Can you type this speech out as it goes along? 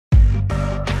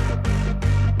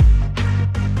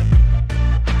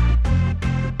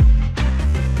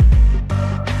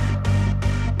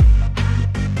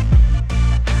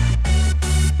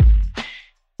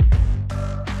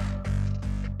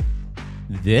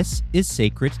This is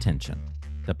Sacred Tension,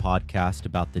 the podcast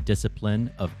about the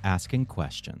discipline of asking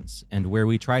questions and where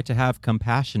we try to have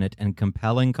compassionate and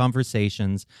compelling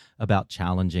conversations about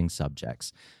challenging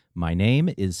subjects. My name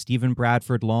is Stephen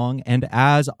Bradford Long, and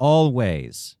as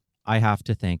always, I have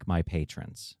to thank my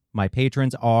patrons. My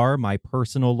patrons are my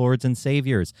personal lords and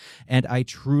saviors, and I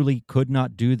truly could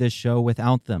not do this show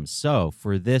without them. So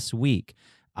for this week,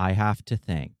 I have to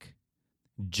thank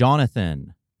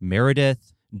Jonathan,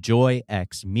 Meredith, Joy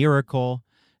X Miracle,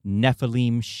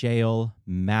 Nephilim Shale,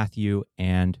 Matthew,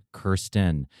 and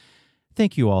Kirsten.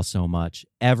 Thank you all so much.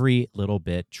 Every little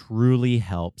bit truly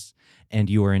helps, and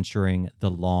you are ensuring the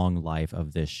long life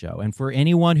of this show. And for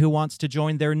anyone who wants to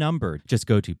join their number, just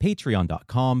go to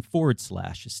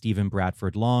patreon.com/Stephen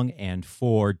Bradford Long. And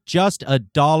for just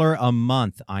 $1 a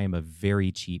month, I am a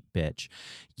very cheap bitch.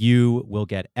 You will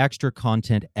get extra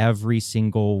content every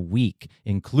single week,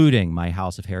 including my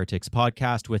House of Heretics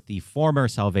podcast with the former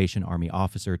Salvation Army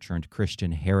officer turned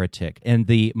Christian heretic. In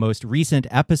the most recent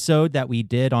episode that we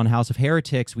did on House of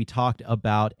Heretics, we talked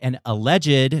about an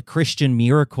alleged Christian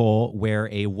miracle where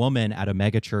a woman at a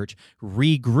megachurch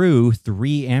regrew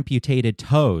 3 amputated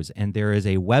toes. And there is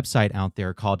a website out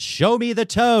there called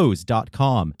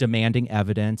showmethetoes.com demanding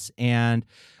evidence. And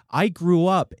I grew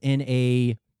up in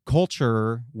a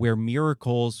culture where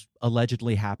miracles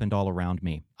allegedly happened all around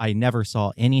me. I never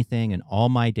saw anything in all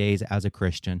my days as a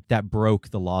Christian that broke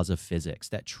the laws of physics,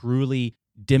 that truly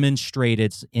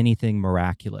demonstrated anything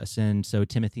miraculous. And so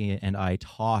Timothy and I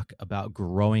talk about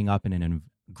growing up in an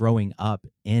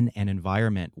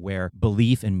environment where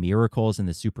belief in miracles and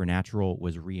the supernatural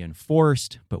was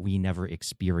reinforced, but we never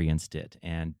experienced it,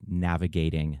 and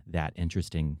navigating that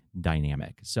interesting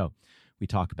dynamic. So we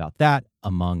talk about that,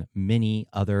 among many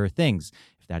other things.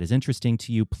 If that is interesting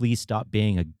to you, please stop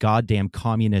being a goddamn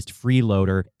communist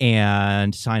freeloader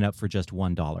and sign up for just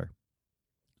 $1.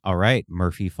 All right,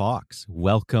 Murphy Fawkes,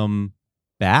 welcome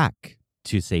back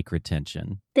to Sacred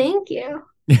Tension. Thank you.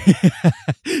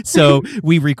 So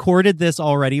we recorded this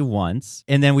already once,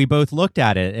 and then we both looked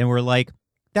at it and we're like,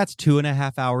 that's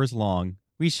 2.5 hours long.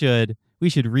 We should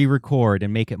re-record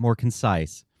and make it more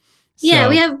concise. Yeah, So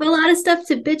we have a lot of stuff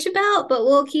to bitch about, but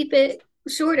we'll keep it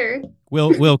shorter.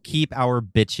 We'll keep our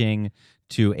bitching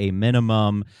to a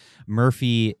minimum.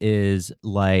 Murphy is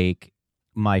like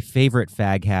my favorite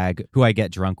fag hag who I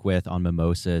get drunk with on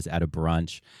mimosas at a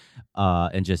brunch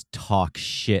and just talk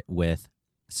shit with.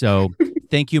 So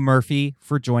thank you, Murphy,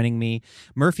 for joining me.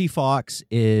 Murphy Fawkes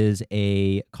is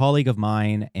a colleague of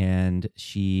mine, and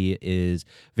she is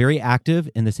very active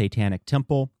in the Satanic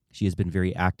Temple. She has been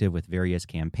very active with various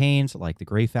campaigns like the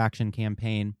Grey Faction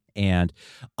campaign and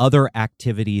other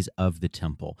activities of the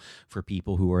temple. For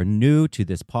people who are new to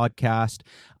this podcast,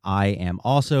 I am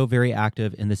also very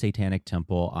active in the Satanic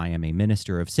Temple. I am a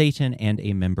minister of Satan and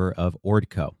a member of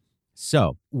Ordco.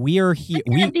 So we are here.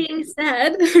 That being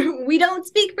said, we don't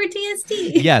speak for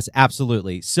TST. Yes,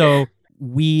 absolutely. So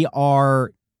we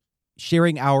are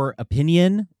sharing our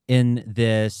opinion in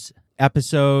this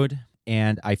episode,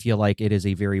 and I feel like it is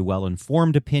a very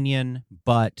well-informed opinion,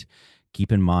 but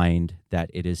keep in mind that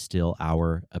it is still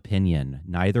our opinion.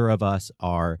 Neither of us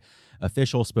are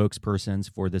official spokespersons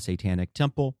for the Satanic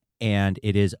Temple, and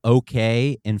it is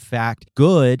okay, in fact,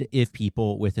 good if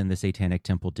people within the Satanic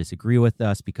Temple disagree with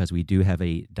us, because we do have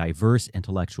a diverse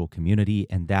intellectual community,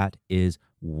 and that is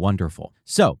wonderful.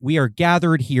 So we are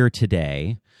gathered here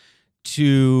today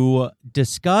to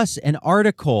discuss an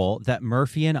article that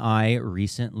Murphy and I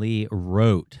recently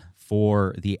wrote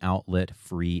for the outlet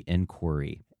Free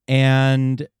Inquiry.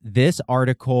 And this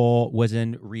article was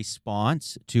in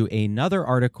response to another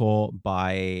article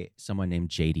by someone named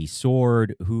J.D.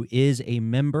 Sword, who is a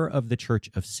member of the Church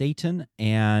of Satan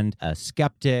and a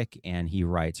skeptic, and he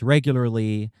writes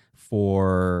regularly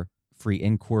for Free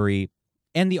Inquiry.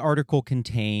 And the article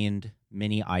contained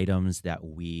many items that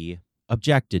we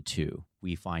objected to.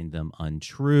 We find them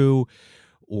untrue,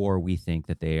 or we think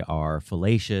that they are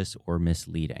fallacious or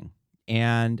misleading.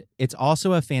 And it's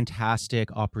also a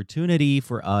fantastic opportunity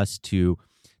for us to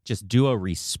just do a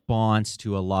response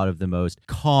to a lot of the most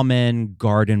common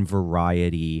garden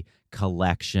variety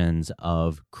collections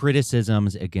of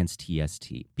criticisms against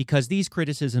TST, because these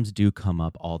criticisms do come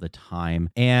up all the time.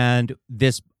 And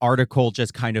this article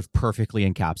just kind of perfectly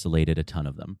encapsulated a ton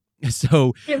of them.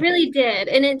 So it really did.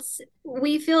 And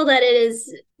we feel that it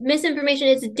is misinformation,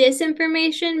 it's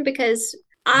disinformation, because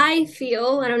I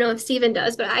don't know if Stephen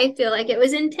does, but I feel like it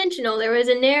was intentional. There was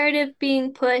a narrative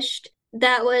being pushed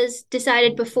that was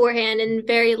decided beforehand and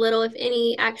very little, if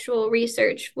any, actual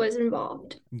research was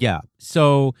involved. Yeah.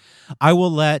 So I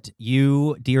will let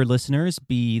you, dear listeners,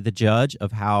 be the judge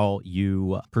of how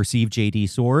you perceive JD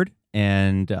Sword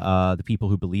and the people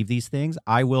who believe these things.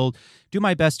 I will do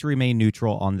my best to remain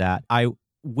neutral on that. I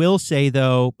will say,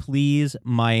 though, please,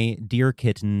 my dear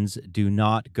kittens, do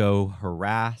not go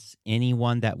harass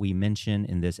anyone that we mention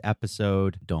in this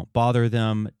episode. Don't bother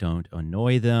them. Don't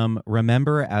annoy them.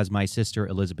 Remember, as my sister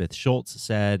Elizabeth Schultz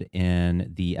said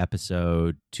in the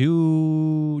episode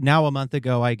now a month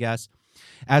ago, I guess,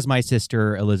 as my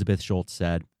sister Elizabeth Schultz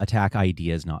said, attack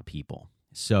ideas, not people.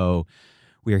 So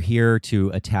we're here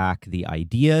to attack the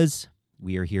ideas.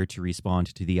 We are here to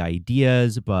respond to the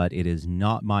ideas, but it is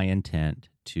not my intent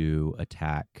to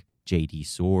attack JD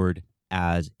Sword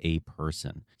as a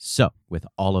person. So, with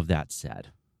all of that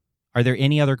said, are there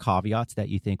any other caveats that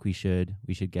you think we should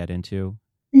get into?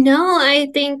 No, I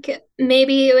think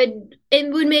maybe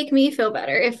it would make me feel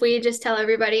better if we just tell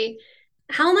everybody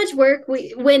how much work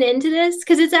we went into this,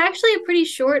 because it's actually a pretty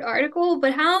short article,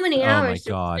 but how many Oh my hours did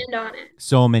we God. spend on it?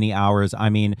 So many hours. I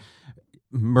mean,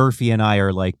 Murphy and I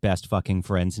are like best fucking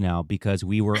friends now because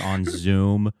we were on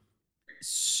Zoom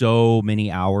so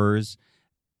many hours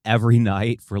every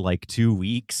night for like 2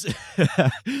 weeks.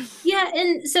 Yeah,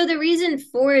 and so the reason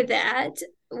for that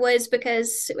was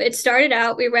because it started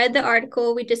out, we read the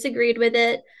article, we disagreed with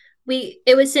it.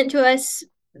 It was sent to us,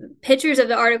 pictures of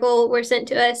the article were sent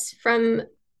to us from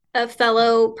a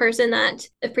fellow person that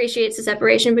appreciates the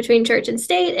separation between church and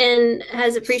state and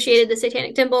has appreciated the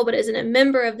Satanic Temple, but isn't a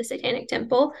member of the Satanic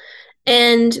Temple.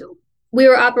 And we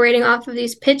were operating off of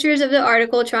these pictures of the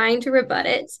article, trying to rebut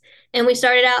it. And we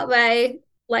started out by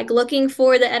like looking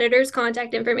for the editor's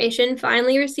contact information,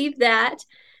 finally received that.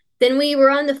 Then we were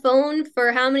on the phone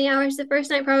for how many hours the first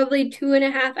night? Probably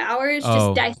 2.5 hours,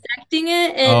 just dissecting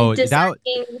it and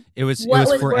deciding it was what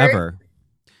was forever.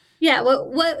 Yeah,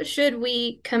 what should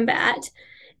we combat?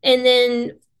 And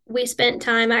then we spent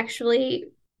time actually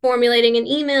formulating an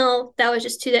email that was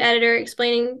just to the editor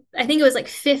explaining, I think it was like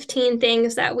 15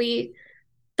 things that we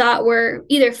thought were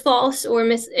either false or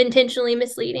intentionally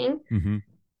misleading. Mm-hmm.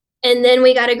 And then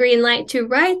we got a green light to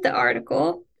write the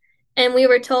article. And we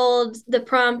were told the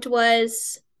prompt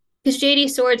was, because JD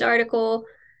Sword's article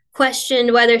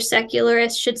questioned whether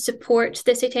secularists should support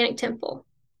the Satanic Temple.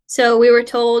 So we were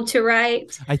told to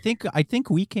write. I think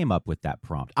we came up with that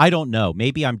prompt. I don't know.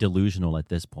 Maybe I'm delusional at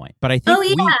this point, but I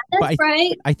think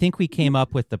right. I think we came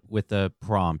up with the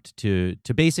prompt to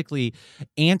basically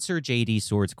answer JD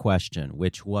Sword's question,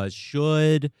 which was,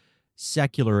 should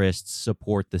secularists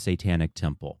support the Satanic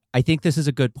Temple? I think this is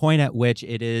a good point at which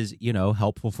it is,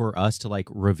 helpful for us to like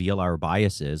reveal our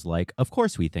biases. Like, of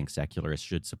course we think secularists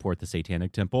should support the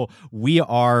Satanic Temple. We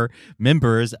are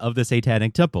members of the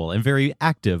Satanic Temple and very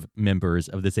active members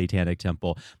of the Satanic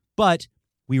Temple. But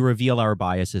we reveal our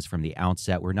biases from the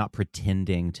outset. We're not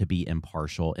pretending to be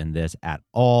impartial in this at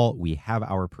all. We have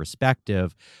our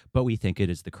perspective, but we think it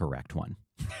is the correct one.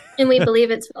 And we believe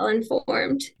it's well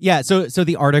informed. Yeah, so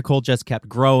the article just kept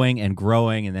growing and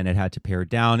growing, and then it had to pare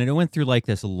down, and it went through like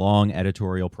this long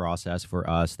editorial process for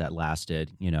us that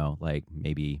lasted, like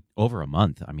maybe over a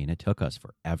month. I mean, it took us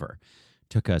forever.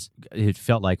 It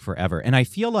felt like forever. And I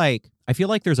feel like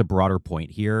there's a broader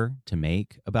point here to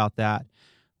make about that,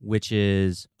 which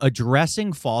is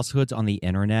addressing falsehoods on the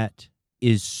internet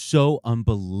is so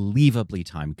unbelievably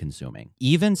time consuming.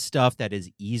 Even stuff that is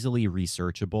easily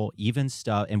researchable,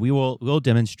 and we'll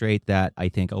demonstrate that I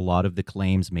think a lot of the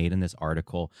claims made in this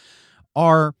article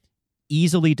are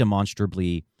easily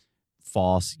demonstrably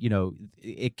false.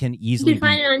 It can easily You can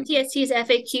find it on TST's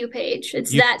FAQ page.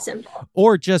 It's that simple.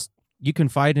 Or just you can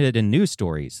find it in news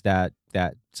stories that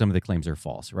some of the claims are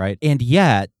false, right? And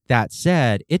yet, that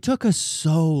said, it took us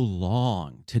so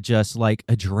long to just like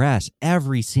address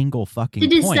every single fucking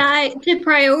point. To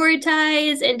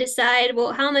prioritize and decide,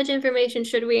 well, how much information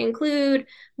should we include?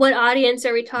 What audience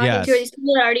are we talking to? Are these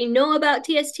people that already know about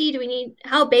TST?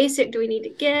 How basic do we need to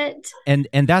get? And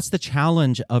that's the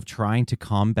challenge of trying to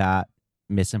combat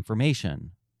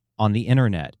misinformation on the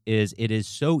internet. It is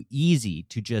so easy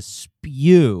to just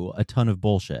spew a ton of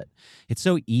bullshit. It's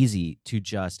so easy to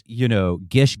just,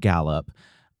 gish gallop.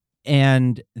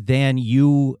 And then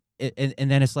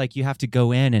then it's like you have to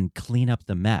go in and clean up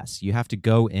the mess. You have to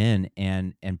go in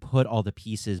and put all the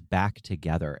pieces back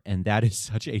together. And that is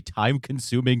such a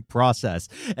time-consuming process.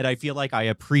 And I feel like I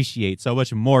appreciate so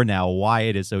much more now why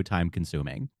it is so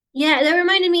time-consuming. Yeah, that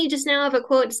reminded me just now of a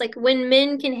quote. It's like, when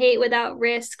men can hate without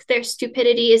risk, their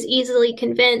stupidity is easily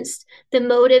convinced. The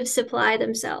motives supply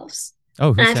themselves.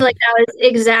 Oh, and I feel like that was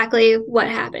exactly what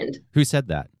happened. Who said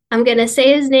that? I'm going to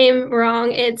say his name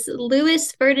wrong. It's Louis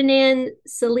Ferdinand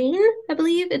Céline, I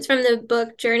believe. It's from the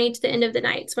book Journey to the End of the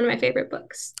Night. It's one of my favorite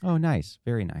books. Oh, nice.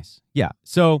 Very nice. Yeah.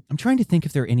 So I'm trying to think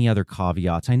if there are any other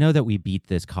caveats. I know that we beat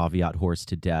this caveat horse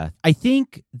to death. I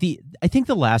think the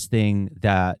last thing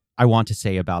that I want to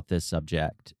say about this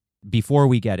subject before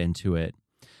we get into it,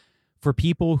 for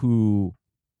people who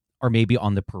are maybe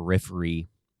on the periphery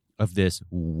of this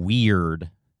weird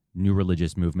new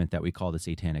religious movement that we call the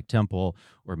Satanic Temple,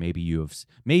 or maybe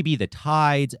the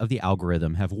tides of the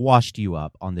algorithm have washed you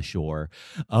up on the shore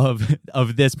of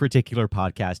this particular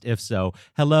podcast. If so,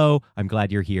 hello, I'm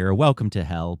glad you're here. Welcome to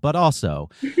hell. But also,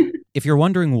 if you're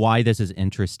wondering why this is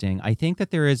interesting, I think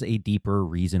that there is a deeper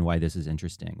reason why this is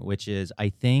interesting, which is I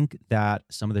think that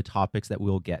some of the topics that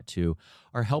we'll get to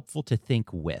are helpful to think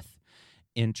with,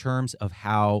 in terms of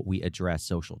how we address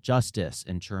social justice,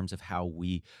 in terms of how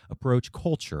we approach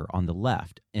culture on the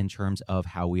left, in terms of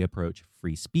how we approach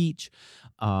free speech.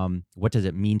 What does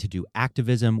it mean to do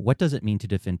activism? What does it mean to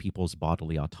defend people's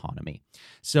bodily autonomy?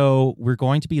 So we're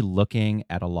going to be looking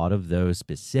at a lot of those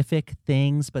specific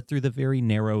things, but through the very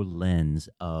narrow lens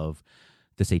of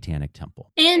the Satanic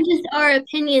Temple. And just our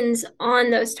opinions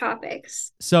on those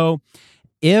topics. So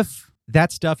if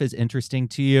that stuff is interesting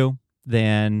to you,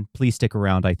 then please stick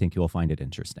around. I think you'll find it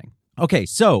interesting. Okay,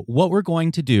 so what we're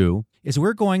going to do is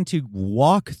we're going to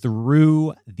walk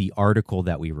through the article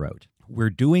that we wrote. We're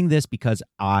doing this because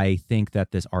I think that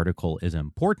this article is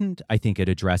important. I think it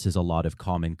addresses a lot of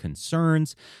common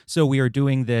concerns. So we are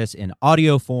doing this in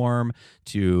audio form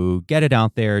to get it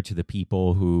out there to the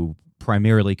people who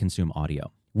primarily consume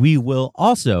audio. We will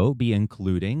also be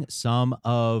including some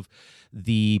of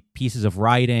the pieces of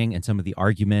writing and some of the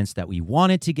arguments that we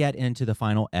wanted to get into the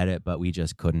final edit, but we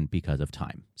just couldn't because of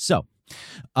time. So,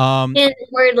 and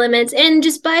word limits. And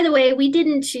just by the way, we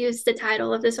didn't choose the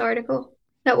title of this article.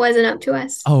 That wasn't up to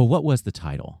us. Oh, what was the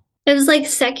title? It was like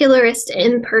Secularist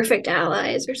Imperfect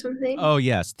Allies or something. Oh,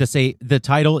 yes. The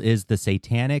title is The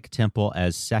Satanic Temple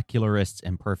as Secularists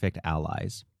Imperfect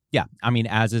Allies. Yeah, I mean,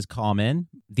 as is common,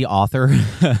 the author,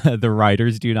 the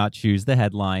writers do not choose the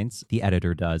headlines. The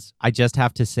editor does. I just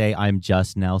have to say, I'm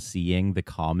just now seeing the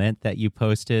comment that you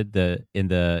posted in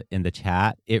the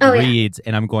chat. It reads,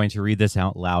 and I'm going to read this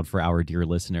out loud for our dear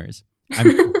listeners.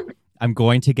 I'm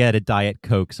going to get a Diet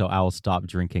Coke, so I'll stop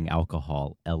drinking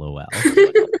alcohol. LOL.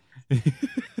 It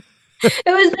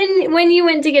was when you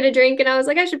went to get a drink, and I was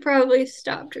like, I should probably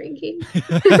stop drinking.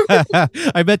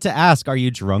 I meant to ask, are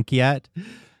you drunk yet?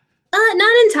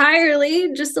 Not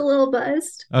entirely, just a little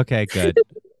buzzed. Okay, good.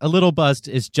 A little buzzed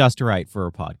is just right for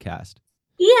a podcast.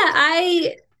 Yeah,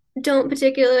 I don't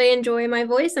particularly enjoy my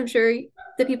voice. I'm sure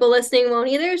the people listening won't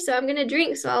either, so I'm going to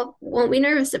drink so I won't be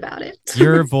nervous about it.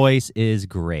 Your voice is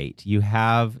great. You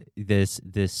have this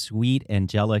sweet,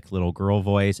 angelic little girl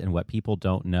voice, and what people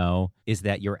don't know is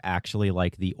that you're actually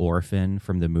like the orphan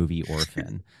from the movie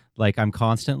Orphan. Like, I'm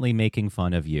constantly making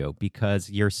fun of you because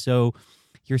you're so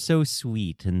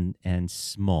sweet and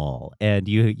small, and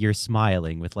you're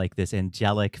smiling with like this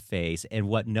angelic face, and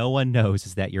what no one knows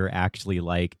is that you're actually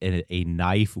like a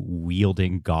knife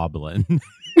wielding goblin.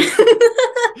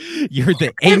 I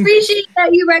appreciate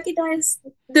that you recognize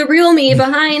the real me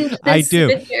behind this. I do.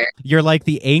 Picture. You're like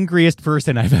the angriest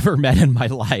person I've ever met in my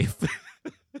life.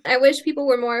 I wish people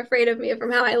were more afraid of me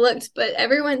from how I looked, but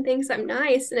everyone thinks I'm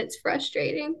nice, and it's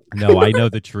frustrating. No, I know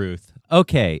the truth.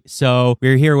 Okay, so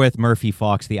we're here with Murphy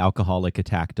Fawkes, the alcoholic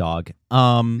attack dog.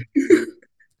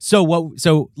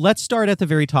 So let's start at the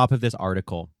very top of this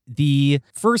article. The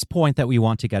first point that we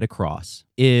want to get across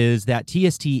is that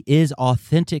TST is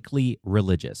authentically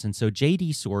religious. And so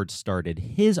J.D. Swords started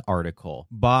his article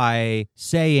by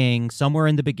saying somewhere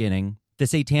in the beginning, the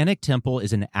Satanic Temple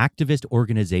is an activist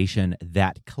organization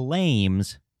that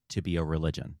claims to be a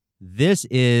religion. This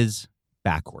is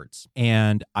backwards.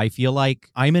 And I feel like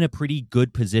I'm in a pretty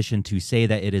good position to say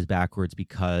that it is backwards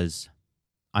because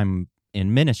I'm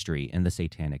in ministry in the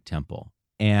Satanic Temple.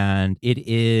 And it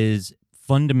is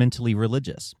fundamentally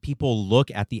religious. People look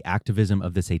at the activism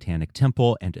of the Satanic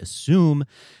Temple and assume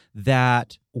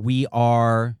that we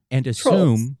are, and assume,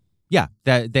 trolls. Yeah,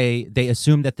 that they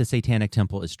assume that the Satanic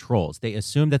Temple is trolls. They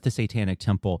assume that the Satanic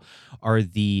Temple are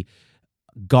the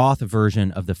goth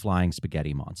version of the flying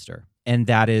spaghetti monster. And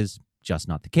that is just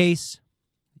not the case.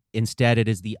 Instead, it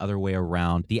is the other way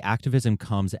around. The activism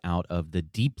comes out of the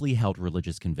deeply held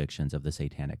religious convictions of the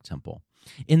Satanic Temple.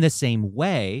 In the same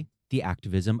way, the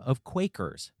activism of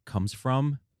Quakers comes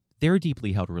from their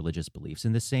deeply held religious beliefs.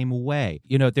 In the same way,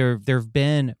 there have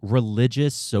been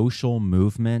religious social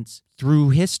movements through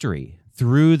history,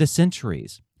 through the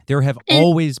centuries. There have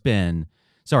always been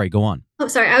Sorry, go on. Oh,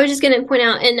 sorry. I was just going to point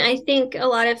out, and I think a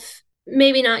lot of,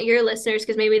 maybe not your listeners,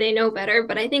 because maybe they know better,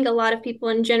 but I think a lot of people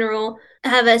in general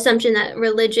have an assumption that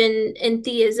religion and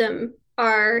theism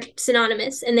are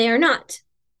synonymous, and they are not.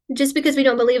 Just because we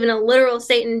don't believe in a literal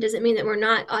Satan doesn't mean that we're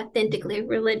not authentically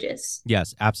religious.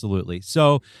 Yes, absolutely.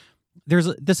 So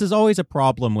this is always a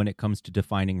problem when it comes to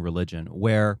defining religion,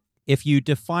 where if you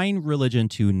define religion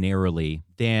too narrowly,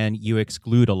 then you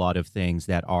exclude a lot of things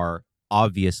that are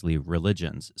obviously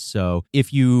religions. So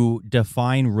if you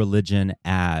define religion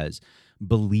as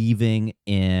believing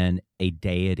in a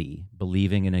deity,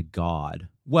 believing in a god,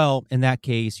 well, in that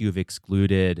case, you've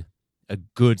excluded a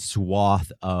good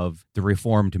swath of the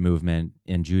Reformed movement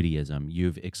in Judaism.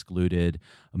 You've excluded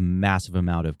a massive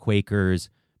amount of Quakers,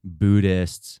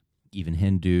 Buddhists, even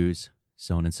Hindus,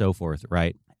 so on and so forth,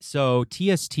 right? So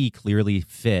TST clearly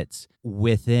fits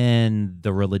within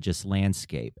the religious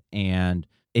landscape, and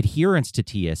adherents to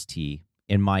TST,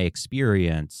 in my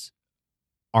experience,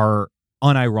 are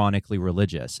unironically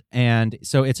religious. And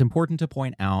so it's important to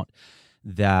point out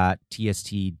that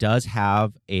TST does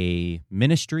have a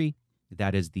ministry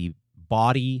that is the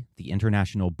body, the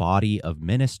international body of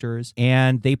ministers,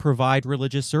 and they provide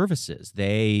religious services.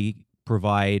 They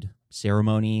provide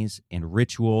ceremonies and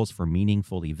rituals for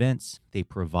meaningful events. They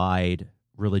provide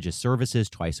religious services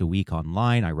twice a week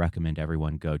online. I recommend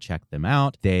everyone go check them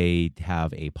out. They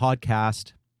have a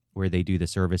podcast where they do the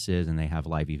services, and they have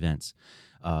live events,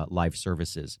 live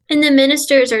services. And the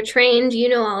ministers are trained. You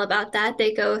know all about that.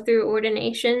 They go through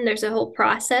ordination. There's a whole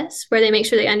process where they make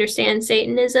sure they understand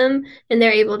Satanism, and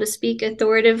they're able to speak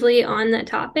authoritatively on that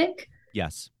topic.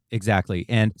 Yes. Exactly.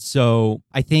 And so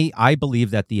I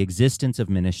believe that the existence of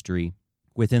ministry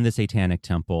within the Satanic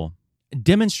Temple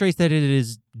demonstrates that it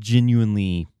is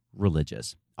genuinely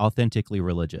religious, authentically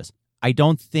religious. I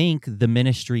don't think the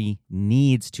ministry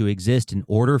needs to exist in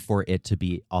order for it to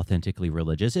be authentically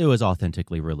religious. It was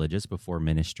authentically religious before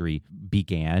ministry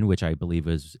began, which I believe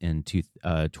was in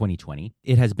 2020.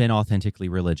 It has been authentically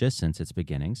religious since its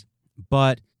beginnings.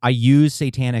 But I use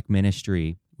Satanic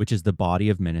ministry, which is the body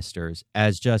of ministers,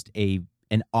 as just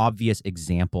an obvious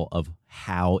example of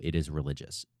how it is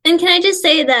religious. And can I just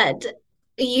say that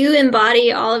you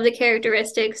embody all of the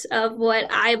characteristics of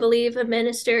what I believe a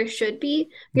minister should be.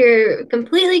 You're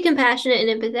completely compassionate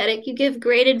and empathetic. You give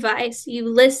great advice. You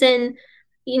listen.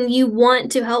 You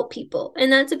want to help people.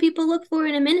 And that's what people look for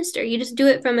in a minister. You just do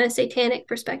it from a satanic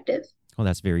perspective. Well,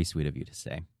 that's very sweet of you to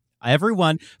say.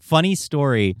 Everyone, funny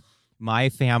story. My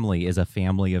family is a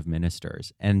family of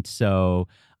ministers. And so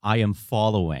I am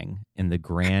following in the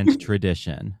grand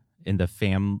tradition, in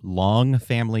the long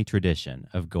family tradition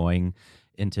of going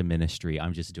into ministry.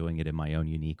 I'm just doing it in my own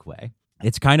unique way.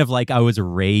 It's kind of like I was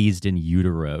raised in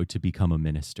utero to become a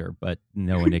minister, but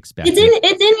no one expected.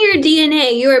 It's in your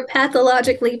DNA. You are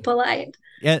pathologically polite.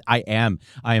 Yeah, I am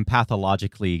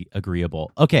pathologically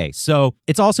agreeable. Okay, so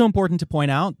it's also important to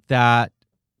point out that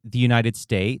the United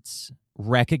States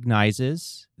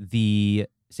recognizes the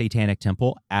Satanic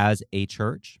Temple as a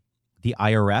church. The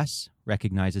IRS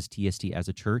recognizes TST as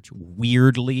a church.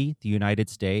 Weirdly, the United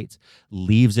States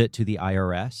leaves it to the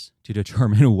IRS to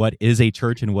determine what is a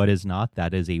church and what is not.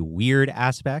 That is a weird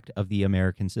aspect of the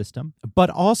American system.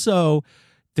 But also,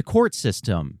 the court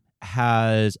system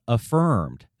has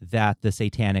affirmed that the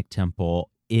Satanic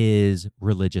Temple is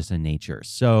religious in nature.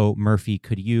 So, Murphy,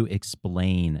 could you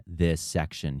explain this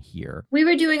section here? We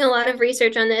were doing a lot of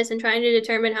research on this and trying to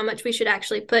determine how much we should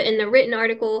actually put in the written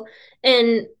article,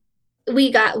 and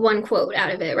we got one quote out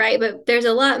of it, right? But there's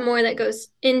a lot more that goes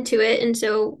into it, and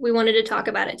so we wanted to talk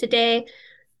about it today.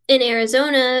 In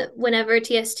Arizona, whenever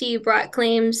TST brought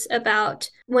claims about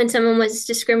when someone was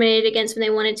discriminated against when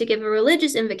they wanted to give a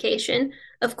religious invocation,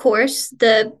 of course,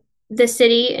 the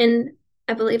city, and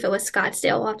I believe it was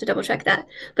Scottsdale, we'll have to double check that,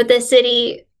 but the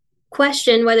city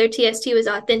questioned whether TST was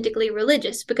authentically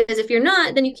religious, because if you're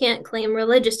not, then you can't claim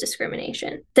religious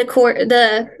discrimination.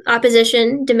 The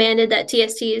opposition demanded that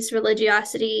TST's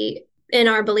religiosity in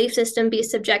our belief system be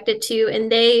subjected to,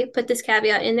 and they put this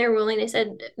caveat in their ruling. They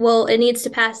said, well, it needs to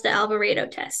pass the Alvarado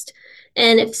test.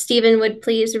 And if Stephen would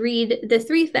please read the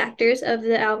 3 factors of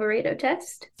the Alvarado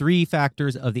test. 3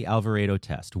 factors of the Alvarado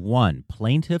test. 1,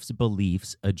 plaintiff's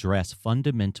beliefs address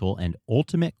fundamental and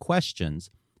ultimate questions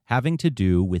having to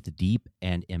do with deep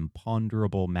and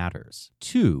imponderable matters.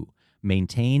 2,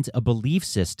 maintains a belief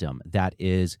system that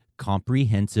is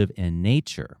comprehensive in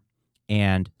nature.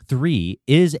 And 3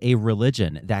 is a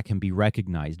religion that can be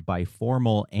recognized by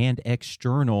formal and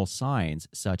external signs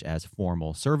such as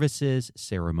formal services,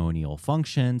 ceremonial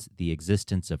functions, the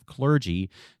existence of clergy,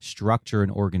 structure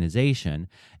and organization,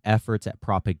 efforts at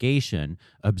propagation,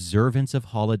 observance of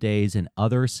holidays, and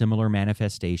other similar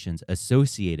manifestations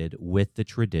associated with the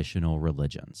traditional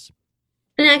religions.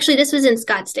 And actually, this was in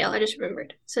Scottsdale. I just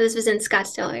remembered. So this was in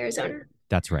Scottsdale, Arizona.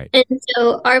 That's right. And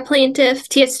so our plaintiff,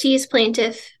 TST's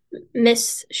plaintiff,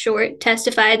 Miss Short,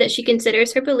 testified that she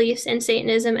considers her beliefs in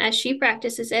Satanism as she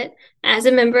practices it as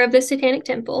a member of the Satanic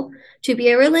Temple to be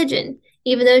a religion.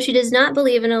 Even though she does not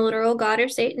believe in a literal God or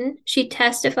Satan, she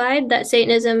testified that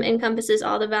Satanism encompasses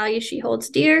all the values she holds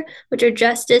dear, which are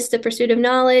justice, the pursuit of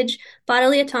knowledge,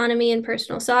 bodily autonomy, and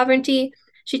personal sovereignty.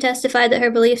 She testified that her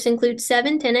beliefs include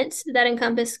 7 tenets that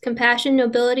encompass compassion,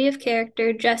 nobility of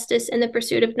character, justice, and the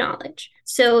pursuit of knowledge.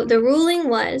 So the ruling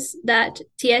was that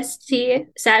TST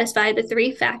satisfied the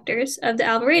 3 factors of the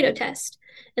Alvarado test,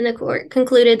 and the court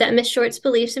concluded that Miss Short's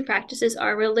beliefs and practices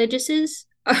are religious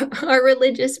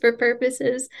for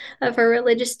purposes of her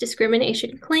religious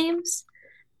discrimination claims.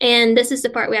 And this is the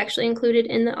part we actually included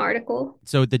in the article.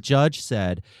 So the judge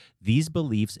said these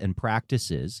beliefs and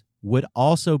practices would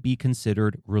also be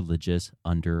considered religious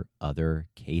under other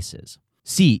cases.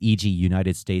 See, e.g.,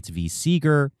 United States v.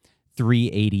 Seeger,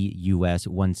 380 U.S.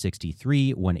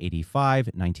 163, 185,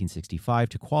 1965.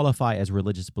 To qualify as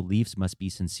religious beliefs must be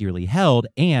sincerely held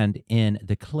and, in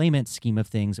the claimant's scheme of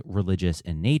things, religious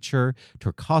in nature.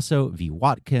 Torcaso v.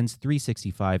 Watkins,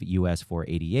 365 U.S.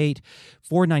 488,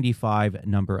 495,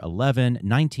 number 11,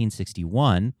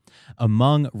 1961.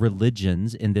 Among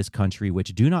religions in this country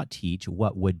which do not teach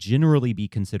what would generally be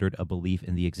considered a belief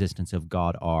in the existence of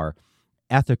God are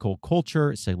ethical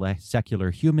culture,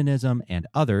 secular humanism, and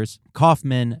others.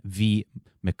 Kaufman v.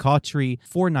 McCautry,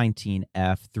 419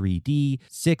 F. 3D,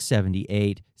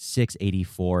 678,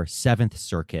 684, 7th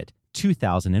Circuit,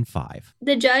 2005.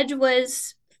 The judge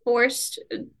was forced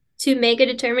to make a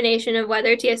determination of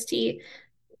whether TST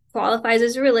qualifies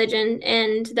as a religion,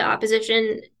 and the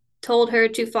opposition told her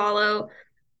to follow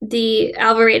the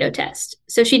Alvarado test.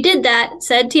 So she did that,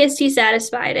 said TST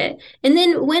satisfied it, and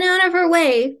then went out of her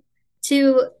way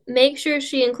to make sure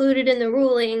she included in the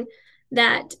ruling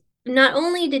that not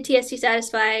only did TST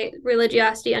satisfy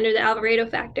religiosity under the Alvarado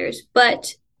factors,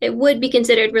 but it would be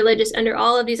considered religious under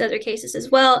all of these other cases as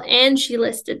well, and she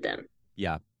listed them.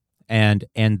 Yeah. And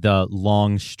the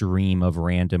long stream of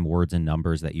random words and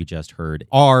numbers that you just heard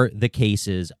are the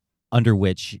cases under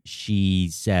which she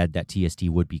said that TST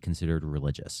would be considered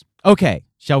religious. Okay,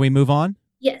 shall we move on?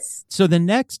 Yes. So the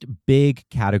next big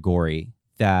category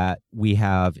that we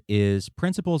have is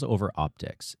principles over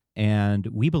optics. And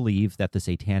we believe that the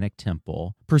Satanic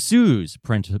Temple pursues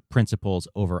principles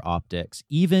over optics,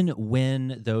 even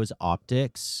when those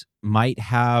optics might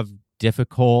have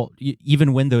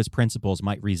even when those principles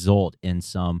might result in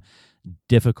some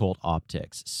difficult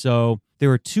optics. So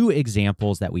there are 2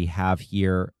 examples that we have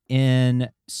here. In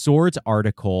Sword's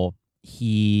article,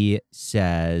 he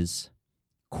says,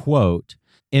 quote,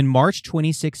 in March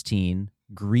 2016,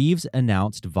 Greaves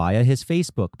announced via his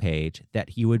Facebook page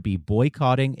that he would be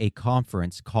boycotting a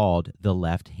conference called the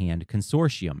Left Hand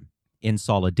Consortium in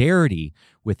solidarity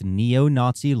with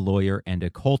neo-Nazi lawyer and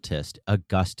occultist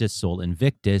Augustus Sol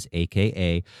Invictus,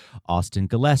 a.k.a. Austin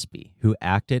Gillespie, who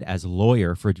acted as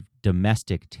lawyer for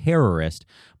domestic terrorist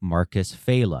Marcus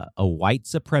Fela, a white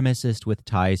supremacist with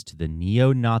ties to the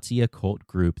neo-Nazi occult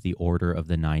group The Order of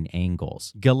the Nine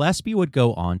Angles. Gillespie would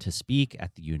go on to speak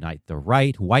at the Unite the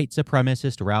Right white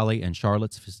supremacist rally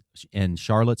in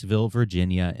Charlottesville,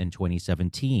 Virginia in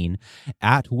 2017,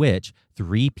 at which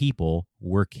 3 people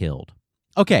were killed.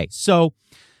 Okay, so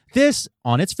this,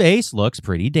 on its face, looks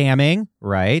pretty damning,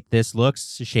 right? This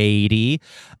looks shady.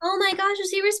 Oh my gosh,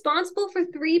 is he responsible for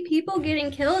 3 people getting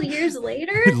killed years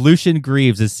later? Lucian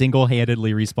Greaves is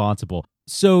single-handedly responsible.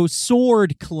 So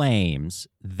Sword claims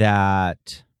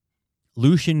that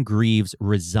Lucian Greaves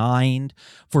resigned.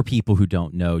 For people who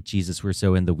don't know, Jesus, we're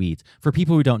so in the weeds. For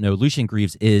people who don't know, Lucian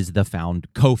Greaves is the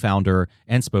co-founder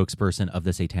and spokesperson of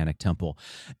the Satanic Temple.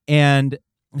 And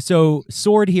so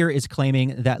Sword here is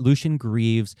claiming that Lucian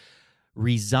Greaves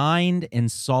resigned in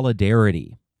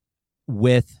solidarity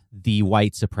with the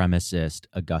white supremacist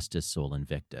Augustus Sol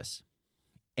Invictus.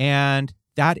 And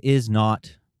that is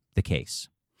not the case.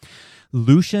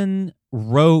 Lucian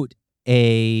wrote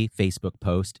a Facebook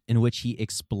post in which he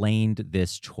explained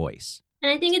this choice.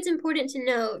 And I think it's important to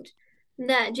note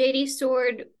that J.D.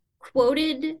 Sword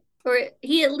quoted, or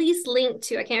he at least linked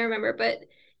to, I can't remember, but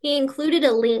he included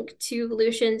a link to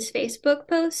Lucian's Facebook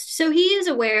post. So he is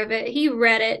aware of it. He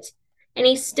read it. and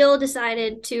he still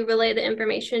decided to relay the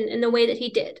information in the way that he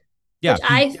did, Yeah, which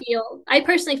I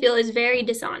personally feel is very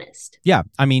dishonest. yeah.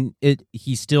 I mean,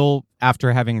 he still,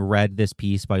 after having read this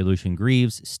piece by Lucian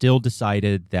Greaves, still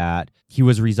decided that he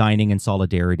was resigning in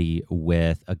solidarity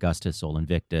with Augustus Sol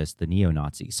Invictus, the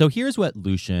neo-Nazi. So here's what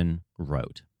Lucian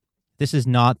wrote. This is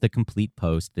not the complete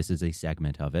post. This is a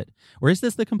segment of it. Or is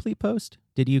this the complete post?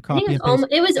 Did you copy and paste?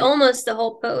 It was almost the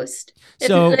whole post.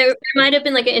 So there might have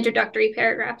been like an introductory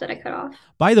paragraph that I cut off.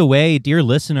 By the way, dear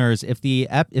listeners, if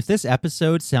this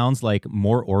episode sounds like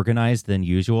more organized than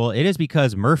usual, it is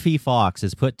because Murphy Fawkes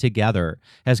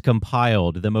has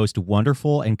compiled the most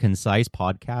wonderful and concise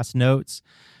podcast notes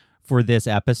for this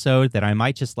episode that I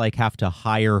might just have to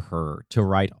hire her to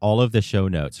write all of the show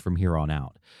notes from here on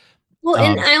out. Well,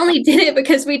 and I only did it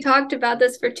because we talked about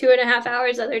this for 2.5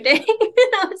 hours the other day. And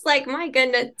I was like, my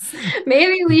goodness,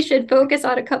 maybe we should focus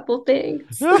on a couple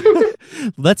things.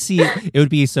 Let's see. It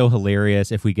would be so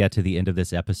hilarious if we get to the end of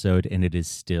this episode and it is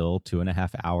still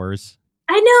 2.5 hours.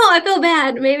 I know. I feel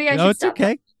bad. Maybe I should stop. No, it's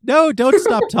okay. No, don't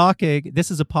stop talking. This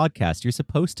is a podcast. You're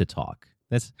supposed to talk.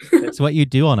 That's what you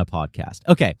do on a podcast.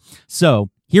 Okay,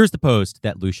 so here's the post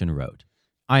that Lucian wrote.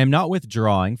 I am not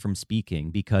withdrawing from speaking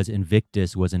because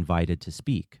Invictus was invited to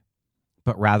speak,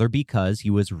 but rather because he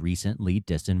was recently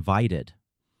disinvited.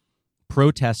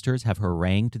 Protesters have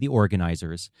harangued the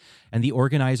organizers, and the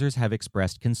organizers have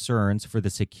expressed concerns for the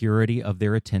security of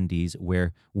their attendees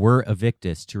were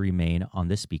Invictus to remain on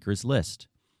the speaker's list.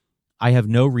 I have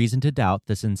no reason to doubt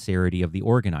the sincerity of the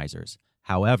organizers.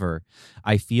 However,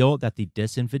 I feel that the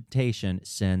disinvitation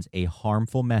sends a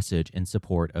harmful message in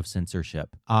support of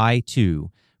censorship. I,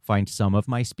 too, find some of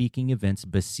my speaking events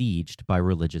besieged by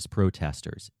religious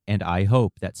protesters, and I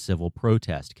hope that civil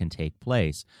protest can take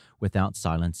place without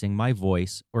silencing my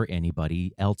voice or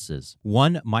anybody else's.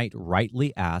 One might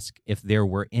rightly ask if there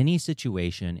were any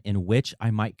situation in which I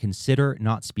might consider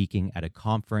not speaking at a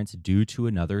conference due to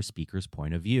another speaker's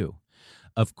point of view.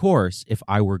 Of course, if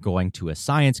I were going to a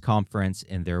science conference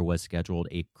and there was scheduled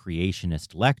a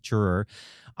creationist lecturer,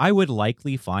 I would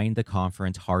likely find the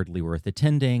conference hardly worth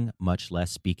attending, much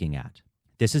less speaking at.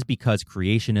 This is because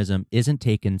creationism isn't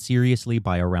taken seriously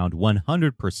by around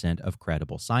 100% of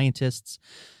credible scientists.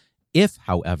 If,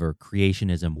 however,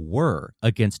 creationism were,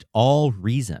 against all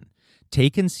reason,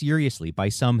 taken seriously by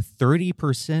some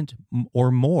 30% or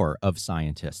more of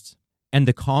scientists, and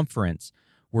the conference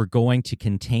were going to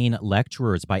contain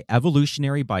lecturers by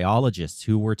evolutionary biologists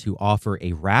who were to offer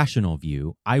a rational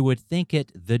view, I would think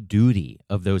it the duty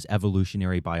of those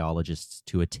evolutionary biologists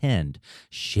to attend,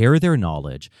 share their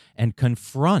knowledge, and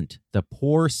confront the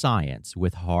poor science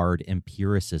with hard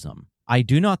empiricism. I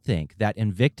do not think that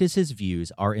Invictus's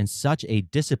views are in such a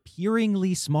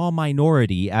disappearingly small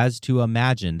minority as to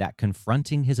imagine that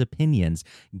confronting his opinions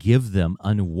give them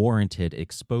unwarranted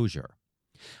exposure.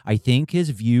 I think his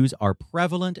views are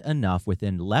prevalent enough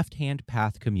within left-hand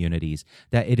path communities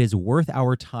that it is worth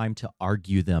our time to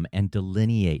argue them and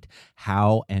delineate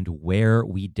how and where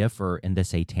we differ in the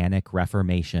satanic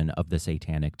reformation of the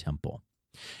Satanic Temple.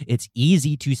 It's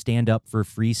easy to stand up for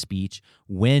free speech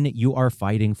when you are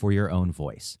fighting for your own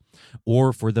voice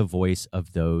or for the voice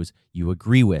of those you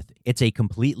agree with. It's a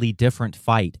completely different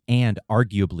fight, and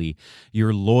arguably,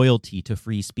 your loyalty to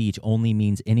free speech only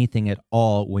means anything at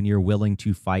all when you're willing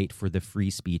to fight for the free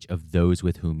speech of those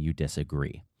with whom you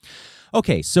disagree.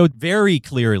 Okay, so very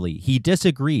clearly, he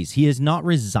disagrees. He is not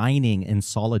resigning in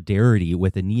solidarity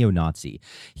with a neo-Nazi.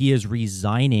 He is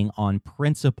resigning on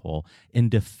principle in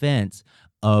defense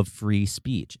of free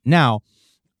speech. Now,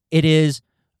 it is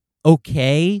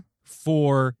okay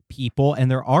for people, and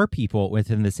there are people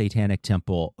within the Satanic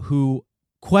Temple who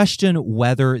question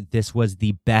whether this was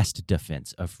the best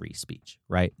defense of free speech,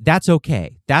 right? That's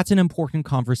okay. That's an important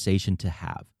conversation to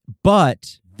have.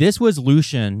 But this was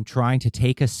Lucian trying to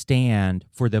take a stand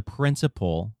for the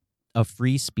principle of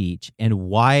free speech and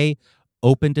why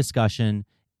open discussion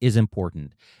is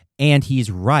important. And he's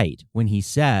right when he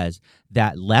says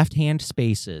that left-hand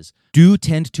spaces do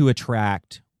tend to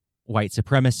attract white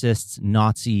supremacists,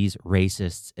 Nazis,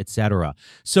 racists, etc.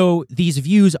 So these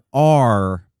views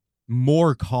are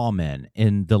more common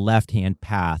in the left-hand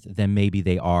path than maybe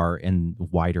they are in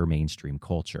wider mainstream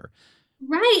culture.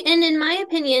 Right. And in my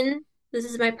opinion, this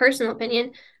is my personal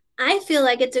opinion, I feel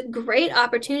like it's a great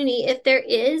opportunity if there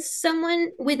is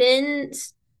someone within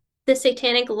the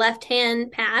satanic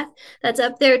left-hand path that's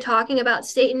up there talking about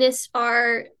Satanists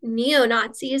are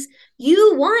neo-Nazis.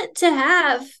 You want to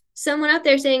have someone up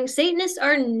there saying Satanists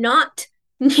are not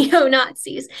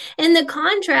neo-Nazis. And the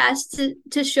contrast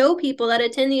to show people that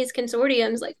attend these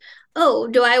consortiums, like, oh,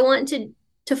 do I want to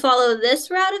to follow this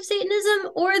route of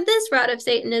Satanism or this route of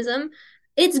Satanism.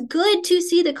 It's good to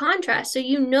see the contrast so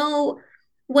you know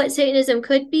what Satanism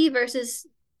could be versus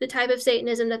the type of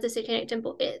Satanism that the Satanic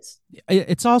Temple is.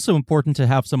 It's also important to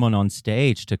have someone on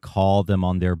stage to call them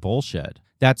on their bullshit.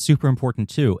 That's super important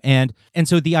too. And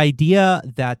so the idea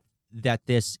that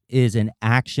this is an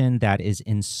action that is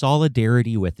in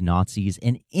solidarity with Nazis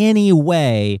in any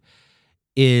way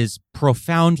is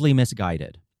profoundly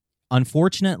misguided.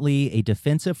 Unfortunately, a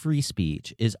defense of free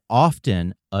speech is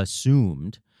often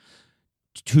assumed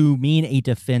to mean a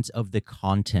defense of the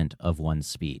content of one's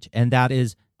speech. And that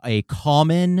is a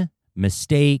common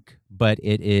mistake, but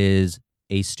it is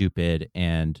a stupid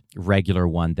and regular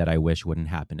one that I wish wouldn't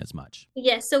happen as much.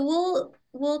 Yes, so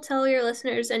we'll tell your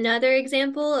listeners another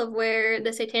example of where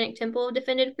the Satanic Temple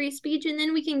defended free speech, and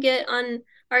then we can get on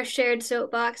our shared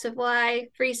soapbox of why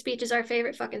free speech is our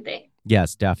favorite fucking thing.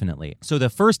 Yes, definitely. So the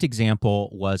first example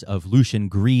was of Lucian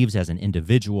Greaves as an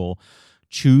individual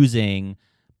choosing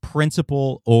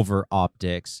principle over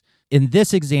optics. In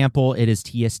this example, it is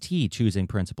TST choosing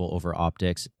principle over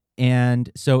optics.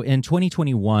 And so in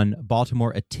 2021,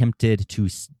 Baltimore attempted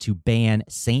to ban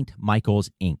St. Michael's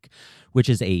Inc., which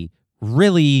is a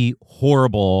really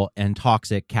horrible and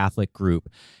toxic Catholic group,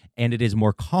 and it is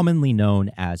more commonly known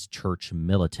as Church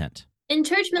Militant. And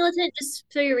Church Militant, just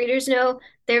so your readers know,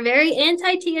 they're very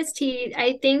anti-TST.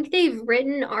 I think they've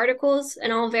written articles,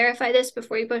 and I'll verify this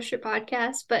before you post your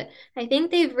podcast, but I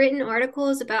think they've written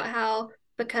articles about how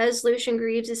because Lucian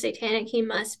Greaves is satanic, he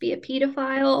must be a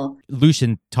pedophile.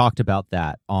 Lucian talked about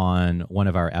that on one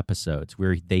of our episodes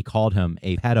where they called him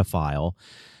a pedophile,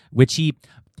 which he,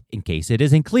 in case it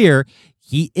isn't clear,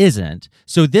 he isn't.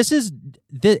 So this is,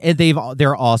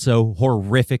 they're also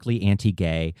horrifically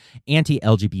anti-gay,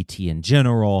 anti-LGBT in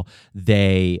general.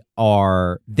 They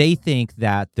think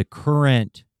that the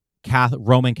current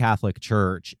Roman Catholic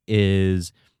Church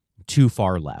is too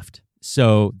far left.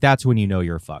 So that's when you know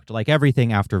you're fucked. Like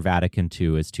everything after Vatican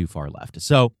II is too far left.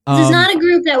 So this is not a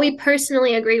group that we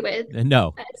personally agree with.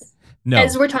 No.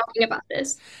 As we're talking about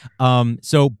this.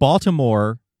 So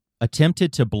Baltimore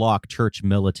attempted to block Church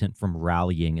Militant from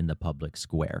rallying in the public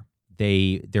square.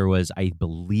 There was, I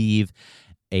believe,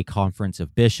 a conference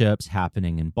of bishops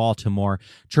happening in Baltimore.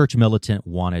 Church Militant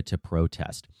wanted to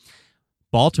protest.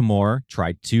 Baltimore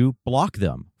tried to block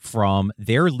them from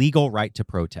their legal right to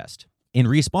protest. In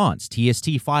response,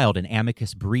 TST filed an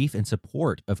amicus brief in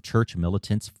support of Church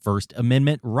Militant's First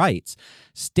Amendment rights,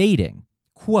 stating,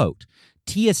 quote,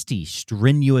 TST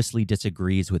strenuously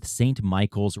disagrees with St.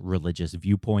 Michael's religious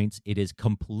viewpoints. It is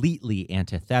completely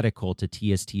antithetical to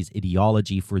TST's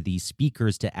ideology for these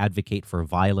speakers to advocate for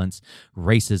violence,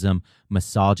 racism,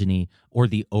 misogyny, or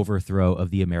the overthrow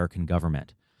of the American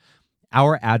government.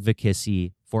 Our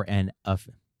advocacy for an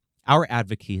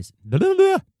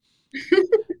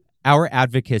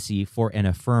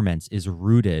affirmance is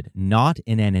rooted not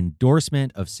in an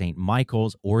endorsement of St.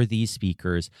 Michael's or these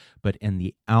speakers, but in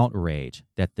the outrage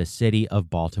that the city of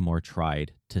Baltimore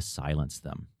tried to silence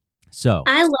them. So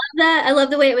I love that. I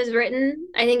love the way it was written.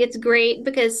 I think it's great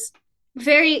because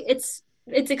it's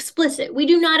explicit. We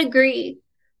do not agree,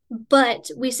 but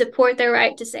we support their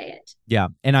right to say it. Yeah,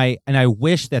 and I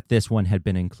wish that this one had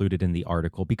been included in the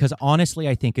article because honestly,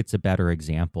 I think it's a better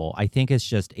example. I think it's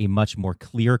just a much more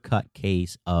clear-cut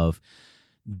case of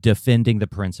defending the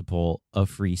principle of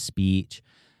free speech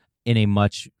in a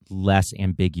much less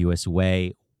ambiguous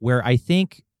way, where I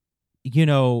think,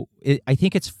 I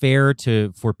think it's fair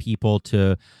for people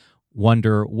to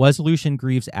wonder, was Lucian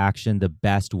Greaves' action the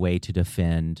best way to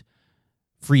defend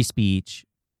free speech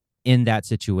in that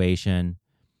situation?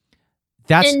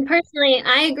 And personally,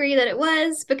 I agree that it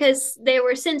was because they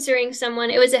were censoring someone.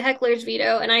 It was a heckler's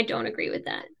veto, and I don't agree with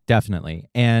that. Definitely.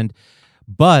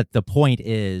 But the point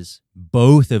is,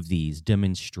 both of these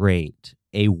demonstrate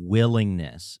a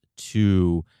willingness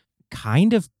to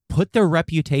kind of put their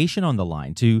reputation on the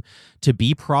line, to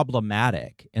be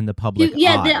problematic in the public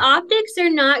eye. The optics are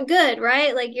not good,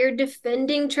 right? Like, you're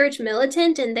defending Church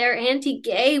Militant and they're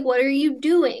anti-gay. What are you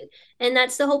doing? And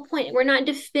that's the whole point. We're not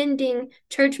defending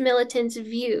Church Militant's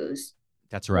views.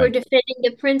 That's right. We're defending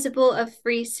the principle of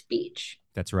free speech.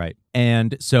 That's right.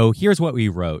 And so here's what we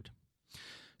wrote.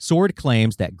 Sword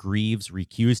claims that Greaves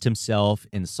recused himself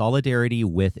in solidarity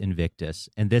with Invictus,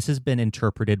 and this has been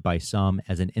interpreted by some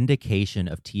as an indication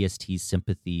of TST's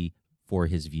sympathy for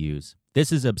his views.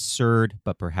 This is absurd,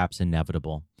 but perhaps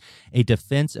inevitable. A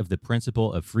defense of the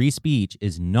principle of free speech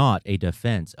is not a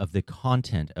defense of the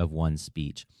content of one's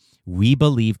speech. We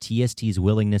believe TST's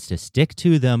willingness to stick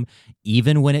to them,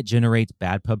 even when it generates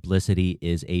bad publicity,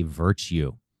 is a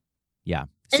virtue. Yeah.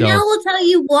 And now So we'll tell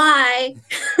you why,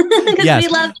 because we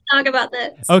yes. love to talk about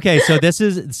this. Okay, so this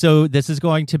is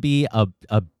going to be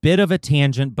a bit of a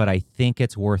tangent, but I think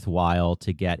it's worthwhile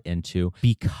to get into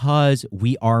because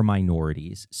we are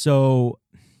minorities. So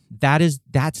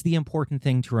that's the important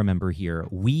thing to remember here.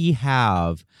 We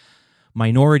have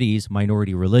minorities,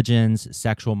 minority religions,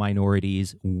 sexual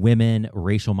minorities, women,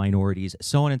 racial minorities,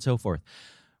 so on and so forth.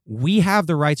 We have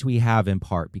the rights we have in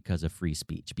part because of free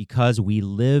speech, because we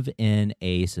live in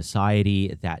a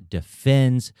society that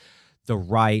defends the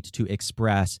right to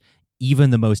express even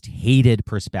the most hated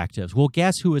perspectives. Well,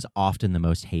 guess who is often the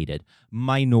most hated?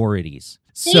 Minorities.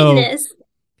 So, Satanists.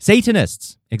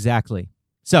 Satanists, exactly.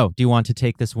 So, do you want to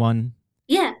take this one?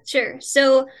 Yeah, sure.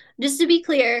 So, just to be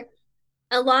clear,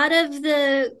 a lot of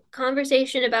the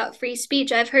conversation about free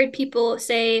speech, I've heard people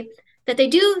say that they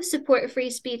do support free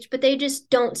speech, but they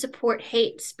just don't support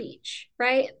hate speech,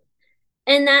 right?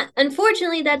 And that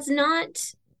unfortunately that's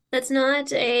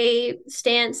not a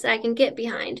stance that I can get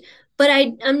behind. But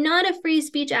I'm not a free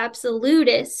speech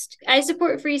absolutist. I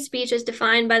support free speech as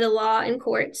defined by the law and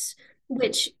courts,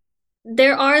 which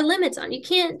there are limits on. You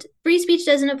can't, free speech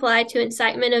doesn't apply to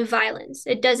incitement of violence.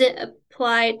 It doesn't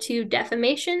apply to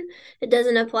defamation. It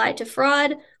doesn't apply to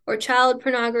fraud or child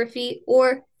pornography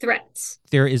or threats.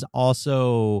 There is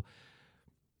also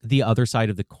the other side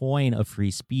of the coin of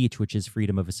free speech, which is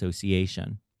freedom of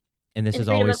association. And this And is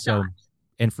freedom always of thought. so,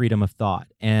 and freedom of thought.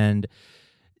 And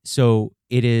so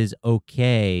it is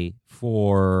okay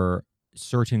for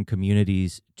certain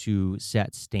communities to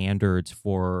set standards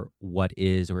for what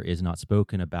is or is not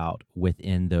spoken about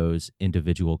within those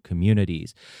individual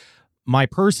communities. My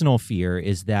personal fear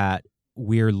is that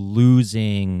we're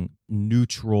losing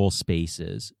neutral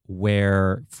spaces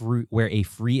where a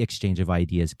free exchange of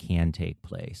ideas can take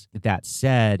place. That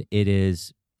said, it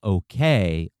is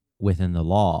okay within the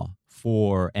law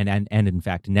for and in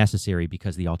fact necessary,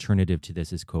 because the alternative to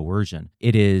this is coercion.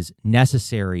 It is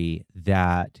necessary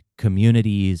that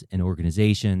communities and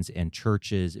organizations and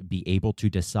churches be able to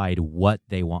decide what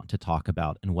they want to talk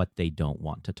about and what they don't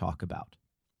want to talk about.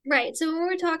 Right. So when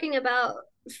we're talking about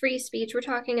free speech, we're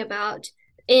talking about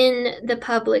in the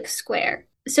public square.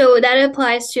 So that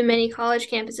applies to many college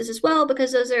campuses as well,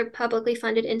 because those are publicly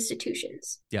funded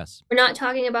institutions. Yes. We're not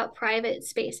talking about private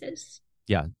spaces.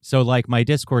 Yeah. So like my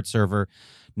Discord server,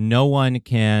 no one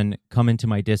can come into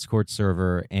my Discord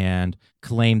server and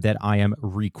claim that I am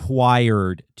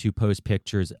required to post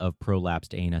pictures of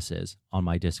prolapsed anuses on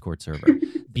my Discord server,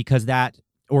 because that,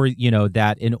 or,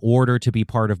 that in order to be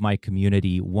part of my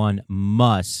community, one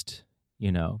must,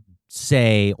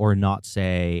 say or not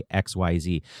say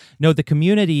XYZ. No, the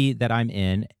community that I'm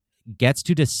in gets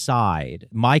to decide,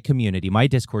 my community, my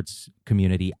Discord's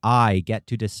community, I get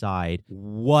to decide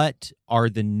what are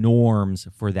the norms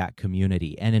for that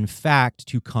community. And in fact,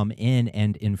 to come in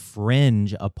and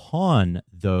infringe upon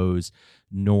those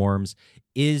norms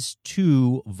is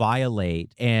to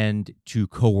violate and to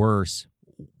coerce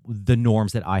the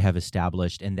norms that I have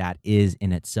established, and that is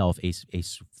in itself a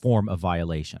form of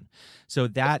violation. So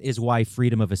that is why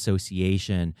freedom of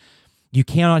association, you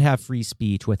cannot have free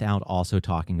speech without also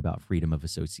talking about freedom of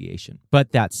association.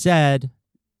 But that said,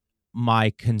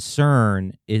 my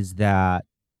concern is that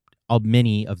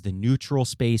many of the neutral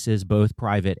spaces, both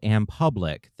private and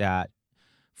public, that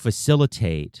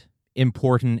facilitate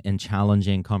important and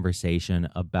challenging conversation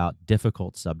about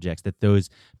difficult subjects, that those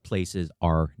places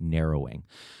are narrowing.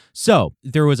 So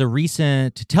there was a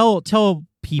recent, tell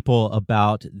people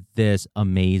about this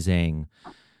amazing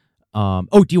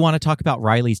do you want to talk about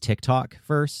Riley's TikTok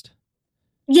first?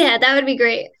 Yeah, that would be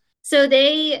great. So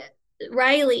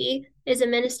Riley is a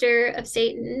minister of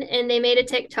Satan, and they made a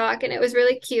TikTok, and it was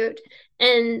really cute.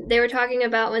 And they were talking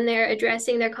about when they're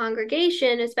addressing their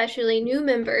congregation, especially new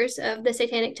members of the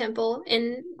Satanic Temple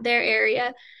in their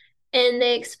area. And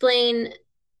they explain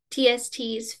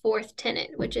TST's fourth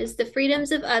tenet, which is the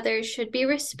freedoms of others should be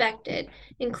respected,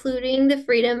 including the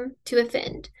freedom to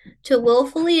offend. To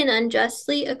willfully and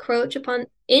unjustly encroach upon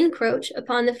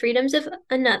the freedoms of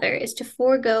another is to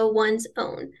forego one's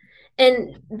own.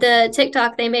 And the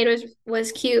TikTok they made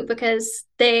was cute because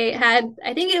they had,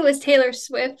 I think it was Taylor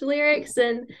Swift lyrics,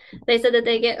 and they said that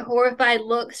they get horrified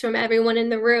looks from everyone in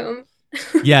the room.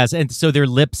 Yes, and so they're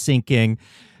lip syncing.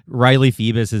 Riley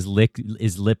Phoebus is lip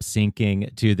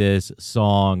syncing to this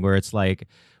song where it's like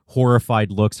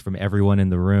horrified looks from everyone in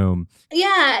the room.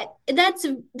 Yeah, that's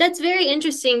very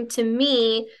interesting to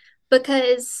me,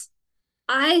 because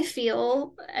I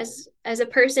feel as a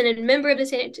person and member of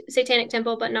the Satanic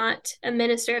Temple, but not a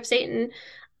minister of Satan,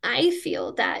 I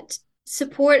feel that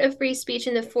support of free speech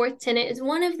in the fourth tenet is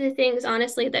one of the things,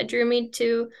 honestly, that drew me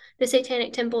to the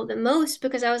Satanic Temple the most,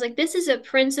 because I was like, this is a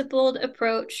principled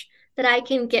approach that I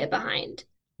can get behind.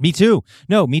 Me too.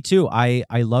 No, me too. I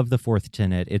love the fourth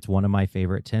tenet. It's one of my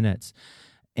favorite tenets.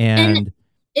 And And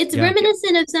it's yeah,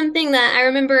 reminiscent of something that I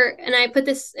remember, and I put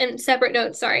this in separate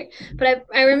notes, sorry, but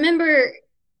I remember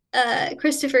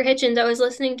Christopher Hitchens. I was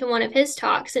listening to one of his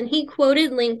talks, and he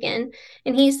quoted Lincoln,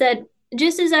 and he said,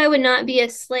 "Just as I would not be a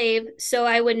slave, so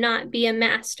I would not be a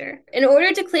master. In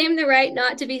order to claim the right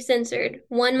not to be censored,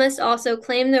 one must also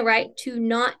claim the right to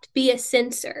not be a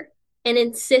censor and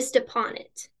insist upon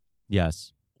it."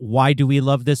 yes. Why do we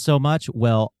love this so much?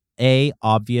 Well,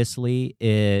 obviously,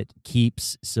 it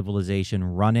keeps civilization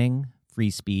running.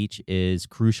 Free speech is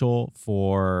crucial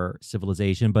for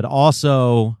civilization, but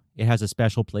also it has a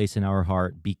special place in our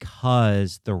heart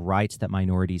because the rights that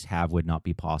minorities have would not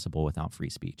be possible without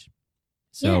free speech.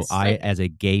 So Yes, I, like as a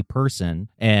gay person,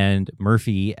 and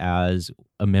Murphy as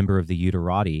a member of the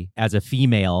Uterati, as a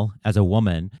female, as a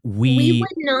woman, we we would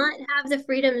not have the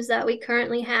freedoms that we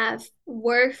currently have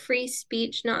were free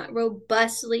speech not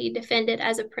robustly defended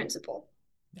as a principle.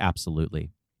 absolutely.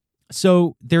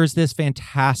 So there's this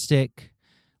fantastic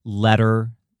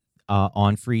letter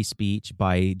on free speech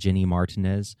by Jenny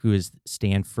Martinez, who is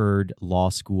Stanford Law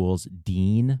School's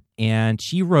dean. And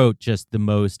she wrote just the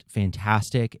most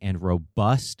fantastic and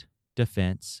robust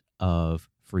defense of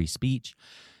free speech.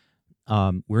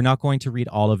 We're not going to read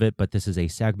all of it, but this is a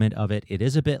segment of it. It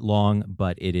is a bit long,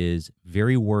 but it is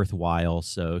very worthwhile.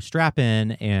 So strap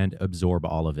in and absorb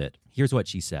all of it. Here's what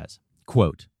she says.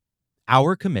 Quote,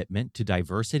 "Our commitment to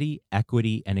diversity,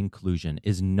 equity, and inclusion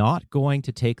is not going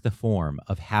to take the form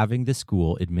of having the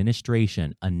school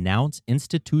administration announce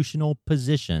institutional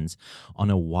positions on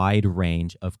a wide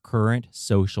range of current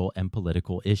social and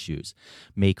political issues,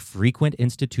 make frequent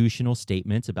institutional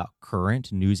statements about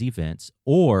current news events,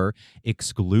 or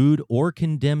exclude or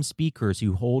condemn speakers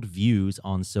who hold views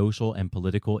on social and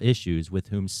political issues with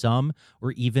whom some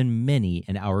or even many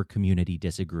in our community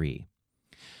disagree.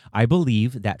 I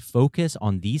believe that focus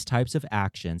on these types of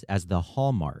actions as the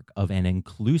hallmark of an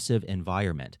inclusive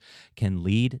environment can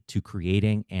lead to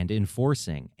creating and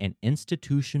enforcing an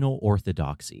institutional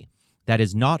orthodoxy that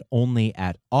is not only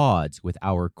at odds with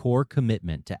our core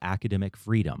commitment to academic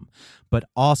freedom, but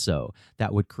also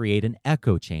that would create an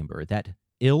echo chamber that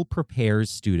ill prepares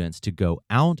students to go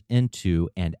out into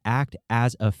and act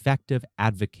as effective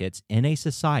advocates in a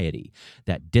society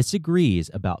that disagrees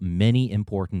about many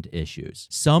important issues.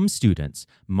 Some students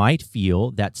might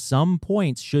feel that some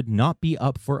points should not be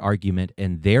up for argument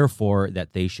and therefore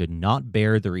that they should not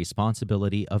bear the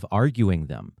responsibility of arguing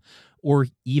them or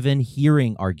even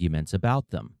hearing arguments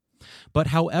about them. But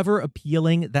however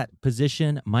appealing that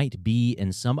position might be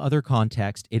in some other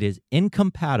context, it is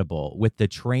incompatible with the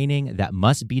training that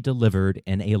must be delivered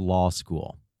in a law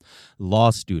school. Law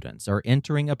students are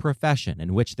entering a profession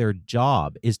in which their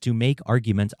job is to make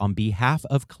arguments on behalf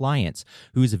of clients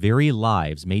whose very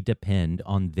lives may depend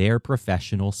on their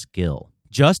professional skill.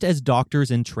 Just as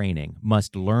doctors in training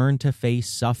must learn to face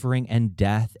suffering and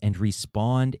death and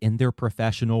respond in their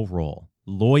professional role,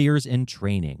 lawyers in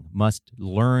training must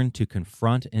learn to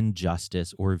confront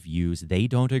injustice or views they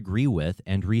don't agree with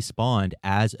and respond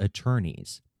as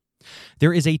attorneys.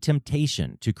 There is a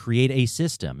temptation to create a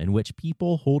system in which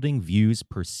people holding views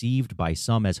perceived by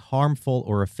some as harmful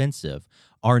or offensive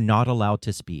are not allowed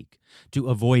to speak, to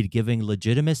avoid giving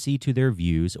legitimacy to their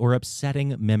views or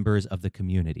upsetting members of the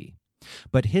community.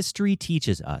 But history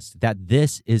teaches us that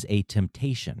this is a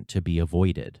temptation to be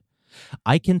avoided.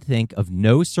 I can think of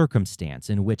no circumstance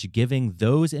in which giving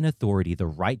those in authority the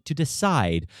right to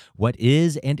decide what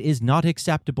is and is not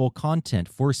acceptable content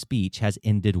for speech has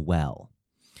ended well.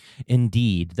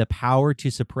 Indeed, the power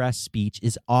to suppress speech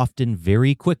is often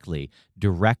very quickly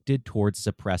directed towards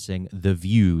suppressing the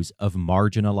views of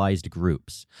marginalized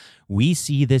groups. We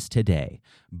see this today,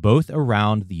 both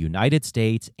around the United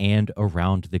States and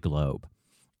around the globe.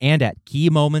 And at key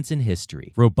moments in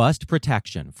history, robust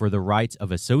protection for the rights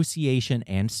of association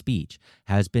and speech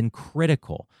has been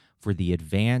critical for the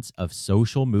advance of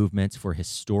social movements for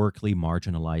historically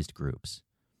marginalized groups.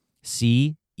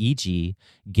 See, e.g.,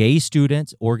 Gay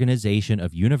Students Organization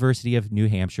of University of New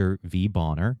Hampshire v.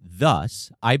 Bonner.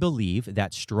 Thus, I believe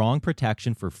that strong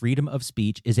protection for freedom of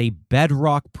speech is a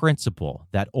bedrock principle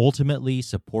that ultimately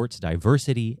supports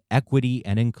diversity, equity,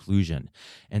 and inclusion,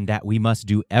 and that we must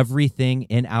do everything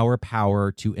in our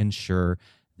power to ensure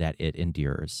that it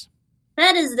endures.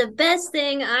 That is the best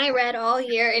thing I read all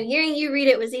year, and hearing you read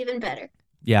it was even better.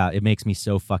 Yeah, it makes me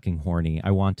so fucking horny.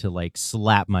 I want to like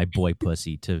slap my boy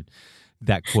pussy to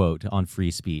that quote on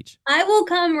free speech. I will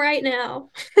come right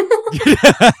now.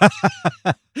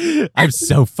 I'm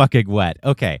so fucking wet.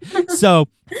 Okay. So,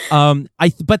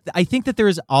 but I think that there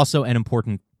is also an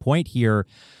important point here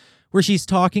where she's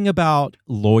talking about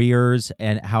lawyers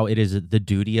and how it is the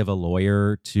duty of a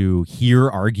lawyer to hear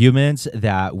arguments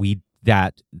that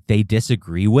they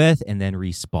disagree with and then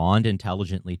respond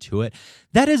intelligently to it.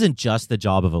 That isn't just the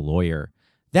job of a lawyer.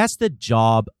 That's the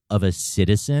job of a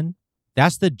citizen.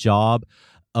 That's the job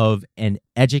of an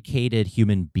educated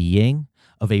human being,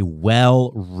 of a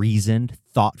well-reasoned,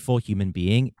 thoughtful human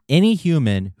being. Any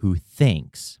human who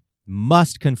thinks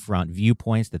must confront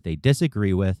viewpoints that they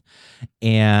disagree with.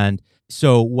 And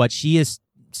so what she is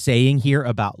saying here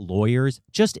about lawyers,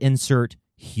 just insert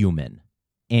human.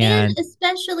 And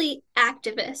especially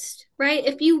activist, right?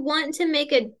 If you want to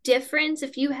make a difference,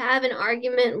 if you have an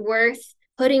argument worth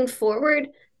putting forward,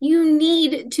 you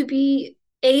need to be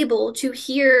able to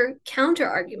hear counter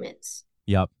arguments.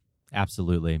 Yep,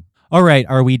 absolutely. All right,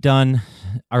 are we done?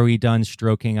 Are we done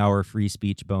stroking our free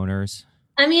speech boners?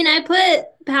 I mean, I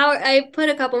put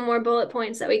a couple more bullet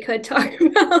points that we could talk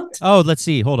about. Oh, let's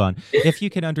see. Hold on. If you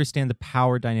can understand the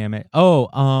power dynamic.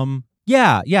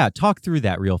 Yeah, talk through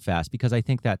that real fast because I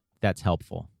think that's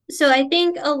helpful. So I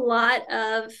think a lot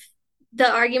of the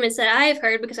arguments that I've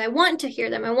heard, because I want to hear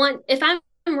them, if I'm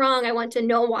wrong, I want to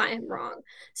know why I'm wrong.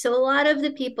 So a lot of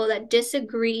the people that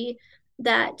disagree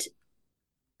that,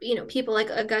 people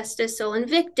like Augustus Sol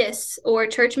Invictus or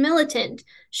Church Militant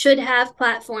should have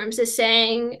platforms as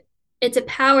saying it's a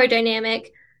power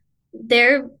dynamic.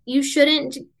 They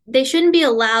shouldn't be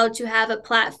allowed to have a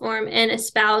platform and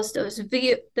espouse those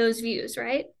views,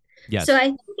 right? Yes. So I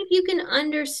think if you can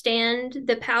understand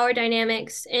the power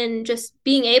dynamics and just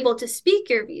being able to speak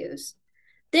your views,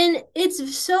 then it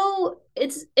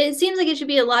seems like it should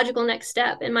be a logical next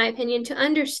step, in my opinion, to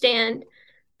understand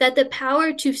that the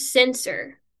power to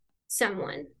censor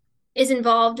someone is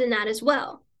involved in that as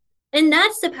well. And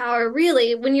that's the power,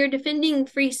 really. When you're defending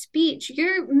free speech,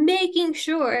 you're making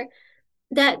sure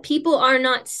that people are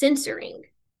not censoring.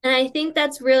 And I think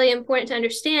that's really important to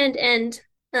understand. And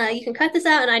you can cut this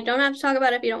out, and I don't have to talk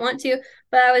about it if you don't want to.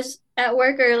 But I was at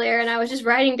work earlier, and I was just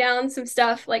writing down some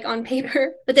stuff like on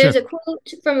paper. But there's a quote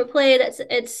from a play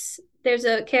there's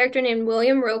a character named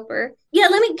William Roper. Yeah,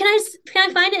 can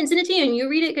I find it and send it to you, and you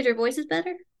read it because your voice is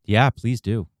better? Yeah, please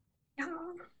do.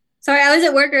 Sorry, I was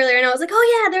at work earlier, and I was like,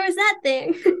 oh yeah, there was that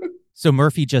thing. So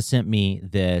Murphy just sent me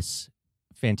this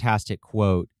fantastic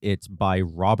quote. It's by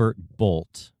Robert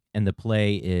Bolt, and the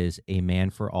play is A Man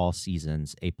for All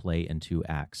Seasons, a play in 2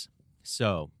 acts.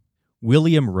 So,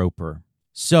 William Roper.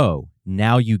 So,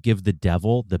 now you give the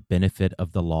devil the benefit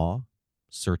of the law?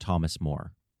 Sir Thomas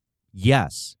More.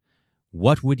 Yes.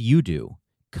 What would you do?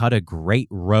 Cut a great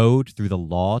road through the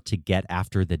law to get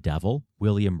after the devil?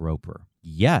 William Roper.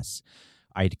 Yes.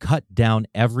 I'd cut down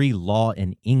every law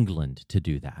in England to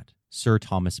do that. Sir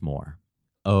Thomas More.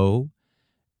 Oh,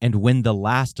 and when the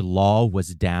last law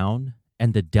was down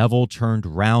and the devil turned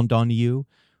round on you,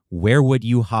 where would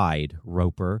you hide,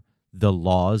 Roper, the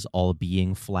laws all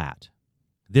being flat?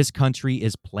 This country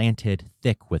is planted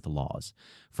thick with laws,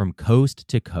 from coast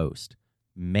to coast,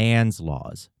 man's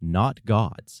laws, not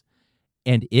God's.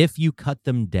 And if you cut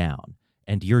them down,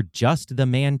 and you're just the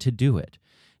man to do it,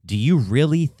 do you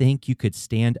really think you could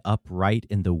stand upright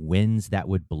in the winds that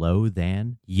would blow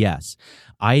then? Yes,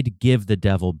 I'd give the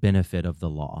devil benefit of the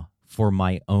law for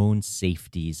my own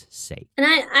safety's sake. And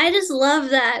I just love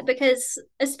that because,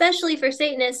 especially for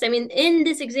Satanists, I mean, in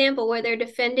this example where they're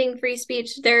defending free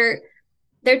speech, they're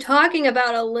talking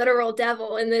about a literal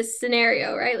devil in this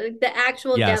scenario, right? Like the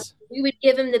actual devil. We would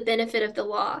give him the benefit of the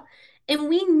law. And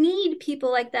we need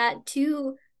people like that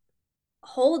to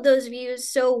hold those views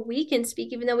so we can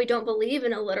speak, even though we don't believe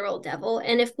in a literal devil.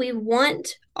 And if we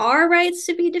want our rights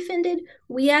to be defended,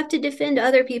 we have to defend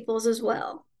other people's as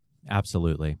well.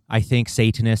 Absolutely. I think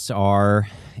Satanists are,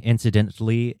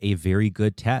 incidentally, a very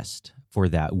good test for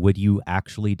that. Would you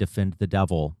actually defend the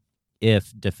devil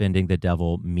if defending the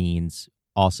devil means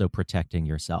also protecting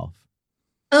yourself?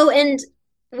 Oh, and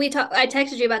I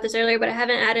texted you about this earlier, but I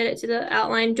haven't added it to the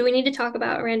outline. Do we need to talk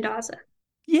about Randazza?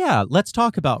 Yeah, let's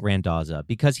talk about Randazza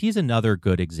because he's another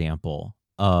good example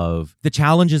of the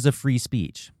challenges of free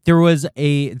speech. There was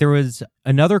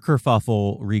another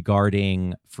kerfuffle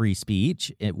regarding free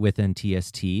speech within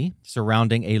TST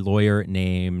surrounding a lawyer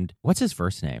named, what's his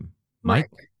first name?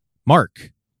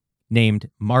 Mark, named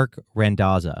Mark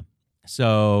Randazza.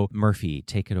 So Murphy,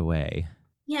 take it away.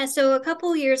 Yeah, so a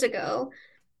couple years ago,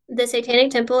 the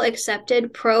Satanic Temple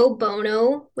accepted pro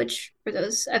bono, which for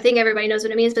those, I think everybody knows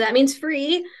what it means, but that means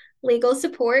free legal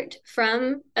support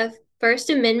from a First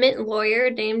Amendment lawyer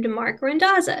named Mark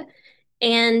Randazza.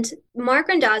 And Mark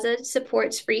Randazza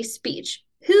supports free speech.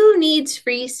 Who needs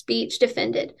free speech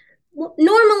defended? Well,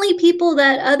 normally people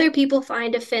that other people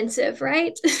find offensive,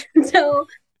 right? So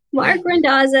Mark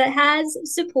Randazza has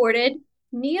supported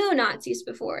neo-Nazis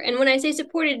before. And when I say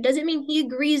supported, it doesn't mean he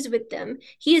agrees with them.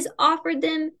 He has offered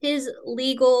them his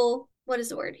legal, what is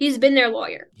the word? He's been their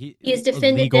lawyer. He has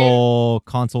defended them. Legal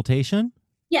consultation?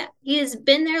 Yeah, he has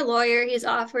been their lawyer. He's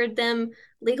offered them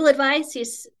legal advice.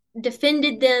 He's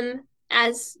defended them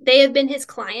as they have been his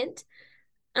client.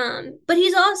 But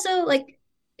he's also like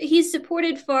he's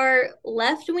supported far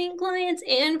left-wing clients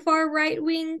and far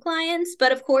right-wing clients.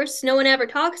 But of course, no one ever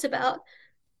talks about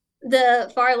the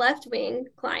far left-wing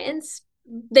clients.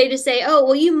 They just say, "Oh,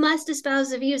 well, you must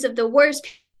espouse the views of the worst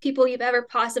people you've ever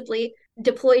possibly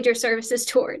deployed your services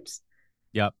towards."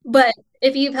 Yep. But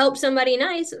if you've helped somebody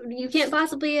nice, you can't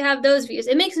possibly have those views.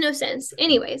 It makes no sense.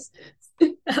 Anyways,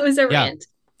 that was a rant.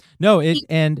 No,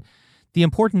 and the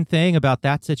important thing about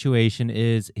that situation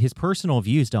is his personal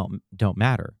views don't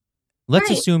matter. Let's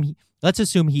assume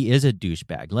he is a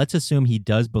douchebag. Let's assume he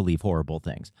does believe horrible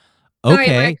things.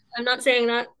 Okay. Right, Mike, I'm not saying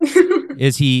that.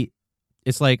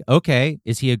 It's like, okay,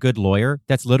 is he a good lawyer?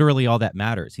 That's literally all that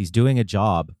matters. He's doing a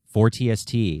job for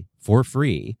TST for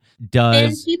free.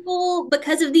 And people,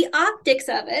 because of the optics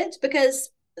of it, because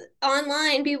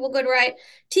online people could write,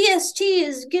 TST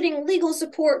is getting legal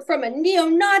support from a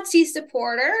neo-Nazi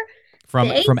supporter.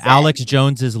 From Alex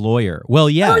Jones's lawyer. Well,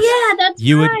 yes. Oh, yeah, that's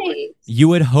right. You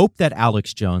would hope that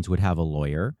Alex Jones would have a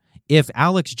lawyer. If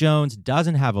Alex Jones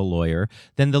doesn't have a lawyer,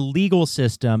 then the legal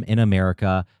system in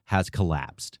America has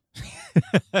collapsed.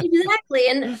 Exactly.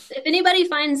 And if anybody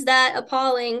finds that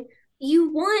appalling,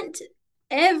 you want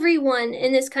everyone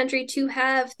in this country to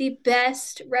have the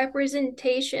best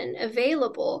representation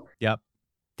available. Yep,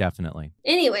 definitely.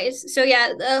 Anyways, so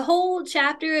yeah, the whole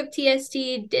chapter of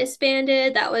TST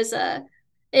disbanded. That was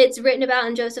it's written about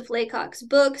in Joseph Laycock's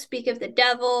book, Speak of the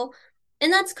Devil.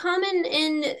 And that's common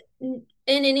in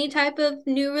any type of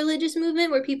new religious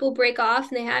movement where people break off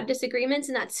and they have disagreements,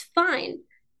 and that's fine.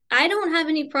 I don't have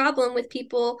any problem with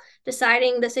people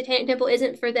deciding the Satanic Temple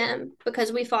isn't for them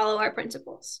because we follow our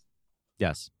principles.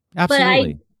 Yes,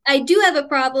 absolutely. But I do have a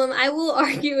problem. I will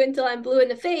argue until I'm blue in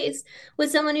the face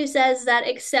with someone who says that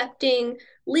accepting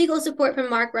legal support from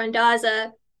Mark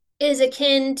Randazza is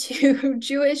akin to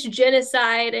Jewish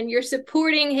genocide and you're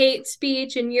supporting hate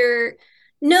speech and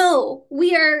no,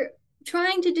 we are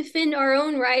trying to defend our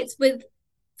own rights with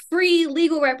free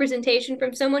legal representation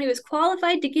from someone who is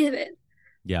qualified to give it.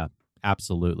 Yeah,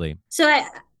 absolutely. So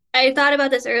I thought about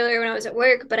this earlier when I was at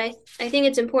work, but I think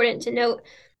it's important to note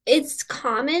it's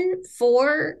common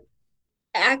for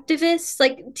activists,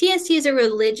 like TST is a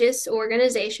religious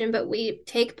organization, but we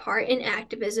take part in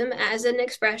activism as an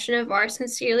expression of our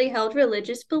sincerely held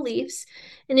religious beliefs.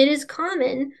 And it is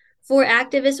common for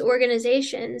activist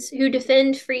organizations who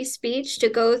defend free speech to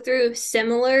go through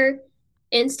similar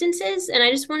instances. And I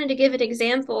just wanted to give an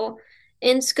example.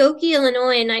 In Skokie,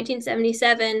 Illinois in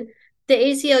 1977, the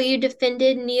ACLU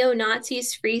defended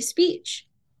neo-Nazis' free speech.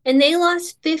 And they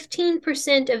lost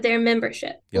 15% of their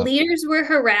membership. Yep. Leaders were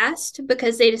harassed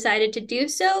because they decided to do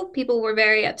so. People were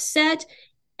very upset.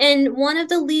 And one of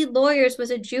the lead lawyers was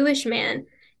a Jewish man,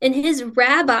 and his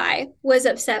rabbi was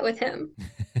upset with him.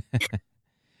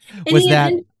 Was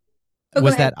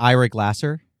that Ira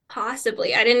Glasser?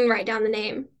 Possibly. I didn't write down the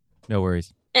name. No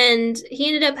worries. And he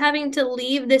ended up having to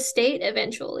leave the state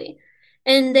eventually.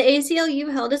 And the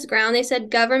ACLU held its ground. They said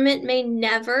government may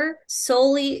never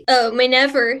censor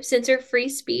free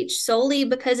speech solely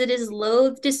because it is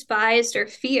loathed, despised, or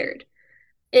feared.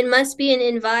 It must be an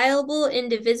inviolable,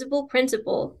 indivisible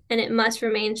principle, and it must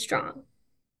remain strong.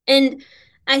 And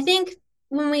I think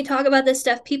when we talk about this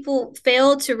stuff, people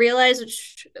fail to realize,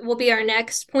 which will be our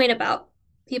next point about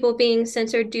people being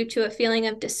censored due to a feeling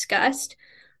of disgust.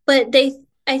 But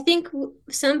I think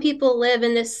some people live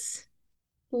in this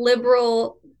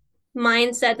liberal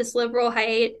mindset, this liberal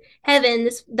heaven,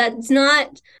 that's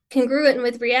not congruent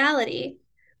with reality,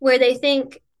 where they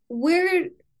think we're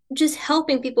just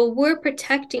helping people, we're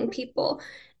protecting people.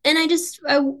 And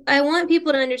I want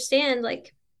people to understand,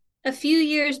 like, a few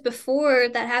years before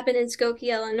that happened in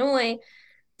Skokie, Illinois,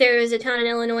 there was a town in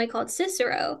Illinois called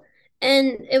Cicero,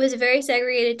 and it was a very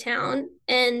segregated town,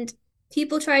 and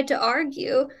people tried to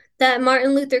argue that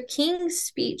Martin Luther King's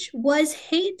speech was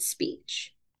hate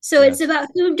speech. So yes. It's about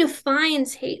who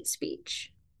defines hate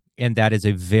speech. And that is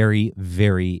a very,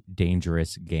 very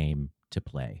dangerous game to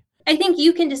play. I think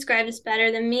you can describe this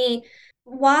better than me.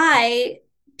 Why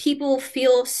people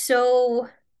feel so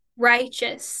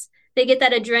righteous they get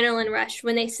that adrenaline rush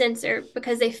when they censor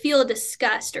because they feel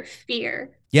disgust or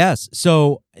fear. Yes.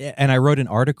 So, and I wrote an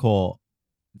article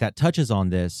that touches on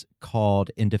this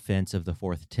called In Defense of the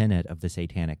Fourth Tenet of the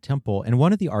Satanic Temple. And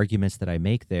one of the arguments that I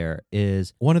make there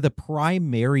is one of the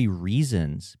primary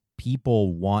reasons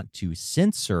people want to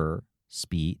censor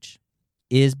speech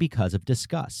is because of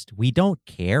disgust. We don't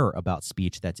care about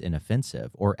speech that's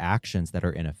inoffensive or actions that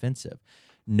are inoffensive.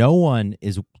 No one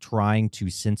is trying to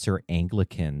censor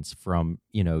Anglicans from,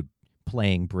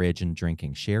 playing bridge and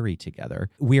drinking sherry together.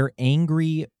 We're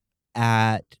angry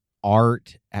at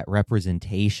art, at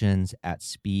representations, at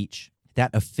speech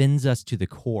that offends us to the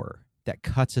core, that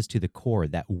cuts us to the core,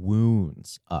 that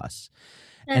wounds us.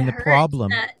 That And the hurts,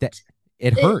 problem that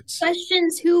it it hurts.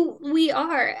 questions who we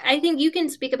are. I think you can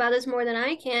speak about this more than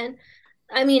I can.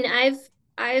 I mean,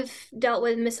 I've dealt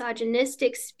with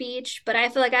misogynistic speech, but I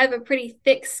feel like I have a pretty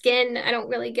thick skin. I don't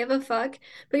really give a fuck.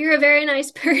 But you're a very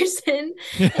nice person.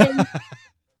 And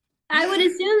I would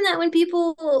assume that when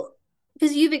people,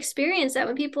 because you've experienced that,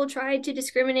 when people try to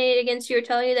discriminate against you or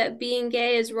tell you that being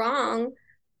gay is wrong,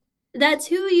 that's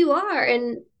who you are.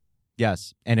 And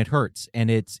Yes, and it hurts, and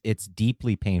it's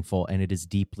deeply painful, and it is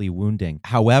deeply wounding.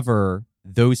 However,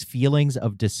 those feelings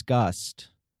of disgust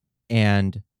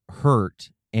and hurt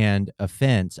and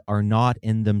offense are not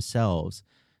in themselves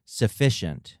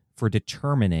sufficient for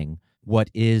determining what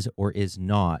is or is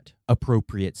not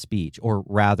appropriate speech, or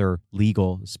rather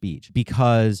legal speech,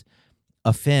 because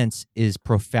offense is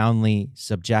profoundly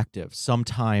subjective.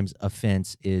 Sometimes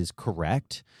offense is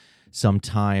correct.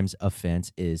 Sometimes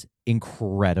offense is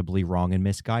incredibly wrong and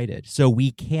misguided. So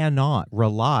we cannot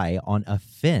rely on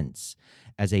offense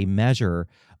as a measure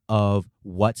of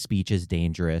what speech is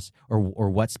dangerous, or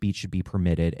what speech should be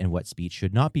permitted and what speech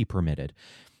should not be permitted.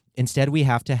 Instead, we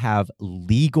have to have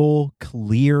legal,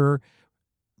 clear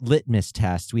litmus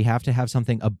tests. We have to have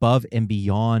something above and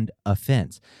beyond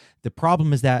offense. The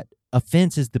problem is that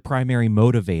offense is the primary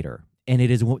motivator. And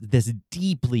it is this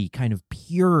deeply kind of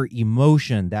pure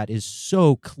emotion that is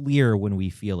so clear when we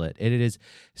feel it. And it is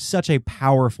such a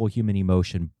powerful human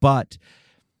emotion. But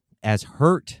as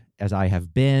hurt as I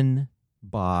have been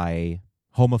by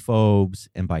homophobes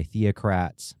and by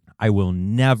theocrats, I will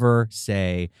never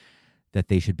say that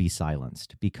they should be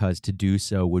silenced, because to do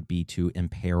so would be to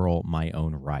imperil my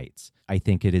own rights. I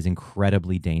think it is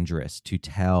incredibly dangerous to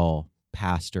tell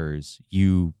pastors,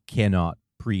 you cannot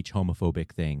preach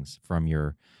homophobic things from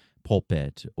your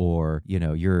pulpit, or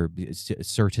your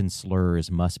certain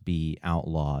slurs must be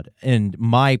outlawed. And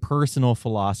my personal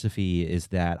philosophy is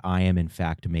that I am in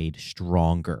fact made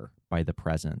stronger by the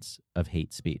presence of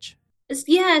hate speech.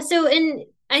 yeah, so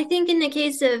I think in the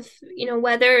case of,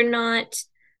 whether or not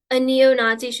a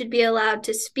neo-Nazi should be allowed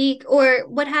to speak, or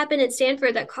what happened at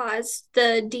Stanford that caused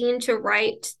the dean to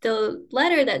write the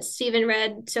letter that Stephen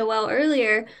read so well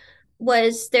earlier,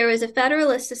 was there was a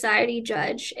Federalist Society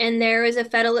judge, and there was a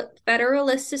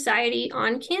Federalist Society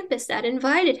on campus that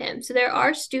invited him. So there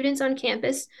are students on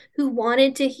campus who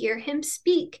wanted to hear him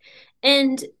speak.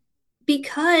 And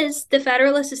because the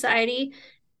Federalist Society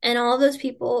and all those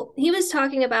people, he was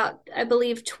talking about, I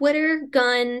believe, Twitter,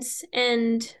 guns,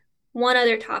 and one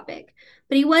other topic.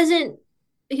 But he wasn't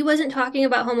talking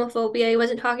about homophobia, he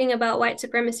wasn't talking about white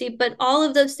supremacy, but all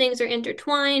of those things are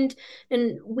intertwined,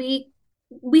 and we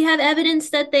have evidence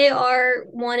that they are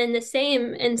one and the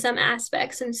same in some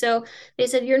aspects. And so they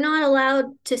said, you're not allowed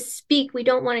to speak. We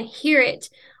don't want to hear it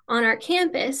on our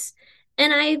campus.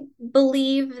 And I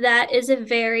believe that is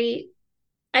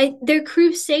they're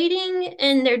crusading,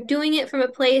 and they're doing it from a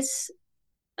place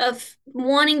of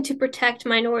wanting to protect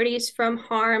minorities from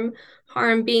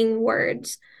harm being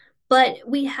words. But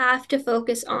we have to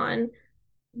focus on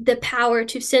the power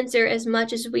to censor as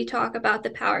much as we talk about the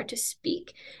power to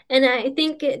speak. And I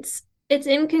think it's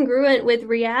incongruent with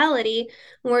reality,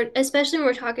 especially when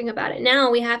we're talking about it now.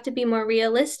 We have to be more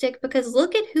realistic, because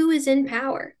look at who is in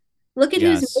power. Look at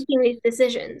who's Yes. making these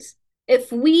decisions.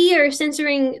 If we are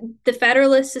censoring the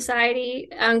Federalist Society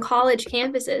on college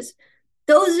campuses,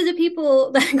 those are the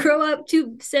people that grow up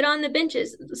to sit on the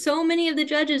benches. So many of the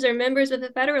judges are members of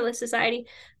the Federalist Society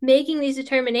making these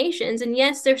determinations. And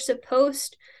yes, they're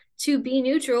supposed to be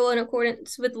neutral in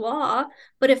accordance with law.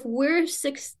 But if we're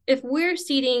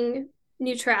ceding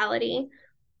neutrality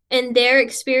and they're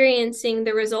experiencing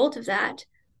the result of that,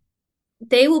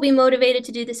 they will be motivated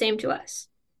to do the same to us.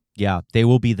 Yeah, they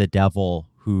will be the devil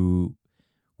who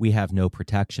we have no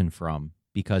protection from,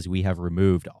 because we have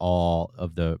removed all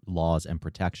of the laws and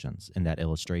protections in that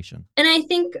illustration. And I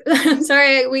think, I'm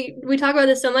sorry, we talk about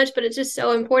this so much, but it's just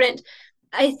so important.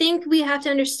 I think we have to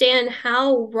understand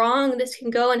how wrong this can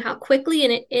go and how quickly,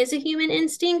 and it is a human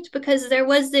instinct, because there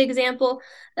was the example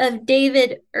of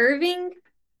David Irving.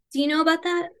 Do you know about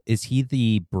that? Is he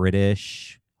the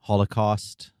British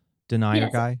Holocaust denier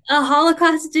Yes, guy? a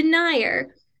Holocaust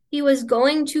denier. He was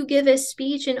going to give a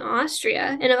speech in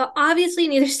Austria, and obviously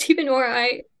neither Stephen or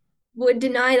I would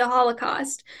deny the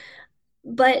Holocaust,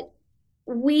 but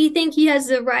we think he has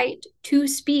the right to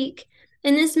speak.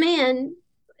 And this man,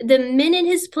 the minute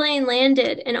his plane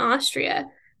landed in Austria,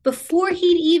 before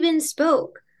he'd even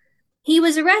spoke, he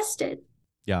was arrested.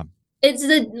 Yeah. It's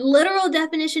the literal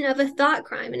definition of a thought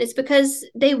crime, and it's because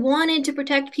they wanted to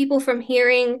protect people from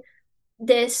hearing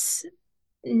this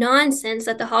nonsense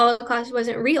that the Holocaust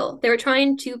wasn't real. They were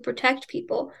trying to protect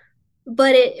people,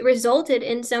 but it resulted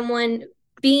in someone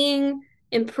being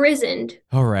imprisoned.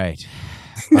 All right.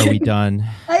 Are we done?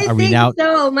 I Are we think now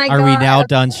so. My Are we God. now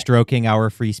done stroking our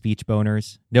free speech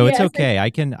boners? No, it's Yes. okay. I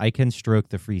can stroke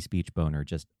the free speech boner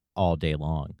just all day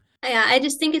long. Yeah, I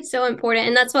just think it's so important.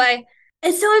 And that's why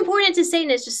it's so important to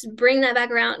Satanists, just bring that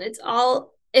back around. It's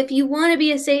all, if you want to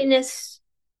be a Satanist,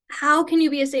 how can you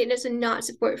be a Satanist and not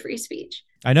support free speech?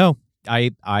 I know.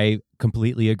 I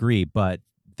completely agree, but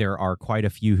there are quite a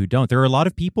few who don't. There are a lot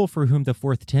of people for whom the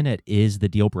fourth tenet is the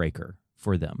deal breaker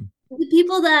for them. The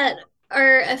people that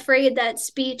are afraid that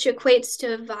speech equates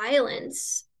to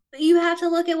violence, you have to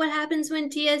look at what happens when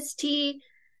TST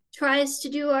tries to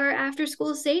do our after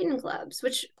school Satan clubs,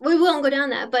 which we won't go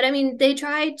down that, but I mean, they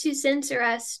tried to censor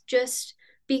us just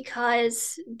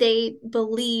because they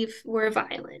believe we're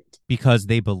violent. Because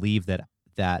they believe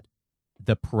that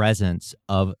the presence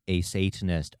of a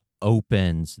Satanist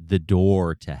opens the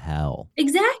door to hell.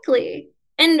 Exactly.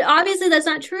 And obviously that's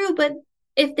not true, but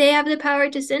if they have the power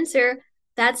to censor,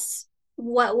 that's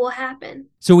what will happen.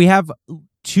 So we have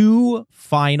two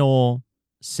final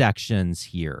sections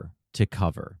here to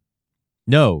cover.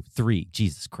 No, three.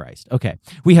 Jesus Christ. Okay.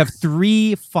 We have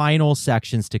three final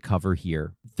sections to cover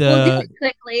here. We'll do it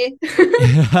quickly.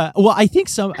 Well, I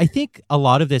think a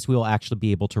lot of this we will actually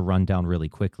be able to run down really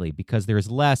quickly because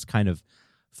there's less kind of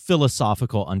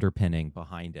philosophical underpinning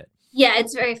behind it. Yeah,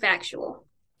 it's very factual.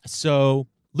 So,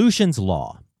 Lucian's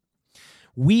Law.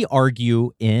 We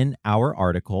argue in our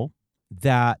article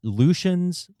that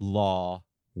Lucian's Law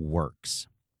works.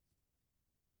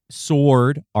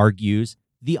 Sword argues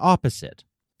the opposite.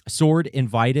 Sword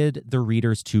invited the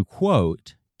readers to,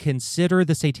 quote, consider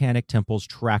the Satanic Temple's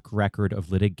track record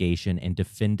of litigation and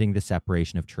defending the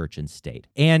separation of church and state.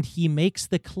 And he makes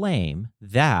the claim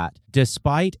that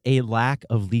despite a lack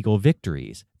of legal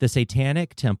victories, the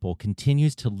Satanic Temple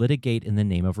continues to litigate in the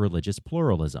name of religious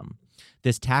pluralism.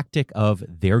 This tactic of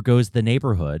there goes the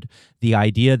neighborhood, the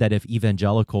idea that if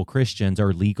evangelical Christians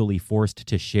are legally forced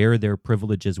to share their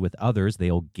privileges with others,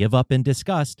 they'll give up in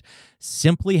disgust,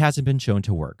 simply hasn't been shown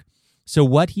to work. So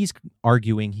what he's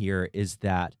arguing here is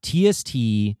that TST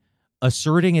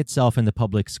asserting itself in the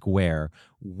public square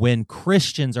when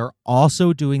Christians are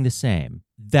also doing the same,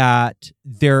 that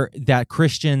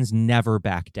Christians never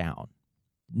back down.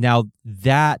 Now,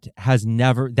 that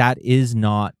is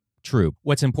not true.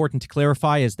 What's important to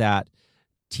clarify is that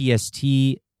TST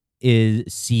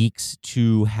seeks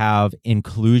to have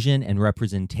inclusion and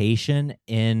representation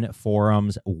in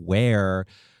forums where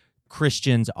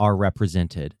Christians are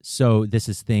represented. So this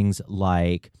is things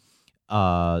like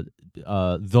the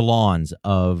lawns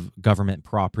of government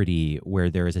property where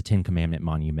there is a Ten Commandment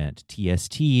monument.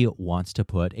 TST wants to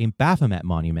put a Baphomet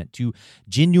monument to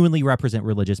genuinely represent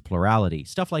religious plurality,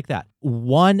 stuff like that.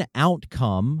 One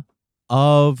outcome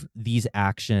of these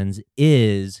actions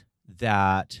is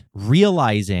that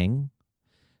realizing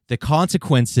the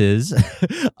consequences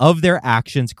of their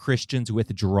actions, Christians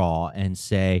withdraw and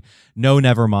say, no,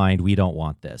 never mind, we don't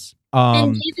want this.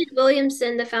 And David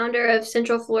Williamson, the founder of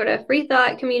Central Florida Free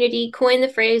Thought Community, coined the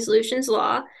phrase Lucian's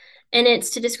Law, and it's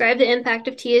to describe the impact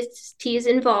of TST's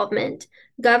involvement.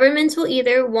 Governments will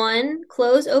either, 1,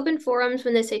 close open forums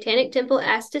when the Satanic Temple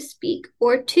asks to speak,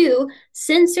 or 2,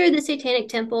 censor the Satanic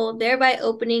Temple, thereby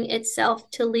opening itself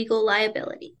to legal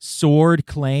liability. Sword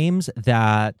claims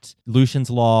that Lucian's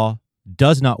Law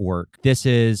does not work. This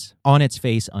is on its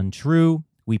face untrue.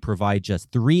 We provide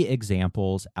just 3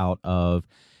 examples out of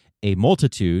a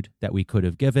multitude that we could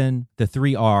have given. The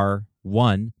 3 are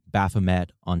 1,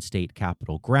 Baphomet on state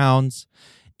capitol grounds.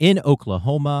 In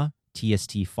Oklahoma,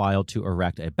 TST filed to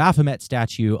erect a Baphomet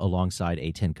statue alongside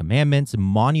a Ten Commandments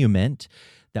monument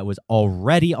that was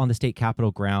already on the state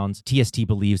capitol grounds. TST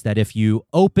believes that if you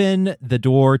open the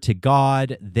door to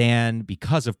God, then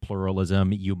because of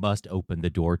pluralism, you must open the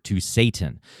door to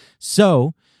Satan.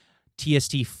 So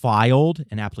TST filed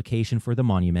an application for the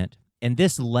monument. And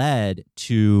this led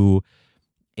to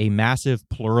a massive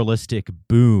pluralistic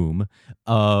boom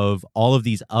of all of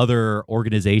these other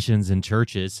organizations and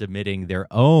churches submitting their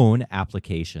own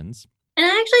applications. And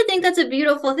I actually think that's a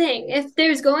beautiful thing. If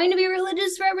there's going to be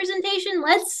religious representation,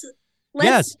 let's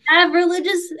Yes. have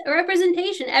religious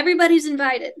representation. Everybody's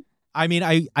invited. I mean,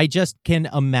 I just can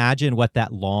imagine what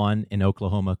that lawn in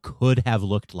Oklahoma could have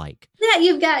looked like. Yeah,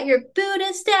 you've got your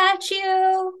Buddha statue.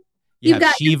 You You've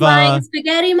got Shiva, your flying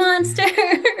spaghetti monster.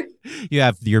 You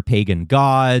have your pagan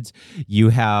gods. You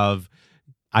have,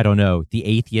 I don't know, the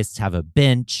atheists have a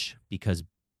bench because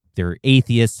they're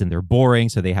atheists and they're boring,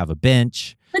 so they have a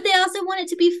bench. But they also want it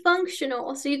to be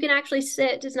functional, so you can actually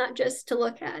sit. It's not just to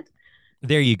look at.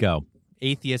 There you go.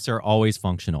 Atheists are always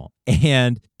functional.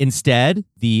 And instead,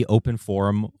 the open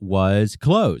forum was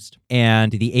closed.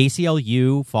 And the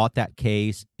ACLU fought that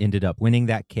case, ended up winning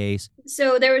that case.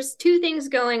 So there was two things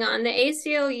going on. The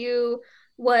ACLU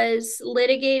was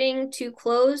litigating to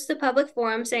close the public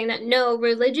forum, saying that no,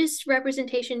 religious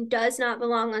representation does not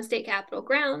belong on state capitol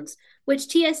grounds, which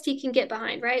TST can get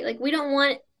behind, right? Like, we don't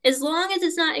want, as long as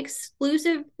it's not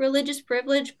exclusive religious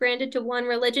privilege granted to one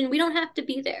religion, we don't have to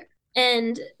be there.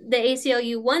 And the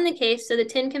ACLU won the case, so the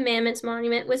Ten Commandments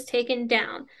monument was taken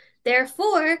down.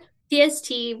 Therefore,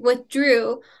 TST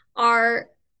withdrew our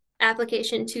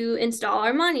application to install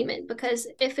our monument, because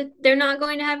if they're not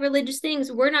going to have religious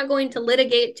things, we're not going to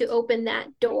litigate to open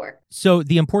that door. So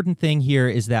the important thing here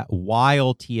is that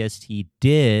while TST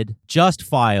did just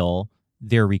file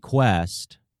their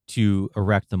request to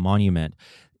erect the monument,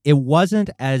 it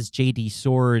wasn't, as J.D.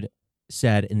 Sword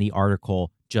said in the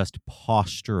article, just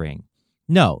posturing.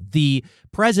 No, the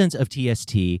presence of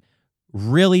TST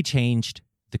really changed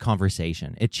the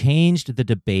conversation. It changed the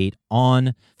debate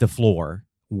on the floor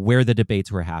where the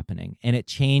debates were happening, and it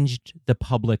changed the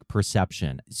public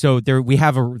perception. So there we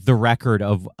have the record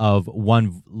of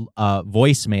one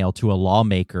voicemail to a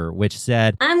lawmaker which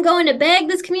said, "I'm going to beg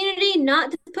this community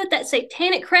not to put that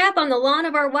satanic crap on the lawn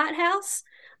of our White House,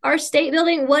 our state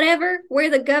building, whatever, where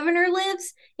the governor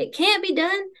lives. It can't be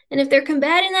done. And if they're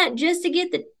combating that just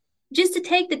to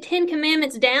take the 10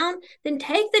 Commandments down, then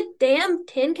take the damn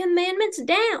 10 Commandments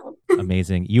down."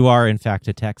 Amazing. You are, in fact,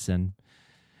 a Texan.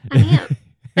 I am.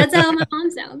 That's how my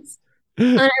mom sounds.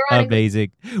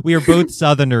 Amazing. We are both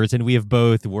Southerners, and we have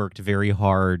both worked very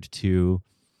hard to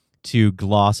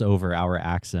gloss over our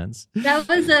accents. That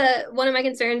was one of my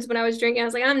concerns when I was drinking. I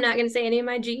was like, I'm not going to say any of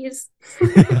my G's.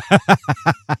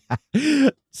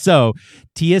 So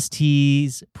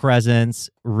TST's presence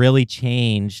really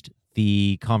changed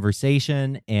the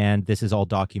conversation, and this is all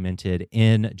documented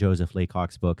in Joseph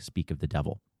Laycock's book, Speak of the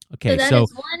Devil. Okay, so that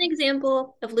is one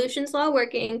example of Lucian's Law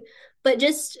working, but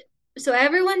just so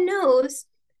everyone knows,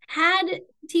 had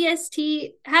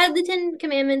the 10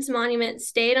 Commandments monument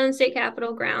stayed on state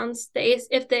capitol grounds,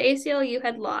 if the ACLU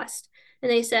had lost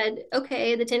and they said,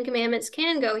 okay, the 10 Commandments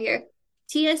can go here,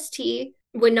 TST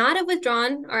would not have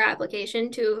withdrawn our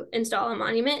application to install a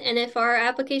monument. And if our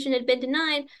application had been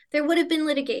denied, there would have been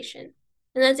litigation.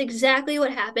 And that's exactly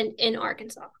what happened in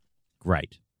Arkansas.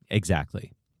 Right.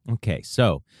 Exactly. Okay.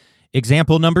 So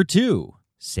example number 2,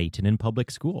 Satan in public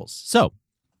schools. So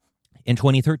in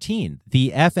 2013,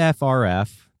 the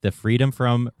FFRF, the Freedom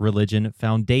from Religion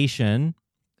Foundation,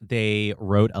 they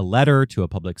wrote a letter to a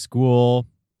public school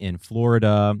in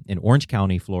Florida, in Orange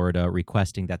County, Florida,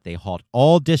 requesting that they halt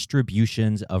all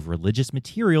distributions of religious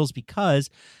materials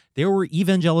because there were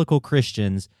evangelical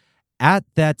Christians at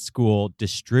that school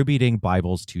distributing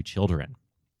Bibles to children.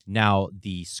 Now,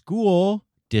 the school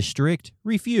district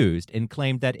refused and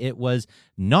claimed that it was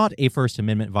not a First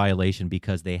Amendment violation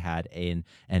because they had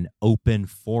an open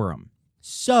forum.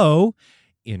 So,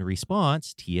 in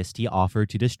response, TST offered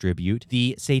to distribute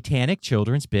the Satanic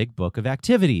Children's Big Book of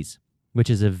Activities, which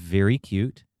is a very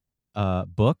cute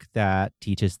book that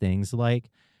teaches things like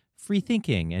free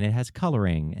thinking, and it has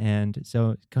coloring, and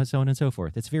so on and so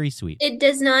forth. It's very sweet. It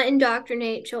does not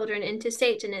indoctrinate children into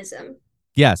Satanism.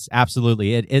 Yes,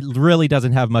 absolutely. It really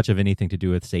doesn't have much of anything to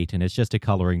do with Satan. It's just a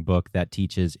coloring book that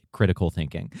teaches critical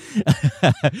thinking.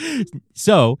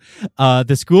 So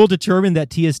the school determined that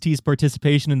TST's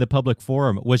participation in the public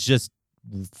forum was just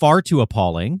far too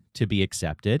appalling to be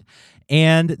accepted,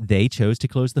 and they chose to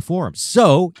close the forum.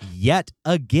 So yet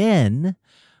again,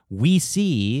 we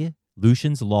see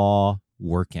Lucian's Law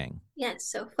working. Yes,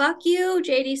 so fuck you,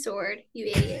 J.D. Sword,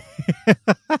 you idiot.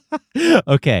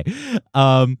 Okay.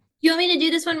 You want me to do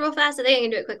this one real fast? I think I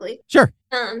can do it quickly. Sure.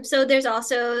 So there's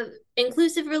also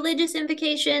inclusive religious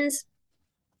invocations.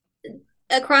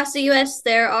 Across the U.S.,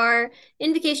 there are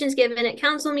invocations given at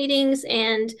council meetings,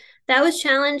 and that was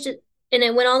challenged and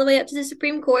it went all the way up to the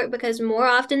Supreme Court because more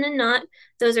often than not,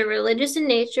 those are religious in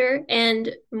nature,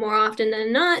 and more often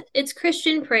than not, it's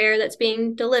Christian prayer that's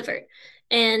being delivered.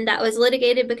 And that was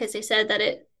litigated because they said that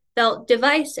it felt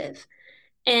divisive.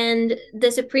 And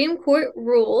the Supreme Court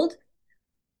ruled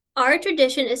our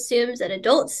tradition assumes that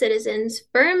adult citizens,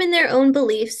 firm in their own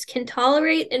beliefs, can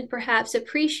tolerate and perhaps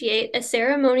appreciate a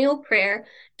ceremonial prayer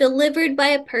delivered by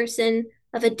a person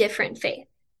of a different faith.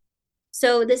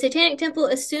 So the Satanic Temple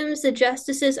assumes the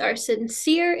justices are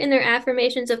sincere in their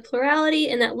affirmations of plurality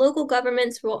and that local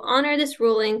governments will honor this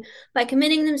ruling by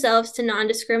committing themselves to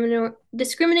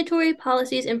non-discriminatory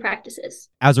policies and practices.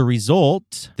 As a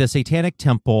result, the Satanic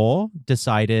Temple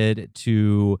decided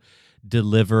to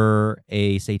deliver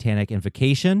a satanic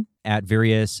invocation at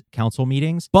various council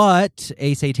meetings, but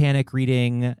a satanic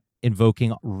reading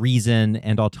invoking reason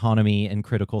and autonomy and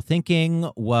critical thinking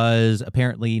was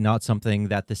apparently not something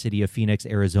that the city of Phoenix,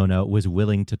 Arizona was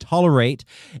willing to tolerate,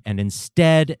 and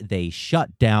instead they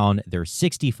shut down their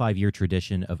 65-year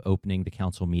tradition of opening the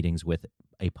council meetings with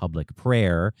a public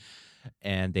prayer,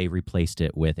 and they replaced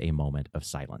it with a moment of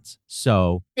silence.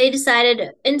 So they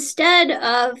decided, instead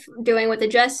of doing what the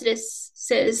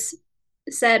justices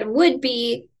said would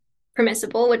be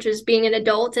permissible, which is being an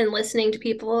adult and listening to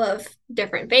people of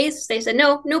different faiths, they said,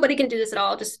 no, nobody can do this at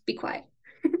all. Just be quiet.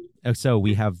 So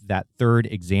we have that third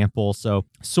example. So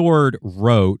Sword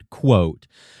wrote, quote,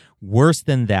 "Worse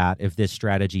than that, if this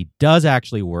strategy does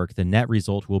actually work, the net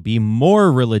result will be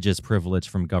more religious privilege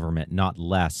from government, not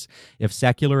less. If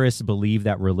secularists believe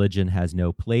that religion has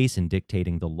no place in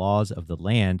dictating the laws of the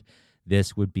land,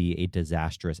 this would be a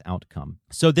disastrous outcome."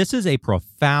 So this is a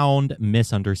profound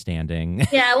misunderstanding.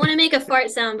 Yeah, I want to make a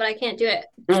fart sound, but I can't do it.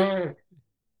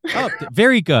 Oh,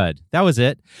 very good. That was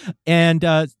it. And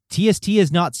TST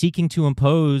is not seeking to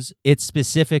impose its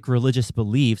specific religious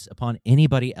beliefs upon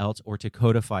anybody else or to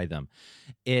codify them.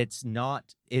 It's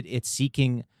not, it's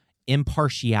seeking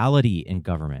impartiality in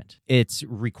government. It's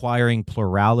requiring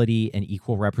plurality and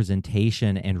equal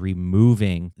representation and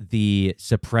removing the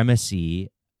supremacy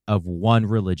of one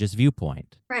religious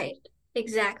viewpoint. Right.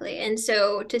 Exactly. And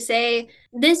so to say,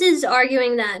 this is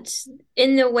arguing that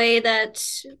in the way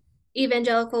that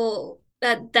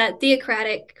that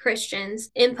theocratic Christians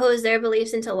impose their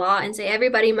beliefs into law and say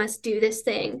everybody must do this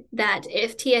thing, that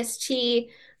if TST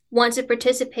wants to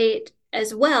participate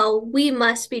as well, we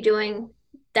must be doing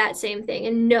that same thing.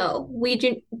 And no,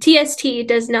 TST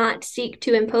does not seek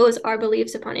to impose our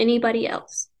beliefs upon anybody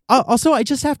else. Also, I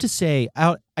just have to say,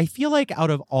 I feel like out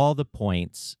of all the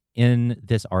points in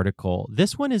this article,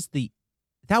 that one's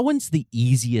the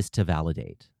easiest to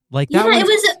validate. Like that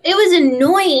it was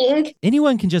annoying.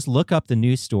 Anyone can just look up the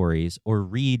news stories or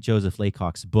read Joseph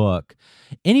Laycock's book.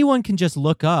 Anyone can just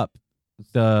look up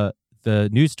the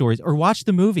news stories or watch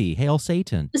the movie Hail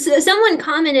Satan. So someone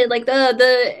commented like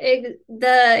the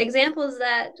examples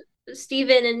that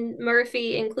Stephen and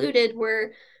Murphy included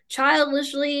were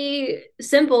childishly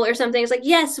simple or something. It's like,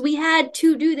 yes, we had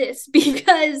to do this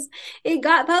because it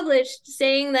got published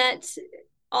saying that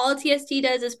all TST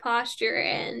does is posture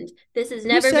and this has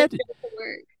never been to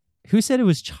work. Who said it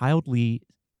was childishly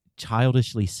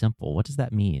simple? What does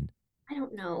that mean? I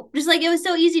don't know. Just like it was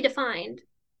so easy to find.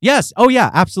 Yes. Oh yeah,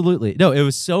 absolutely. No, it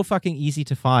was so fucking easy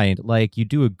to find. Like you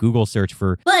do a Google search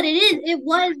for. But it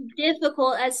was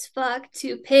difficult as fuck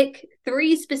to pick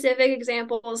 3 specific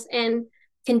examples and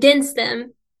condense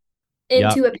them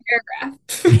into a paragraph.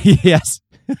 Yes.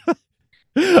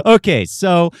 Okay,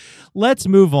 so let's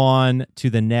move on to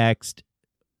the next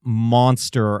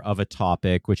monster of a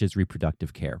topic, which is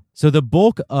reproductive care. So the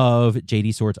bulk of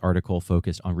J.D. Sword's article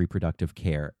focused on reproductive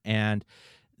care and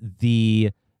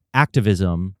the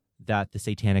activism that the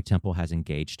Satanic Temple has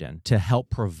engaged in to help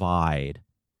provide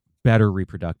better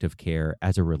reproductive care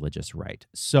as a religious right.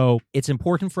 So it's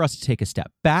important for us to take a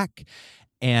step back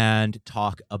and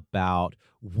talk about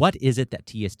what is it that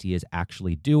TST is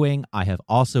actually doing. I have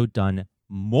also done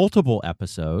multiple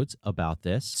episodes about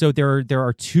this. So there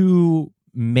are 2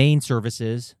 main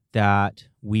services that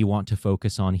we want to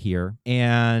focus on here.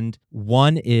 And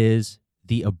one is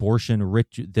the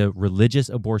religious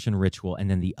abortion ritual, and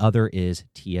then the other is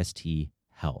TST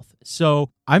health.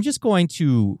 So I'm just going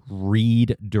to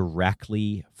read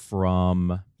directly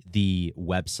from the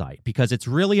website because it's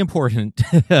really important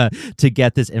to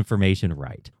get this information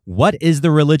right. What is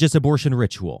the religious abortion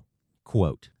ritual?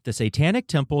 Quote, "The Satanic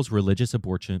Temple's religious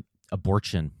abortion.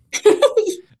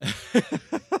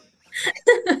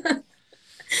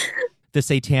 The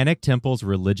Satanic Temple's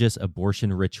religious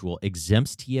abortion ritual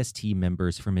exempts TST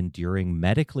members from enduring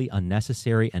medically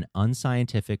unnecessary and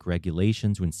unscientific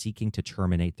regulations when seeking to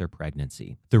terminate their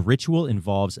pregnancy. The ritual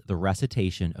involves the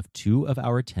recitation of 2 of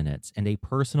our tenets and a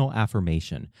personal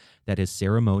affirmation that is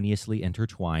ceremoniously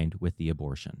intertwined with the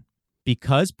abortion.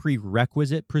 Because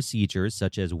prerequisite procedures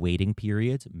such as waiting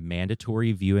periods,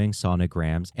 mandatory viewing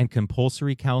sonograms, and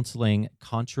compulsory counseling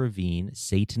contravene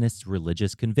Satanists'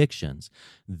 religious convictions,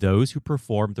 those who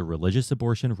perform the religious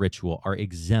abortion ritual are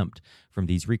exempt from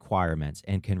these requirements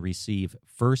and can receive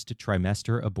first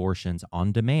trimester abortions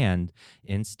on demand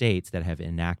in states that have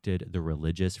enacted the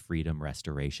Religious Freedom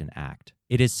Restoration Act.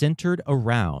 It is centered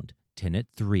around Tenet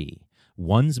 3.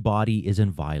 One's body is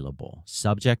inviolable,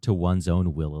 subject to one's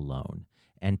own will alone.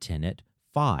 And Tenet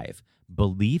 5.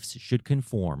 Beliefs should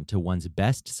conform to one's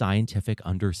best scientific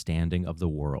understanding of the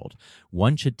world.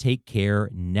 One should take care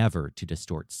never to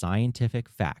distort scientific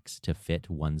facts to fit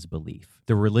one's belief.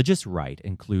 The religious rite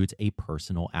includes a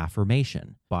personal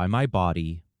affirmation. By my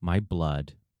body, my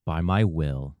blood, by my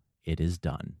will, it is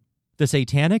done. The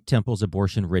Satanic Temple's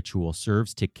abortion ritual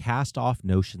serves to cast off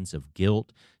notions of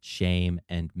guilt, shame,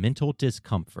 and mental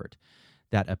discomfort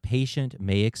that a patient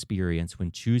may experience when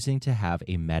choosing to have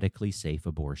a medically safe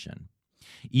abortion.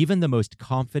 Even the most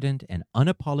confident and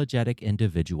unapologetic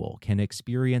individual can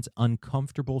experience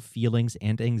uncomfortable feelings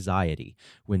and anxiety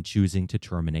when choosing to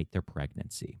terminate their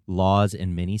pregnancy. Laws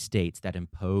in many states that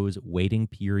impose waiting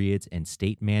periods and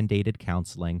state-mandated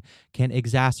counseling can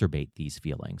exacerbate these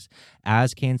feelings,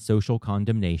 as can social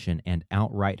condemnation and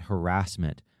outright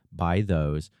harassment by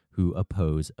those who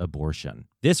oppose abortion.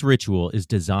 This ritual is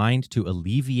designed to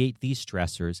alleviate these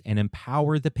stressors and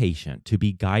empower the patient to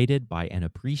be guided by an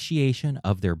appreciation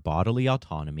of their bodily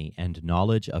autonomy and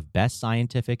knowledge of best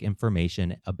scientific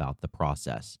information about the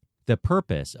process. The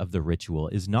purpose of the ritual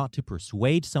is not to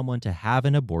persuade someone to have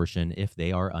an abortion if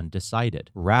they are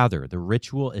undecided. Rather, the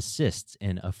ritual assists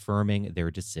in affirming their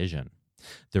decision.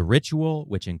 The ritual,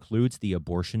 which includes the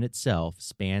abortion itself,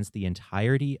 spans the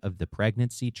entirety of the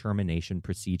pregnancy termination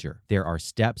procedure. There are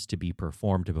steps to be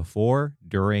performed before,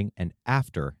 during, and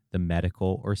after the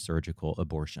medical or surgical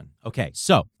abortion. Okay,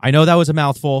 so I know that was a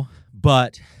mouthful,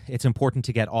 but it's important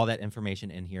to get all that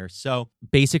information in here. So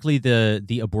basically,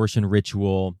 the abortion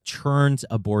ritual turns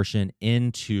abortion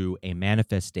into a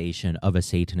manifestation of a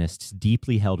Satanist's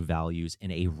deeply held values in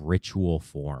a ritual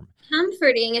form.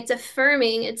 Comforting, it's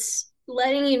affirming, it's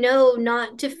letting you know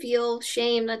not to feel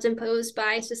shame that's imposed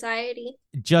by society.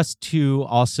 Just to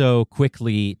also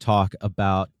quickly talk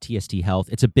about TST Health,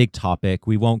 it's a big topic.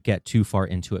 We won't get too far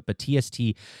into it, but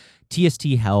TST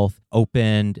Health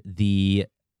opened the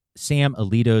Sam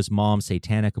Alito's Mom's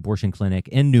Satanic Abortion Clinic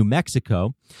in New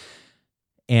Mexico,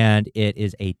 and it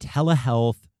is a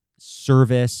telehealth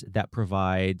service that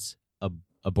provides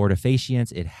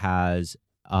abortifacients. It has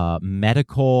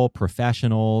medical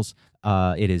professionals.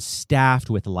 It is staffed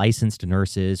with licensed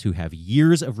nurses who have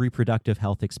years of reproductive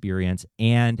health experience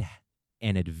and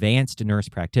an advanced nurse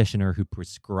practitioner who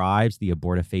prescribes the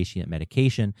abortifacient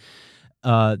medication.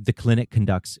 The clinic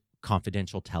conducts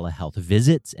confidential telehealth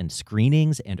visits and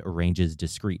screenings and arranges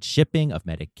discreet shipping of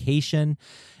medication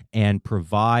and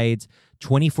provides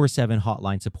 24/7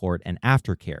 hotline support and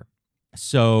aftercare.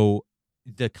 So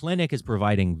the clinic is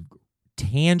providing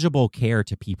tangible care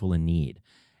to people in need.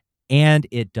 And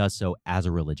it does so as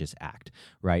a religious act,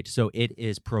 right? So it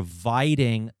is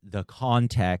providing the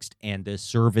context and the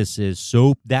services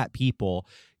so that people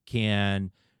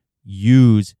can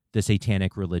use the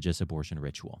satanic religious abortion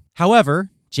ritual.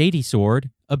 However, J.D. Sword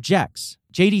objects.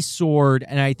 J.D. Sword,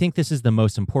 and I think this is the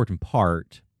most important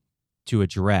part to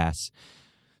address,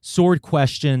 Sword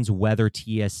questions whether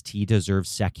TST deserves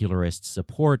secularist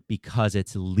support because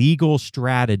its legal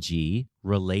strategy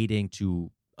relating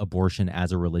to abortion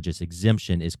as a religious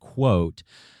exemption is, quote,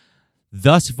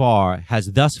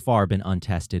 has thus far been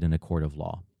untested in a court of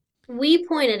law. We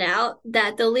pointed out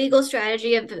that the legal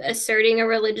strategy of asserting a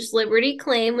religious liberty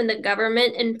claim when the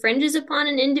government infringes upon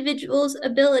an individual's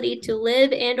ability to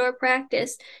live and or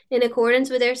practice in accordance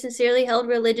with their sincerely held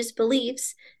religious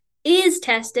beliefs is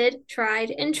tested,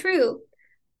 tried, and true.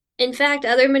 In fact,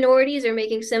 other minorities are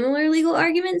making similar legal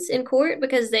arguments in court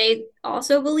because they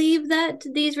also believe that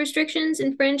these restrictions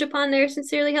infringe upon their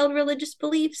sincerely held religious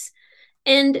beliefs.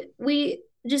 And we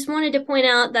just wanted to point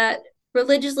out that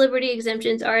religious liberty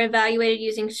exemptions are evaluated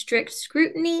using strict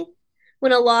scrutiny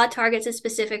when a law targets a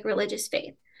specific religious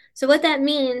faith. So what that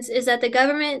means is that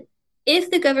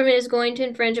if the government is going to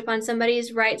infringe upon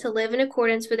somebody's right to live in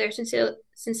accordance with their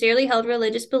sincerely held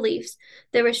religious beliefs,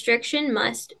 the restriction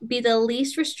must be the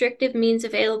least restrictive means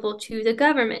available to the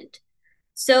government.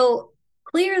 So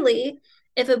clearly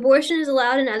if abortion is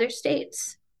allowed in other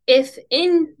states, if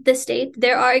in the state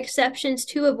there are exceptions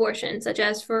to abortion, such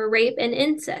as for rape and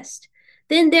incest,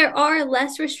 then there are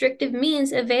less restrictive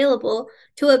means available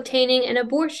to obtaining an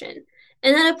abortion.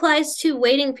 And that applies to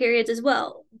waiting periods as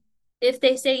well. If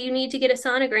they say you need to get a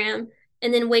sonogram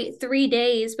and then wait 3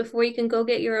 days before you can go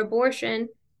get your abortion,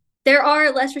 there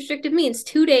are less restrictive means.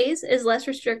 2 days is less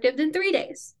restrictive than 3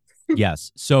 days.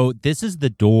 Yes. So this is the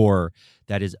door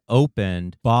that is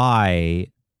opened by,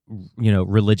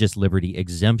 religious liberty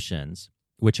exemptions,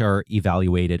 which are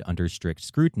evaluated under strict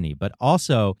scrutiny. But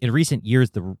also, in recent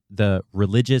years, the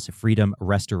Religious Freedom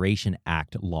Restoration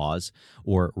Act laws,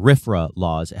 or RFRA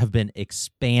laws, have been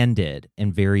expanded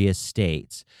in various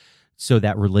states so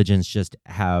that religions just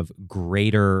have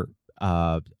greater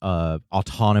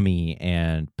autonomy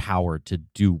and power to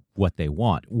do what they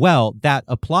want. Well, that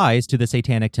applies to the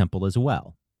Satanic Temple as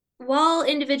well. While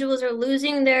individuals are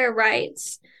losing their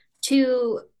rights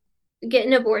to get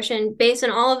an abortion based on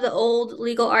all of the old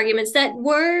legal arguments that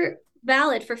were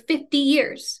valid for 50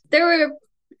 years, there were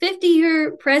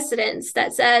 50-year precedents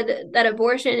that said that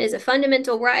abortion is a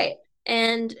fundamental right.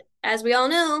 And as we all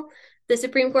know, the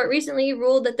Supreme Court recently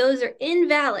ruled that those are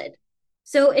invalid.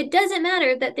 So it doesn't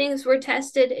matter that things were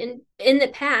tested in the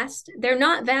past. They're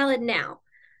not valid now.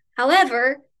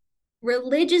 However,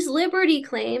 religious liberty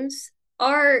claims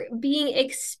are being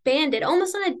expanded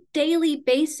almost on a daily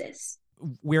basis.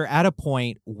 We're at a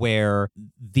point where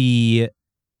the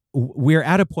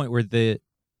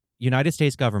United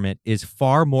States government is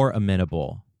far more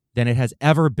amenable than it has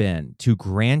ever been to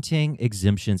granting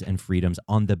exemptions and freedoms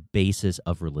on the basis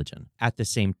of religion. At the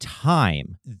same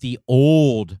time, the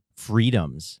old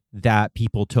freedoms that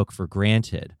people took for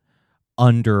granted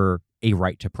under a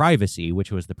right to privacy,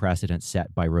 which was the precedent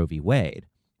set by Roe v. Wade,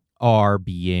 are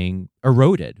being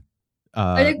eroded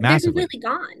They're massively. completely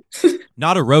gone.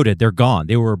 Not eroded, they're gone.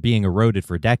 They were being eroded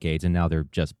for decades, and now they're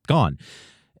just gone.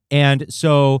 And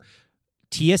so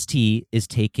TST is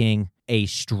taking a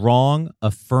strong,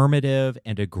 affirmative,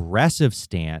 and aggressive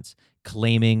stance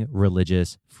claiming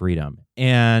religious freedom.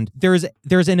 And there's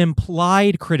an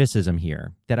implied criticism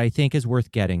here that I think is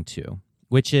worth getting to,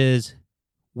 which is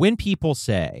when people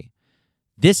say,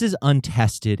 this is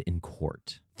untested in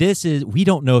court. We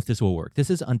don't know if this will work. This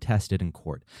is untested in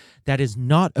court. That is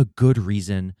not a good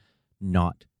reason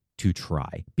not to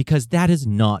try, because that is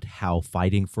not how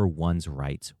fighting for one's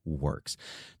rights works.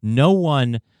 No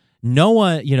one,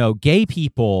 gay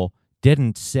people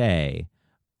didn't say,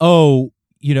 oh,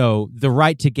 the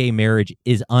right to gay marriage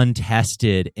is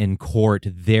untested in court,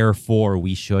 therefore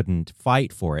we shouldn't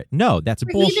fight for it. No, that's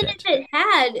bullshit. Even if it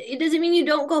had, it doesn't mean you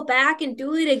don't go back and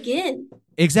do it again.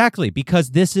 Exactly, because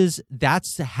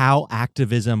that's how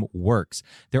activism works.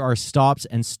 There are stops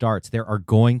and starts. There are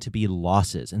going to be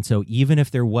losses. And so even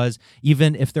if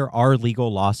there are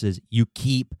legal losses, you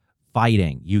keep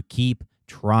fighting. You keep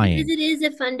trying. Because it is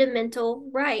a fundamental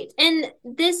right. And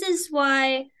this is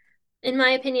why, in my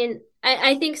opinion,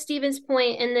 I think Stephen's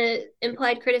point and the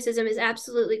implied criticism is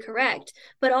absolutely correct.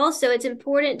 But also it's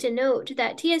important to note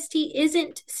that TST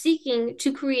isn't seeking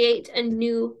to create a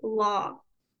new law.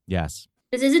 Yes.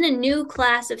 This isn't a new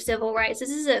class of civil rights. This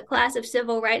is a class of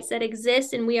civil rights that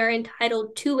exists and we are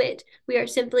entitled to it. We are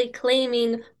simply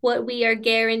claiming what we are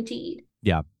guaranteed.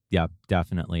 Yeah,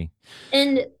 definitely.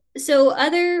 And so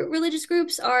other religious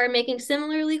groups are making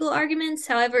similar legal arguments.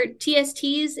 However,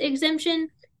 TST's exemption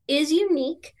is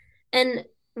unique. And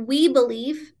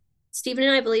Stephen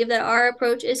and I believe that our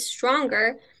approach is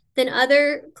stronger than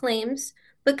other claims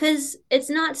because it's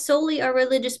not solely our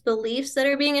religious beliefs that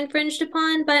are being infringed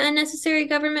upon by unnecessary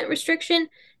government restriction.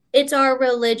 It's our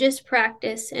religious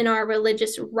practice and our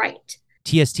religious right.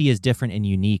 TST is different and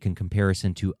unique in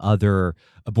comparison to other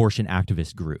abortion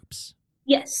activist groups.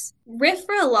 Yes.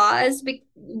 RFRA laws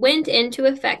went into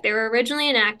effect. They were originally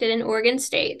enacted in Oregon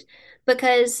State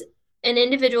because an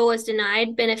individual was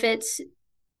denied benefits,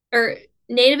 or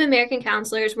Native American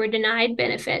counselors were denied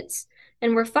benefits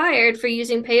and were fired for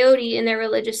using peyote in their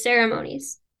religious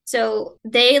ceremonies. So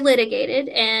they litigated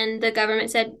and the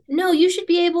government said, no, you should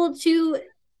be able to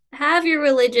have your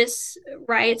religious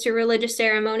rights, your religious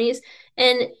ceremonies,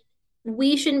 and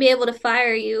we shouldn't be able to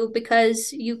fire you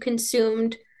because you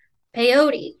consumed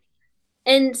peyote.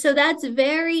 And so that's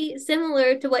very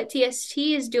similar to what TST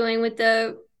is doing with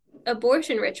the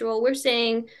abortion ritual. We're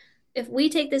saying if we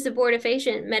take this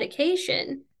abortifacient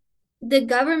medication, the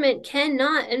government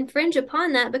cannot infringe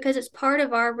upon that because it's part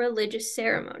of our religious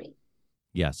ceremony.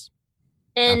 Yes,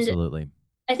 and absolutely.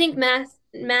 I think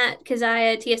Matt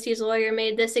Keziah, TST's lawyer,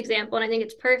 made this example, and I think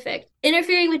it's perfect.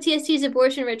 Interfering with TST's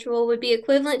abortion ritual would be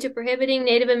equivalent to prohibiting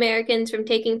Native Americans from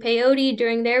taking peyote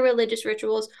during their religious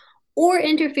rituals or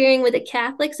interfering with a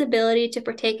Catholic's ability to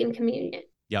partake in communion.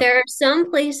 Yep. There are some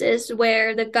places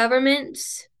where the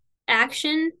government's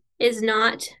action is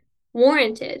not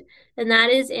warranted, and that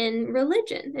is in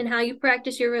religion and how you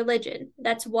practice your religion.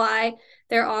 That's why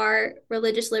there are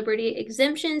religious liberty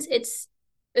exemptions.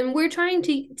 And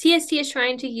TST is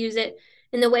trying to use it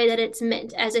in the way that it's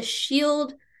meant, as a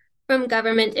shield from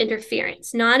government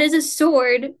interference, not as a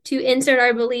sword to insert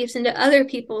our beliefs into other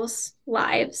people's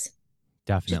lives.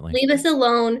 Definitely. Just leave us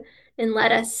alone and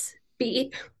let us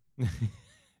be.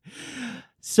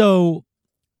 So,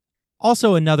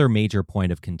 also another major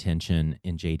point of contention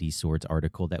in J.D. Sword's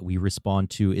article that we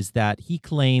respond to is that he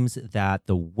claims that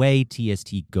the way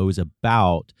TST goes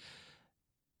about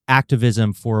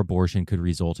activism for abortion could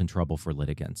result in trouble for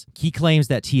litigants. He claims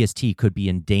that TST could be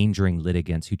endangering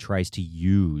litigants who tries to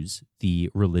use the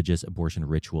religious abortion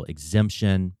ritual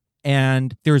exemption.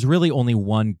 And there's really only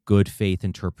one good faith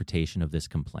interpretation of this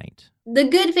complaint. The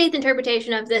good faith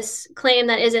interpretation of this claim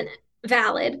that isn't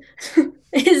valid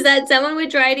is that someone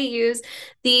would try to use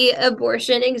the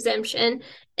abortion exemption,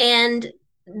 and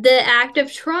the act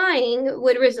of trying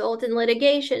would result in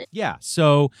litigation. Yeah,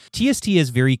 so TST is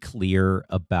very clear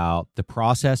about the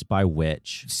process by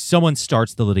which someone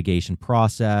starts the litigation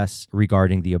process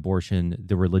regarding the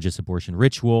religious abortion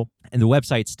ritual. And the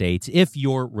website states, if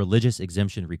your religious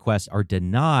exemption requests are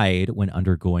denied when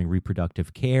undergoing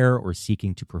reproductive care or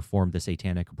seeking to perform the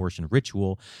satanic abortion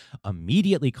ritual,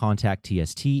 immediately contact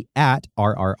TST at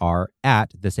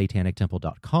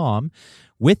rrr@thesatanictemple.com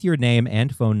with your name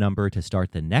and phone number to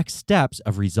start the next steps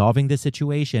of resolving the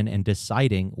situation and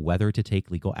deciding whether to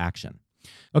take legal action.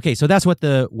 Okay, so that's what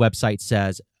the website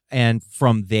says. And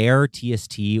from there,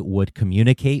 TST would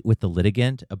communicate with the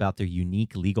litigant about their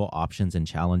unique legal options and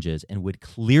challenges and would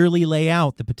clearly lay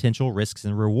out the potential risks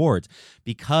and rewards,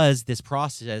 because this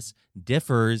process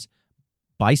differs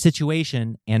by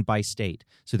situation and by state.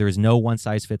 So there is no one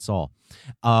size fits all.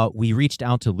 We reached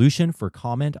out to Lucian for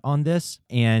comment on this,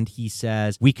 and he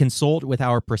says, we consult with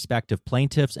our prospective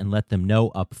plaintiffs and let them know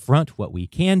up front what we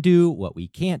can do, what we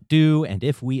can't do, and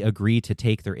if we agree to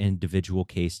take their individual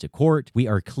case to court. We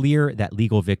are clear that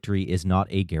legal victory is not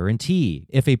a guarantee.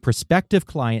 If a prospective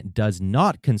client does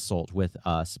not consult with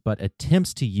us but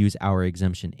attempts to use our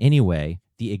exemption anyway,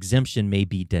 the exemption may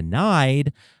be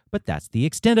denied, but that's the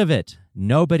extent of it.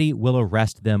 Nobody will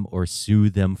arrest them or sue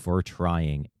them for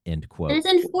trying, end quote. And it's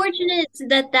unfortunate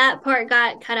that that part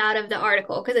got cut out of the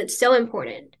article because it's so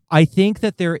important. I think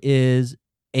that there is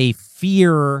a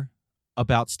fear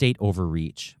about state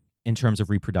overreach in terms of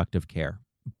reproductive care,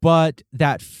 but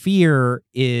that fear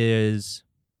is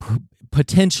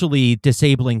potentially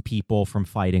disabling people from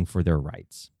fighting for their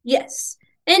rights. Yes.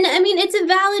 And I mean, it's a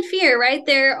valid fear, right?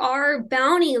 There are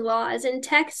bounty laws in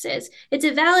Texas. It's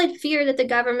a valid fear that the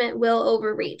government will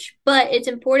overreach. But it's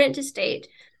important to state,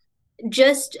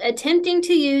 just attempting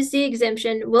to use the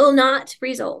exemption will not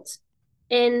result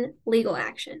in legal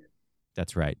action.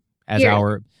 That's right.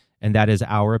 And that is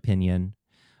our opinion.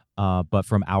 But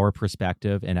from our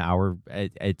perspective and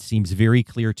it seems very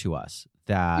clear to us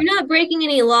that you're not breaking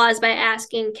any laws by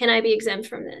asking, can I be exempt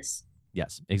from this?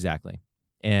 Yes, exactly.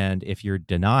 And if you're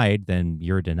denied, then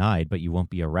you're denied, but you won't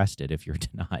be arrested if you're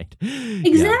denied.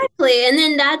 Exactly. Yeah. And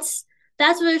then that's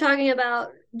what we're talking about.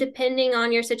 Depending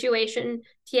on your situation,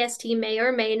 TST may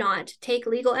or may not take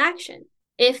legal action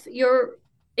if your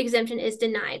exemption is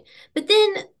denied. But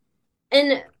then,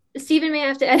 and Stephen may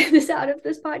have to edit this out of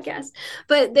this podcast,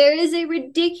 but there is a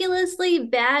ridiculously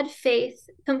bad faith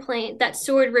complaint that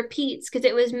Sword repeats because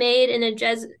it was made in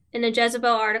a Jezebel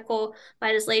article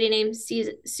by this lady named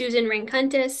Susan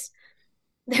Rinkuntis.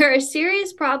 There are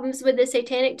serious problems with the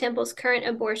Satanic Temple's current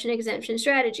abortion exemption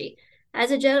strategy. As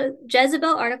a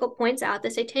Jezebel article points out, the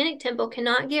Satanic Temple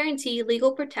cannot guarantee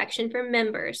legal protection for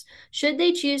members should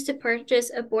they choose to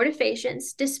purchase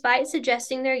abortifacients, despite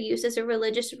suggesting their use as a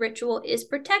religious ritual is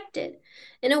protected.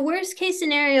 In a worst-case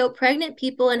scenario, pregnant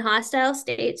people in hostile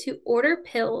states who order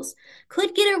pills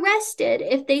could get arrested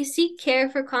if they seek care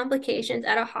for complications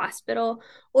at a hospital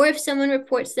or if someone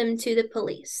reports them to the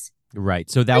police.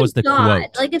 Right. So that was the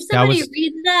quote. Like if somebody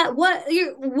reads that,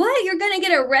 you're going to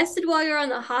get arrested while you're on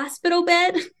the hospital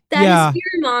bed? That is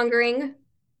fear-mongering.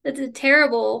 That's a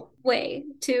terrible way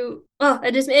to,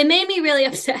 it made me really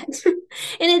upset. And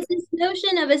it's this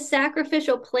notion of a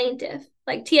sacrificial plaintiff,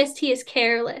 like TST is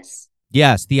careless.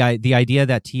 Yes, the idea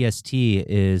that TST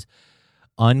is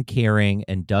uncaring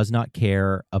and does not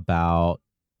care about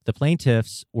the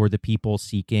plaintiffs or the people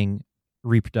seeking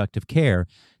reproductive care.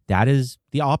 That is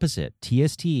the opposite.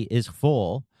 TST is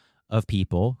full of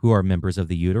people who are members of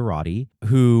the Uterati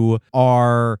who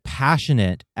are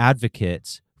passionate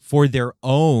advocates for their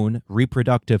own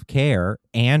reproductive care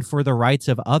and for the rights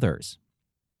of others.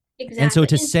 And so Exactly.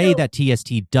 to And say that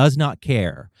TST does not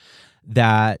care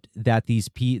that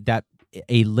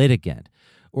a litigant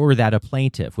or that a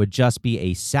plaintiff would just be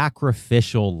a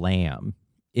sacrificial lamb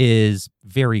is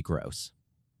very gross.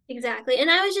 exactly. And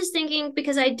I was just thinking,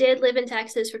 because I did live in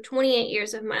Texas for 28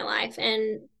 years of my life,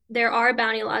 and there are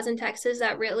bounty laws in Texas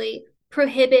that really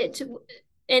prohibit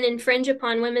and infringe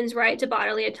upon women's right to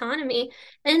bodily autonomy.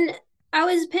 And I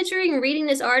was picturing reading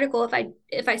this article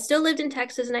if I still lived in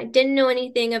Texas and I didn't know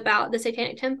anything about the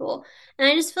Satanic Temple. And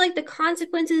I just feel like the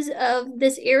consequences of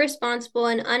this irresponsible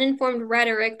and uninformed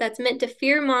rhetoric that's meant to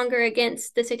fearmonger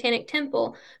against the Satanic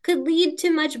Temple could lead to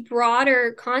much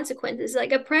broader consequences.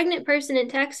 Like a pregnant person in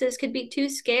Texas could be too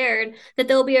scared that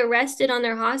they'll be arrested on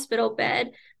their hospital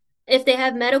bed if they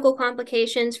have medical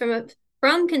complications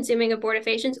from consuming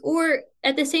abortifacients, or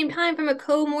at the same time from a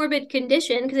comorbid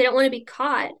condition because they don't want to be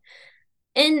caught,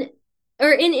 and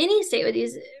or in any state with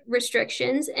these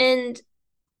restrictions, and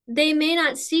they may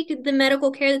not seek the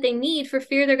medical care that they need for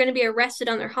fear they're going to be arrested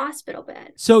on their hospital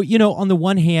bed. So, on the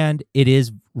one hand, it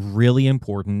is really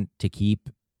important to keep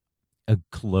a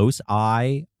close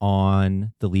eye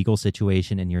on the legal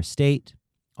situation in your state,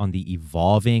 on the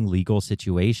evolving legal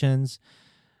situations.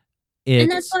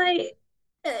 And that's why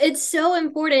it's so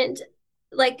important,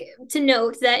 like, to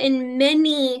note that in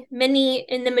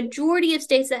in the majority of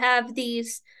states that have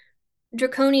these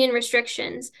draconian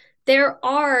restrictions, there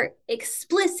are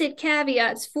explicit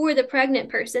caveats for the pregnant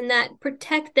person that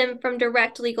protect them from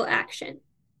direct legal action.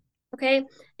 Okay.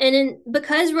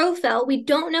 Because Roe fell, we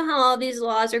don't know how all these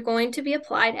laws are going to be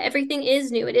applied. Everything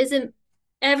is new. It is an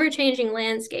ever changing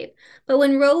landscape. But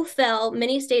when Roe fell,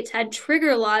 many states had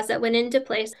trigger laws that went into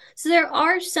place. So there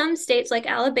are some states like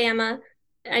Alabama,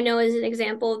 I know as an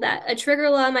example, that a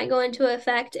trigger law might go into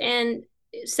effect and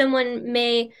someone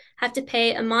may have to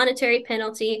pay a monetary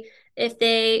penalty if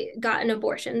they got an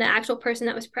abortion, the actual person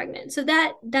that was pregnant. So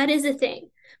that is a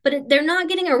thing. But they're not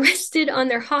getting arrested on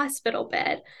their hospital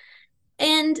bed.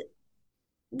 And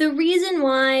the reason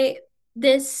why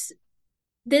this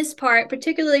part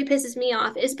particularly pisses me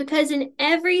off is because in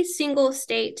every single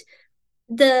state,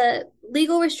 the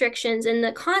legal restrictions and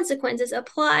the consequences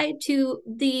apply to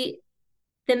the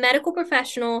medical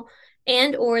professional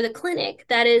and or the clinic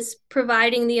that is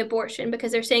providing the abortion,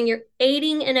 because they're saying you're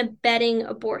aiding and abetting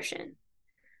abortion.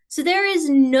 So there is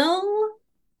no,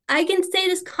 I can say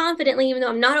this confidently, even though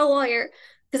I'm not a lawyer,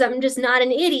 because I'm just not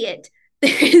an idiot.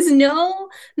 There is no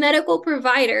medical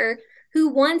provider who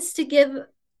wants to give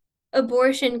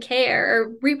abortion care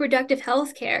or reproductive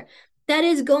health care that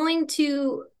is going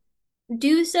to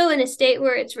do so in a state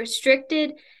where it's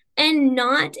restricted and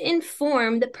not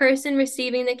inform the person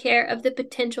receiving the care of the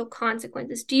potential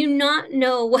consequences. Do you not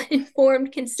know what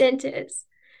informed consent is?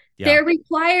 Yeah. They're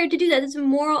required to do that. It's a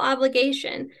moral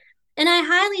obligation. And I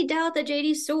highly doubt that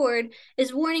JD Sword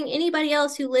is warning anybody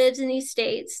else who lives in these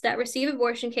states that receive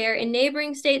abortion care in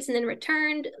neighboring states and then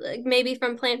returned, like maybe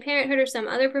from Planned Parenthood or some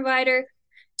other provider.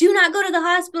 Do not go to the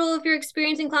hospital if you're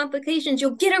experiencing complications.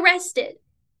 You'll get arrested.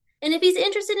 And if he's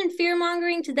interested in fear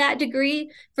mongering to that degree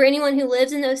for anyone who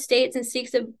lives in those states and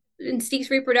seeks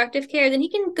reproductive care, then he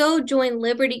can go join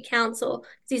Liberty Counsel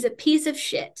because he's a piece of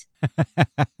shit.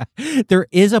 There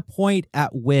is a point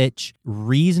at which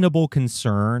reasonable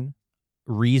concern,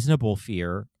 reasonable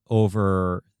fear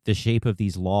over the shape of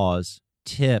these laws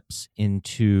tips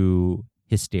into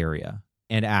hysteria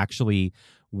and actually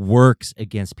works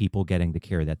against people getting the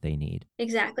care that they need.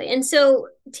 Exactly. And so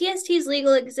TST's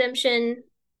legal exemption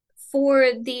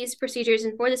for these procedures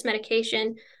and for this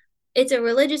medication, it's a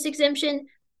religious exemption.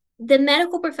 The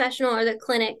medical professional or the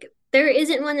clinic, there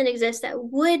isn't one that exists that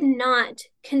would not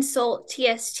consult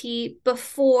TST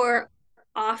before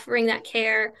offering that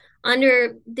care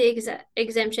under the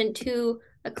exemption to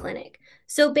a clinic.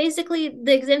 So basically,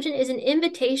 the exemption is an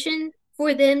invitation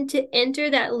for them to enter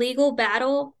that legal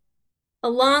battle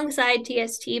alongside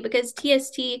TST, because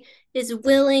TST is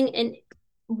willing and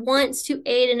wants to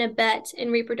aid and abet in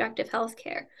reproductive health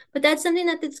care. But that's something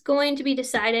that's going to be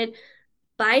decided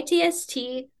by TST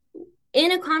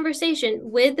in a conversation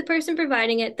with the person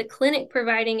providing it, the clinic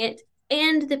providing it,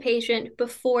 and the patient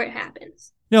before it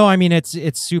happens. No, I mean, it's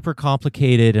super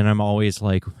complicated, and I'm always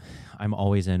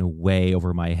in way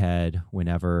over my head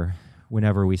whenever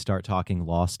we start talking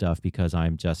law stuff because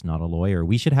I'm just not a lawyer.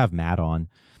 We should have Matt on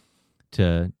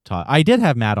to talk. I did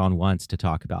have Matt on once to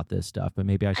talk about this stuff, but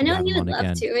maybe I I should know have he him on would love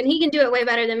again. to, and he can do it way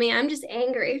better than me. I'm just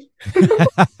angry.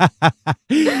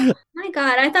 My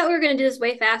God, I thought we were going to do this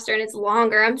way faster and it's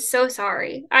longer. I'm so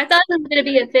sorry. I thought it was going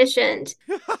to be efficient.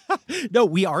 No,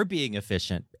 we are being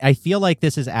efficient. I feel like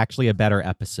this is actually a better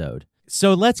episode.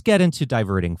 So let's get into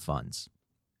diverting funds.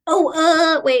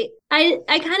 Oh, wait. I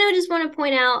kind of just want to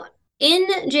point out in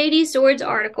JD Sword's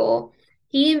article,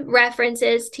 he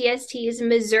references TST's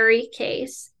Missouri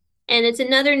case, and it's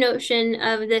another notion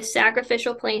of the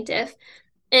sacrificial plaintiff.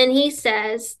 And he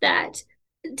says that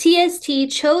TST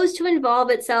chose to involve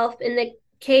itself in the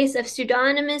case of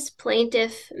pseudonymous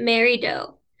plaintiff Mary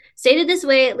Doe. Stated this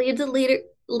way, it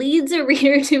leads a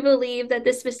reader to believe that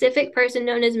the specific person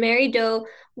known as Mary Doe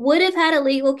would have had a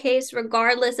legal case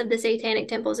regardless of the Satanic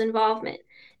Temple's involvement.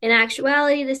 In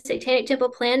actuality, the Satanic Temple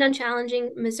planned on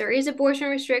challenging Missouri's abortion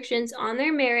restrictions on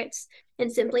their merits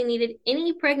and simply needed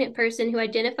any pregnant person who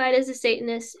identified as a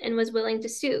Satanist and was willing to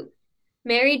sue.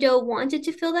 Mary Doe wanted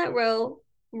to fill that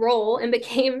role and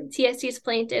became TST's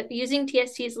plaintiff using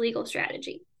TST's legal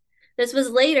strategy. This was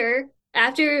later,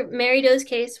 after Mary Doe's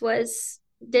case was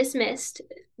dismissed,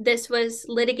 this was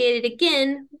litigated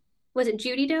again. Was it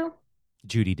Judy Doe?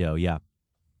 Judy Doe, yeah.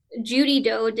 Judy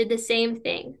Doe did the same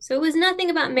thing. So it was nothing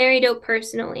about Mary Doe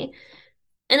personally.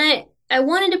 And I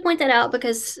wanted to point that out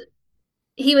because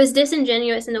he was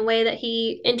disingenuous in the way that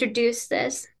he introduced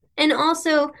this. And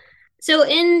also, so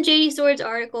in JD Sword's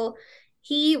article,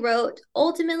 he wrote,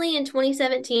 ultimately in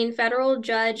 2017, federal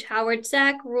judge Howard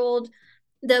Sack ruled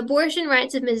the abortion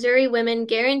rights of Missouri women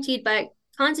guaranteed by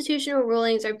constitutional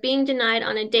rulings are being denied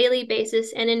on a daily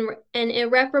basis and in an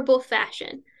irreparable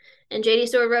fashion. And JD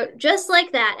Sword wrote, just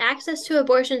like that, access to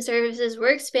abortion services were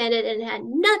expanded and had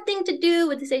nothing to do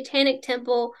with the Satanic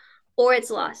Temple or its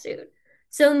lawsuit.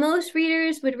 So most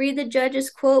readers would read the judge's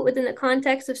quote within the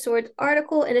context of Sword's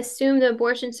article and assume the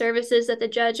abortion services that the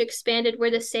judge expanded were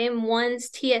the same ones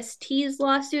TST's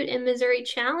lawsuit in Missouri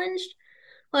challenged.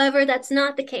 However, that's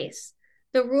not the case.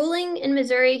 The ruling in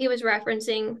Missouri he was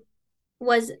referencing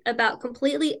was about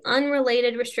completely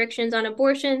unrelated restrictions on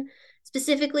abortion,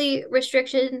 specifically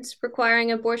restrictions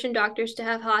requiring abortion doctors to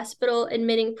have hospital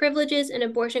admitting privileges and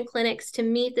abortion clinics to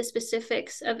meet the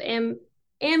specifics of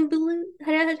how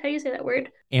do you say that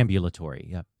word? Ambulatory,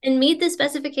 yeah. And meet the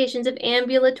specifications of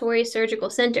ambulatory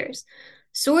surgical centers.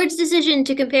 Sword's decision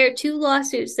to compare two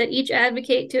lawsuits that each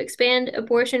advocate to expand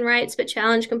abortion rights but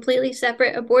challenge completely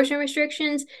separate abortion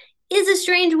restrictions is a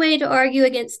strange way to argue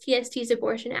against TST's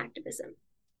abortion activism.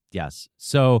 Yes.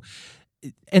 So,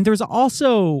 and there's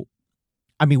also,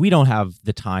 I mean, we don't have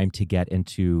the time to get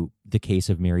into the case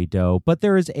of Mary Doe, but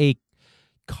there is a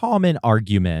common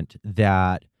argument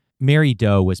that Mary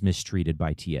Doe was mistreated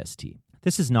by TST.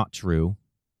 This is not true.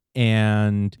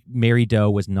 And Mary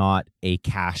Doe was not a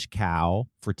cash cow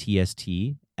for TST,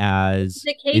 as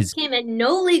the case came at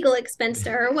no legal expense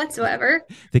to her whatsoever.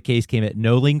 The case came at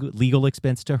no legal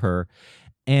expense to her.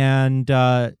 And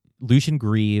Lucian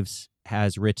Greaves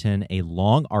has written a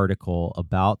long article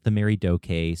about the Mary Doe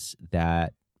case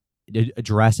that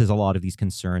addresses a lot of these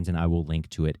concerns, and I will link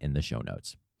to it in the show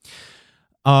notes.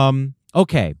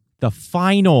 Okay. The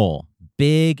final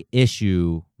big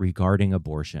issue regarding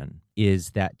abortion is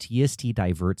that TST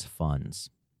diverts funds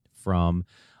from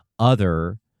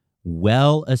other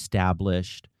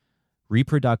well-established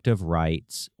reproductive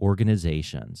rights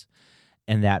organizations,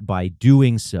 and that by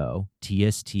doing so,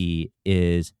 TST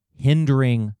is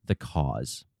hindering the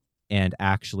cause and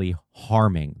actually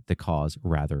harming the cause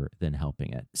rather than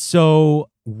helping it. So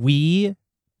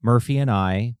Murphy and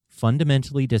I,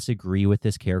 fundamentally disagree with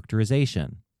this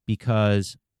characterization,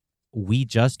 because we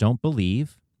just don't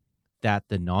believe that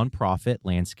the nonprofit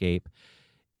landscape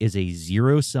is a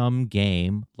zero-sum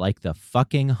game like the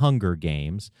fucking Hunger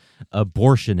Games,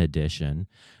 abortion edition,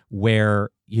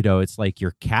 where, you know, it's like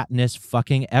you're Katniss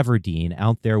fucking Everdeen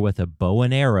out there with a bow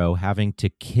and arrow having to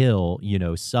kill, you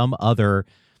know, some other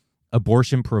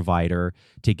abortion provider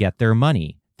to get their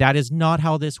money. That is not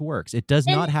how this works. It does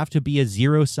not have to be a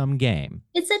zero-sum game.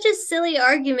 It's such a silly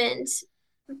argument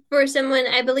for someone.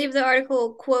 I believe the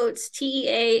article quotes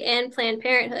TEA and Planned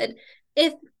Parenthood.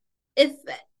 If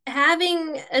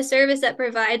having a service that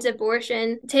provides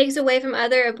abortion takes away from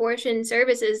other abortion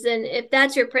services, then if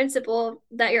that's your principle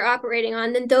that you're operating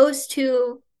on, then those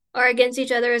two are against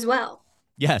each other as well.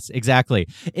 Yes, exactly.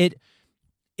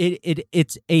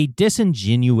 It's a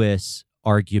disingenuous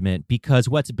argument, because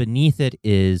what's beneath it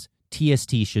is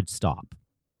TST should stop.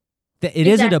 It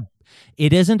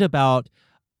isn't about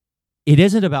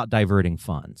diverting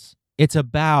funds. It's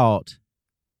about,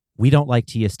 we don't like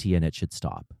TST and it should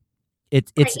stop.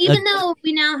 Though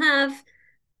we now have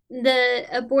the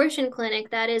abortion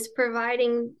clinic that is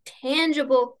providing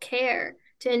tangible care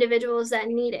to individuals that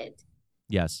need it.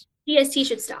 Yes. TST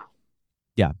should stop.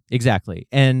 Yeah, exactly.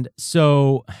 And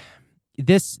so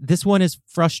this one is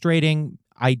frustrating.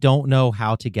 I don't know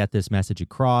how to get this message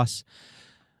across,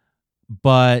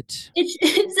 but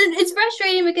it's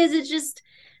frustrating because it's just,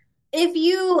 if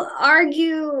you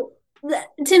argue,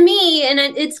 to me, and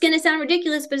it's going to sound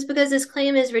ridiculous, but it's because this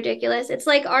claim is ridiculous. It's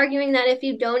like arguing that if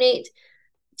you donate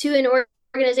to an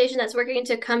organization that's working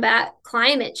to combat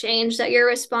climate change, that you're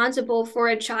responsible for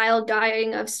a child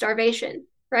dying of starvation,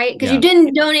 right? Because yeah. you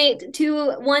didn't donate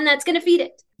to one that's going to feed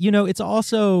it. It's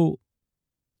also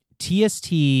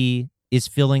TST is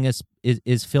filling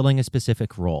a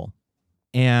specific role.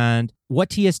 And what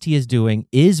TST is doing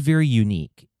is very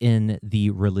unique in the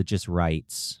religious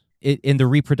rights, in the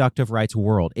reproductive rights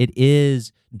world. It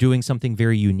is doing something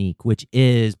very unique, which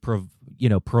is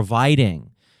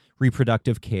providing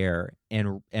reproductive care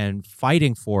and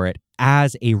fighting for it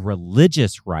as a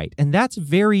religious right. And that's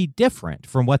very different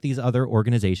from what these other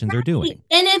organizations are doing.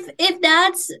 And if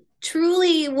that's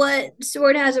truly what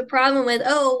Sword has a problem with,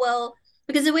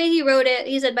 because the way he wrote it,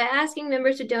 he said, by asking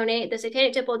members to donate, the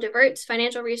Satanic Temple diverts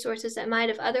financial resources that might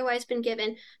have otherwise been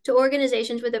given to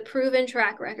organizations with a proven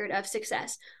track record of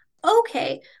success.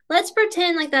 Okay, let's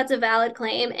pretend like that's a valid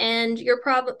claim, and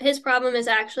his problem is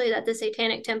actually that the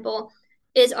Satanic Temple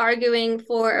is arguing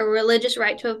for a religious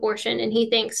right to abortion, and he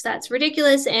thinks that's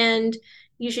ridiculous, and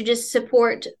you should just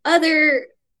support other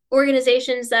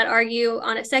organizations that argue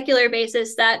on a secular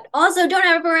basis that also don't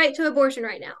have a right to abortion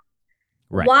right now.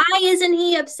 Right. Why isn't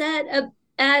he upset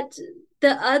at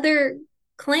the other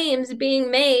claims being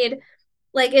made?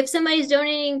 Like, if somebody's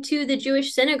donating to the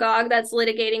Jewish synagogue that's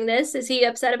litigating this, is he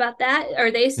upset about that?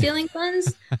 Are they stealing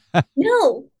funds?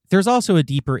 No. There's also a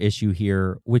deeper issue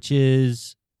here, which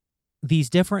is these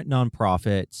different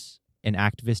nonprofits and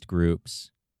activist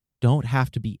groups don't have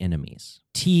to be enemies.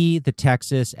 The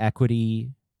Texas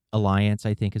Equity Alliance,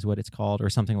 I think is what it's called, or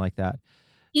something like that.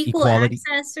 Equal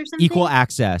Access or something? Equal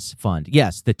Access Fund.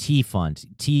 Yes, the T Fund.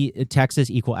 Texas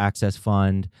Equal Access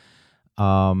Fund,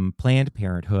 Planned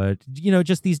Parenthood,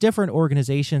 just these different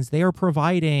organizations. They are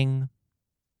providing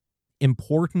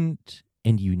important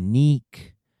and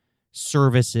unique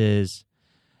services,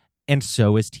 and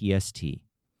so is TST.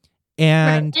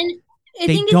 And, right. And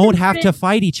they don't have to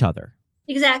fight each other.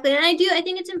 Exactly. And I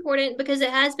think it's important because it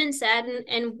has been said,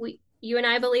 and you and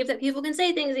I believe that people can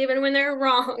say things even when they're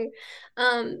wrong.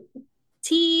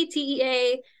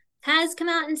 TEA has come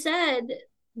out and said,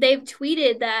 they've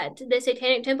tweeted that the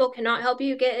Satanic Temple cannot help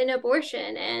you get an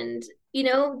abortion. And,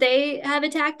 they have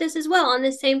attacked us as well on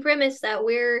the same premise that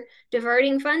we're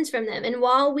diverting funds from them. And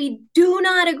while we do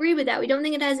not agree with that, we don't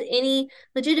think it has any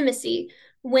legitimacy.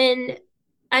 When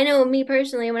I know me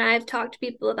personally, when I've talked to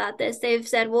people about this, they've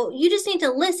said, well, you just need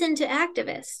to listen to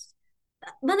activists.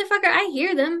 Motherfucker, I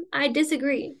hear them. I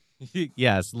disagree.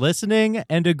 Yes, listening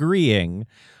and agreeing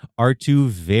are two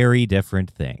very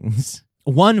different things.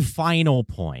 One final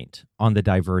point on the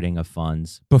diverting of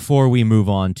funds before we move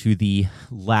on to the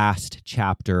last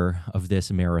chapter of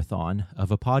this marathon of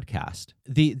a podcast.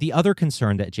 The other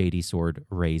concern that JD Sword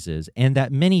raises, and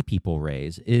that many people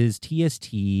raise, is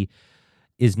TST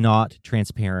is not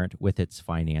transparent with its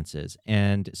finances.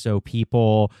 And so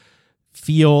people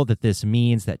feel that this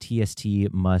means that TST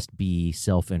must be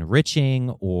self-enriching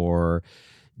or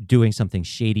doing something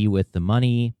shady with the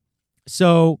money.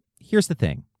 So here's the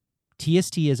thing.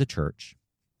 TST is a church,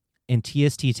 and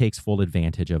TST takes full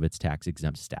advantage of its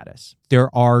tax-exempt status. There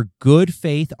are good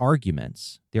faith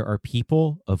arguments. There are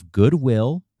people of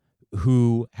goodwill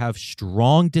who have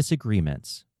strong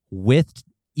disagreements with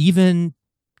even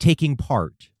taking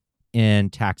part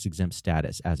in tax-exempt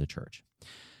status as a church.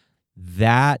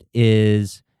 That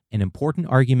is an important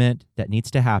argument that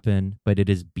needs to happen, but it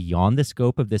is beyond the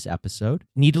scope of this episode.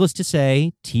 Needless to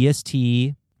say,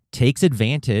 TST takes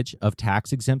advantage of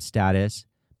tax-exempt status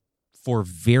for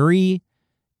very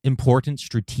important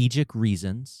strategic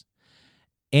reasons,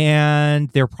 and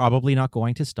they're probably not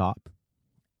going to stop.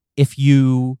 If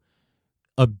you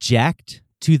object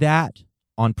to that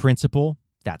on principle,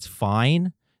 that's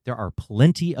fine. There are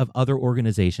plenty of other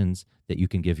organizations that you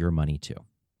can give your money to.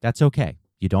 That's okay.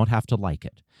 You don't have to like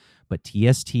it. But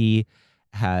TST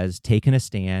has taken a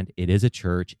stand. It is a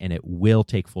church, and it will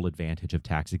take full advantage of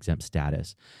tax-exempt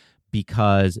status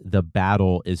because the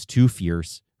battle is too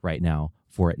fierce right now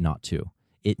for it not to.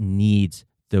 It needs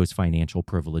those financial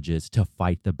privileges to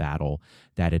fight the battle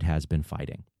that it has been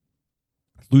fighting.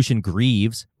 Lucian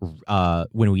Greaves,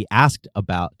 when he asked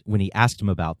him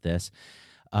about this,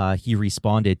 he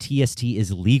responded, TST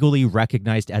is legally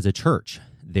recognized as a church.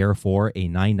 Therefore, a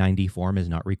 990 form is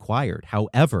not required.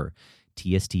 However,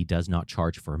 TST does not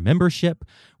charge for membership.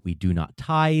 We do not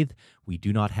tithe. We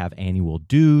do not have annual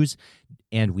dues.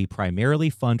 And we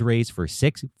primarily fundraise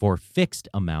for fixed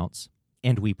amounts.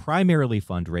 And we primarily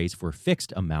fundraise for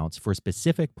fixed amounts for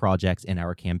specific projects in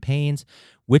our campaigns,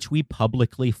 which we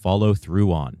publicly follow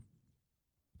through on.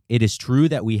 It is true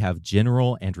that we have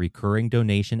general and recurring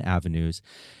donation avenues,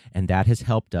 and that has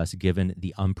helped us given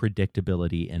the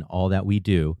unpredictability in all that we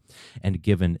do and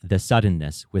given the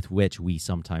suddenness with which we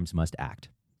sometimes must act.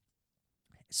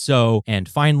 So, and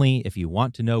finally, if you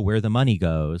want to know where the money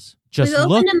goes, just We've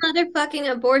look. opened a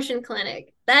motherfucking abortion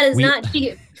clinic. That is not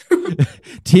cheap.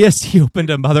 TST opened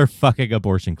a motherfucking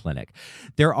abortion clinic.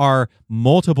 There are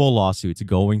multiple lawsuits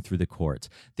going through the courts.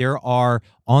 There are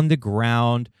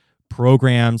on-the-ground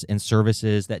programs and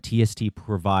services that TST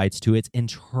provides to its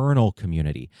internal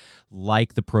community,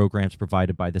 like the programs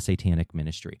provided by the Satanic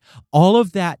Ministry. All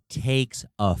of that takes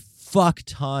a fuck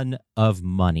ton of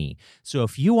money. So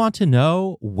if you want to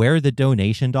know where the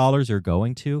donation dollars are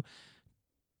going to,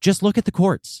 just look at the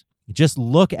courts. Just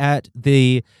look at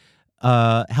the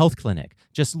health clinic.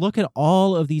 Just look at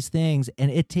all of these things, and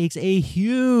it takes a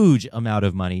huge amount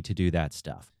of money to do that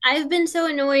stuff. I've been so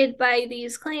annoyed by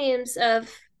these claims of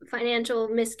financial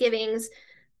misgivings,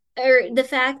 or the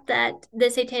fact that the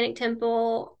Satanic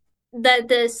Temple, that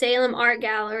the Salem Art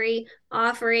Gallery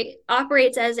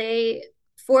operates as a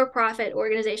for-profit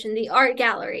organization. The art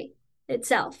gallery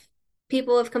itself,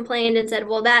 people have complained and said,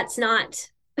 well, that's not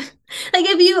like,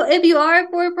 if you are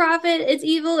for profit, it's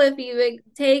evil. If you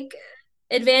take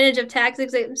advantage of tax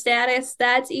exempt status,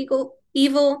 that's evil.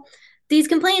 These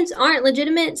complaints aren't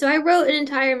legitimate. So I wrote an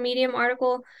entire Medium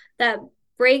article that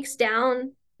breaks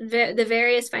down the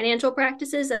various financial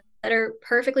practices that are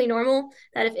perfectly normal,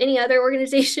 that if any other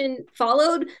organization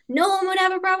followed, no one would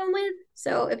have a problem with.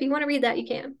 So if you want to read that, you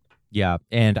can. Yeah,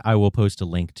 and I will post a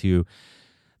link to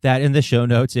that in the show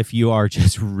notes if you are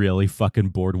just really fucking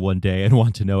bored one day and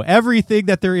want to know everything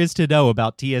that there is to know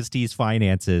about TST's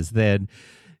finances. Then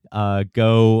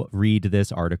go read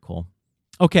this article.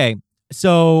 Okay,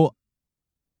 so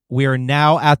we're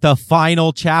now at the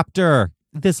final chapter.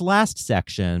 This last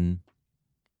section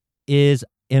is,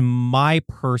 in my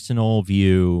personal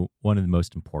view, one of the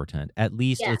most important. At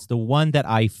least It's the one that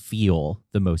I feel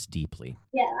the most deeply.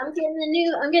 Yeah, I'm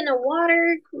getting a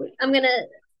water. I'm going to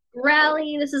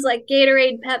rally. This is like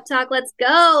Gatorade pep talk. Let's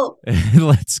go.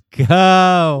 Let's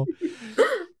go.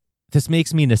 This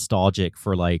makes me nostalgic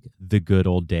for like the good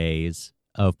old days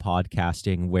of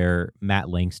podcasting where Matt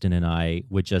Langston and I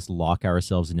would just lock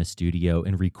ourselves in a studio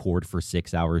and record for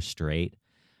 6 hours straight.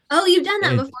 Oh, you've done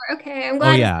that before. Okay, I'm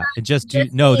glad. Oh yeah, and just do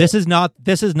no. This is not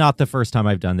the first time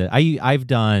I've done that. I've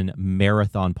done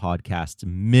marathon podcasts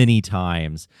many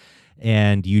times,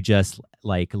 and you just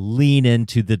like lean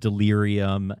into the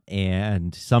delirium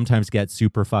and sometimes get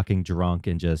super fucking drunk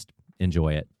and just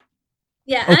enjoy it.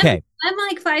 Yeah. Okay. I'm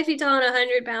like 5 feet tall and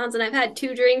 100 pounds, and I've had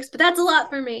 2 drinks, but that's a lot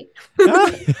for me.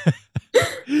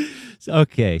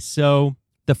 Okay, so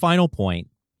the final point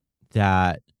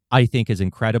that I think is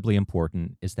incredibly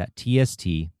important is that TST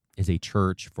is a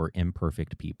church for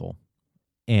imperfect people.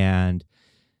 And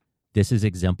this is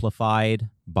exemplified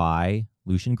by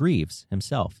Lucian Greaves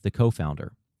himself, the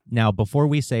co-founder. Now, before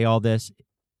we say all this,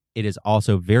 it is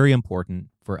also very important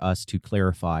for us to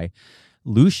clarify,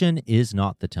 Lucian is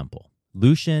not the temple.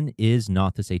 Lucian is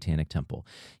not the Satanic Temple.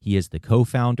 He is the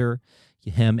co-founder.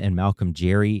 Him and Malcolm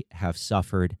Jerry have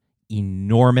suffered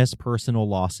enormous personal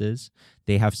losses.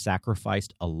 They have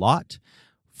sacrificed a lot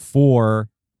for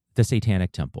the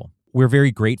Satanic Temple. We're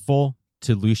very grateful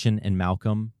to Lucian and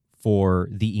Malcolm for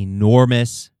the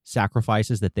enormous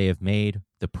sacrifices that they have made,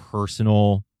 the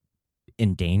personal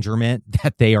endangerment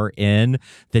that they are in,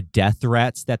 the death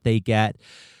threats that they get.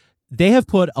 They have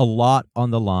put a lot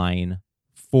on the line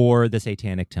for the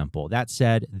Satanic Temple. That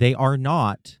said, they are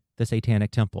not the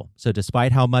Satanic Temple. So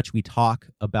despite how much we talk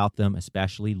about them,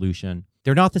 especially Lucian,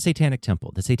 they're not the Satanic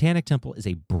Temple. The Satanic Temple is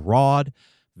a broad,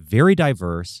 very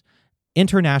diverse,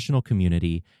 international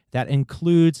community that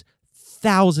includes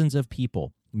thousands of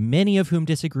people, many of whom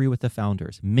disagree with the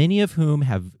founders, many of whom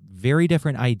have very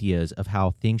different ideas of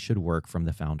how things should work from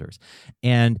the founders.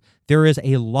 And there is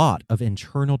a lot of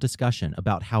internal discussion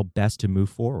about how best to move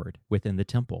forward within the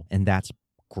temple. And that's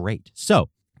great. So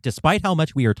despite how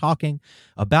much we are talking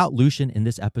about Lucian in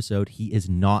this episode, he is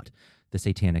not the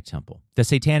Satanic Temple. The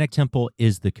Satanic Temple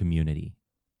is the community.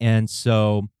 And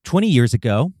so 20 years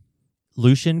ago,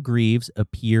 Lucian Greaves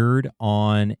appeared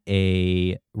on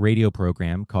a radio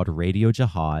program called Radio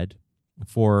Jihad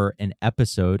for an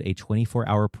episode, a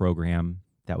 24-hour program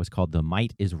that was called the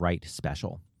Might is Right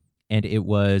Special. and it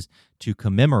was to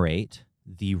commemorate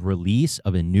the release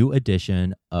of a new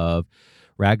edition of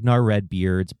Ragnar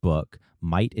Redbeard's book,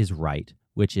 Might is Right,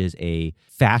 which is a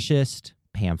fascist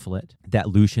pamphlet that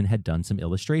Lucian had done some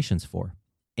illustrations for.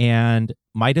 And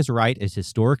Might is Right is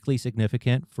historically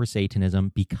significant for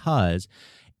Satanism because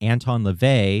Anton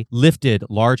LaVey lifted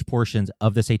large portions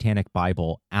of the Satanic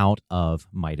Bible out of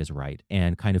Might is Right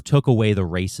and kind of took away the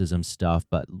racism stuff,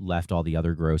 but left all the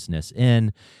other grossness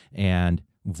in. And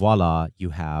voila, you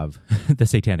have the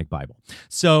Satanic Bible.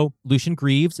 So Lucian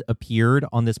Greaves appeared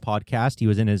on this podcast. He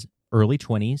was in his early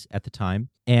 20s at the time,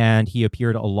 and he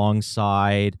appeared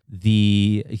alongside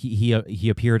he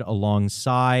appeared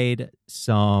alongside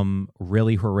some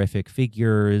really horrific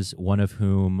figures, one of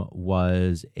whom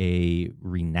was a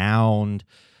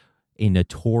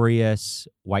notorious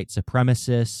white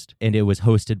supremacist, and it was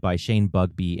hosted by Shane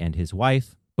Bugbee and his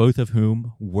wife, both of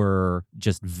whom were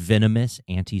just venomous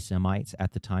anti-Semites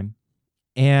at the time.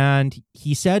 And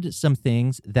he said some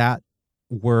things that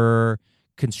were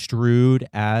construed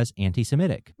as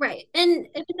anti-Semitic. Right. And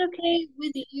if it's okay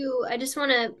with you, I just want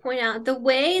to point out the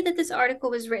way that this article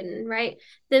was written, right?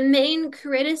 The main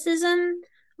criticism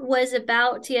was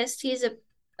about TST's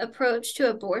approach to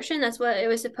abortion. That's what it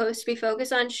was supposed to be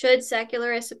focused on. Should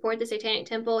secularists support the Satanic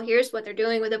Temple? Here's what they're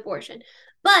doing with abortion.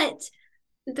 But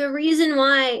the reason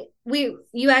why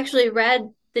you actually read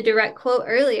the direct quote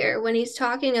earlier when he's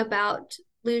talking about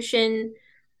Lucian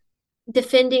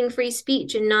defending free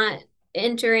speech and not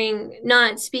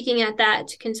speaking at that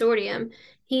consortium.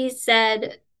 He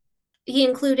said he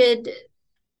included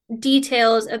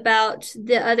details about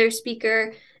the other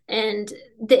speaker, and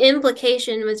the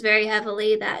implication was very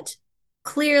heavily that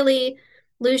clearly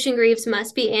Lucian Greaves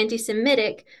must be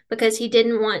anti-Semitic because he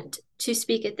didn't want to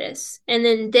speak at this. And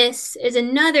then this is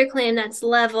another claim that's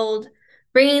leveled,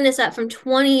 bringing this up from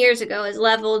 20 years ago, is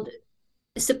leveled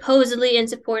supposedly in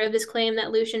support of this claim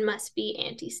that Lucian must be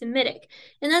anti-Semitic.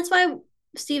 And that's why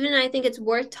Stephen and I think it's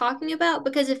worth talking about,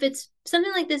 because if it's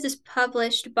something like this is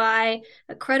published by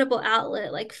a credible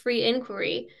outlet like Free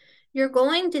Inquiry, you're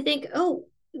going to think, oh,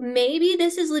 maybe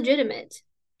this is legitimate.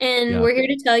 And we're here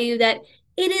to tell you that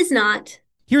it is not.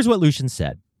 Here's what Lucian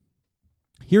said.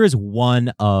 Here is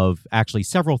one of actually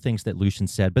several things that Lucian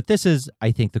said, but this is,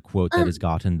 I think, the quote that has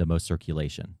gotten the most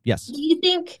circulation. Yes. Do you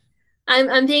think,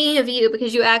 I'm thinking of you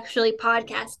because you actually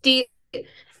podcast.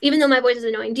 Even though my voice is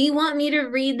annoying, do you want me to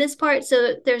read this part so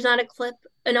that there's not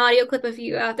an audio clip of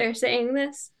you out there saying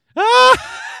this?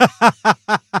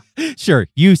 Sure,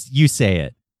 you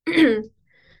say it.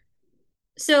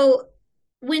 So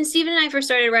when Stephen and I first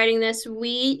started writing this,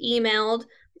 we emailed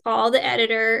Paul, the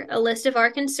editor, a list of our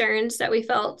concerns that we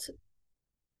felt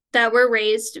that were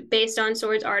raised based on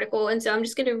Sword's article. And so I'm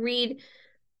just going to read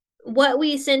what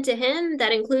we sent to him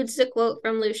that includes the quote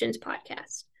from Lucian's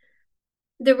podcast.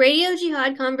 The Radio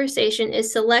Jihad conversation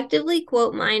is selectively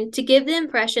quote mined to give the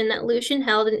impression that Lucian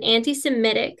held an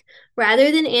anti-Semitic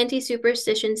rather than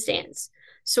anti-superstition stance.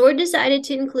 Sword decided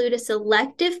to include a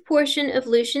selective portion of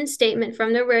Lucian's statement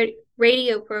from the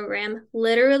radio program,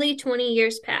 literally 20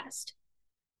 years past.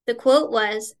 The quote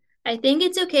was, "I think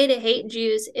it's okay to hate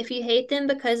Jews if you hate them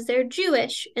because they're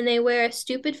Jewish and they wear a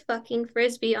stupid fucking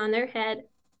frisbee on their head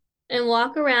and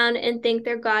walk around and think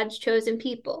they're God's chosen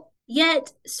people."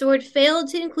 Yet, Sword failed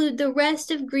to include the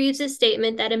rest of Greaves'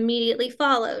 statement that immediately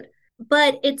followed.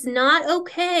 But it's not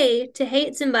okay to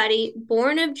hate somebody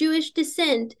born of Jewish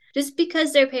descent just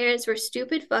because their parents were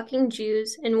stupid fucking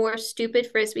Jews and wore stupid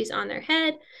frisbees on their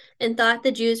head and thought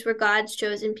the Jews were God's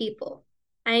chosen people.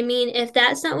 I mean, if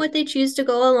that's not what they choose to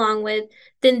go along with,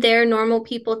 then they're normal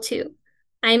people too.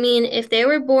 I mean, if they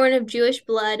were born of Jewish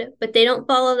blood, but they don't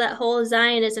follow that whole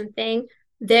Zionism thing,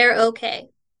 they're okay.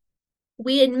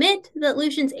 We admit that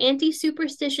Lucian's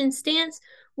anti-superstition stance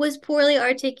was poorly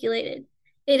articulated.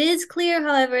 It is clear,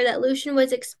 however, that Lucian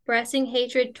was expressing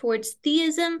hatred towards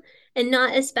theism and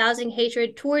not espousing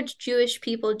hatred towards Jewish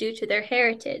people due to their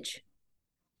heritage.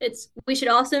 We should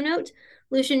also note,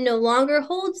 Lucian no longer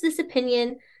holds this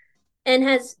opinion and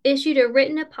has issued a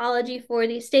written apology for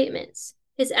these statements.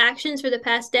 His actions for the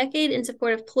past decade in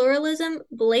support of pluralism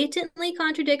blatantly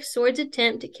contradict Sword's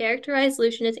attempt to characterize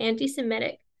Lucian as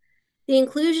anti-Semitic. The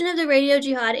inclusion of the Radio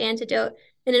Jihad antidote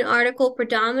in an article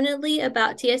predominantly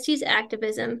about TST's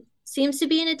activism seems to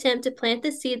be an attempt to plant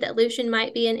the seed that Lucian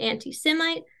might be an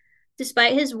anti-Semite,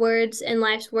 despite his words and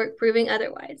life's work proving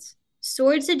otherwise.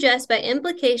 Sword suggests by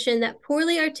implication that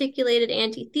poorly articulated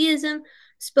anti-theism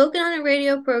spoken on a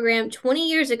radio program 20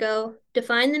 years ago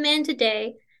defined the man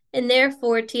today, and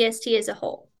therefore TST as a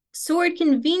whole. Sword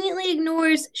conveniently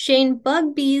ignores Shane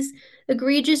Bugbee's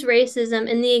egregious racism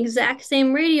in the exact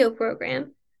same radio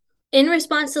program. In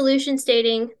response to Lucian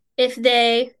stating, if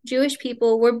they, Jewish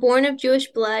people, were born of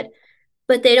Jewish blood,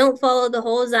 but they don't follow the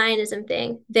whole Zionism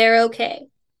thing, they're okay.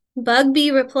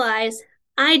 Bugby replies,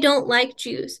 I don't like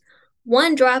Jews.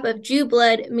 One drop of Jew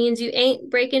blood means you ain't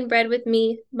breaking bread with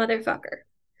me, motherfucker.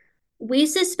 We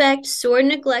suspect Sword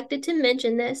neglected to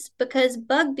mention this because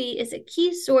Bugby is a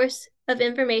key source of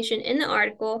information in the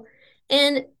article,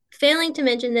 and failing to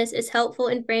mention this is helpful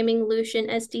in framing Lucian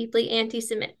as deeply anti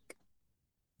Semitic.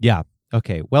 Yeah.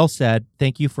 Okay. Well said.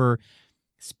 Thank you for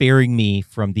sparing me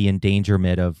from the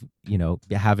endangerment of,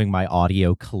 having my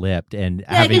audio clipped and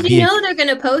Yeah, having because you know they're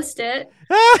going to post it.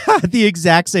 the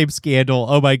exact same scandal.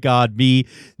 Oh my God. Me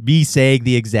saying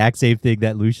the exact same thing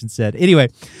that Lucian said. Anyway,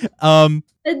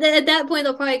 At that point,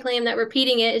 they'll probably claim that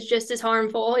repeating it is just as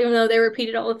harmful, even though they repeat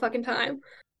it all the fucking time.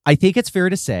 I think it's fair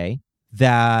to say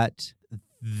that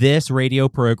this radio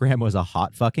program was a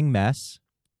hot fucking mess.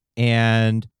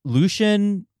 And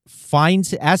Lucian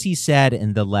finds, as he said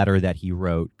in the letter that he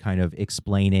wrote, kind of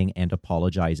explaining and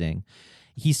apologizing,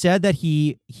 he said that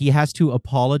he has to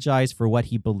apologize for what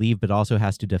he believed, but also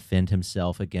has to defend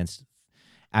himself against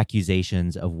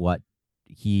accusations of what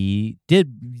he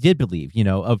did believe,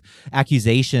 of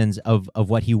accusations of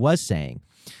what he was saying.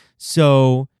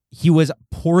 So he was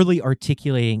poorly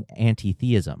articulating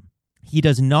anti-theism. He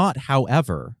does not,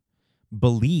 however,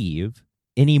 believe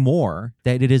anymore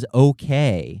that it is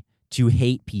okay to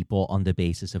hate people on the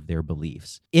basis of their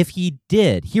beliefs. If he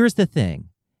did, here's the thing.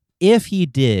 If he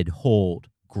did hold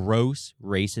gross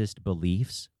racist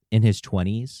beliefs in his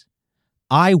 20s,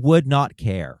 I would not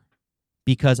care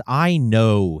because I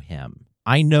know him.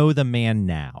 I know the man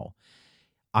now.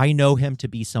 I know him to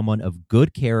be someone of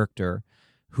good character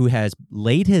who has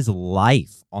laid his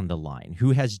life on the line,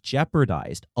 who has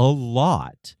jeopardized a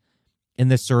lot in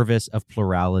the service of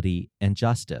plurality and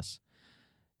justice.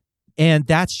 And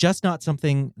that's just not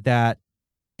something that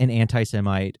an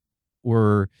anti-Semite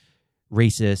or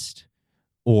racist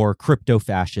or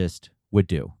crypto-fascist would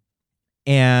do.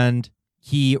 And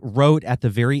he wrote at the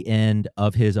very end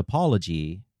of his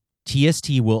apology,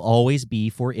 TST will always be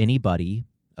for anybody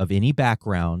of any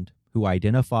background who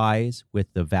identifies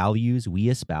with the values we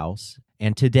espouse.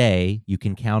 And today, you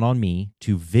can count on me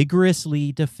to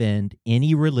vigorously defend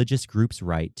any religious group's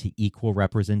right to equal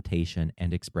representation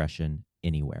and expression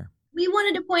anywhere. We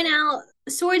wanted to point out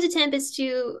Sword's attempt is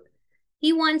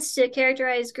he wants to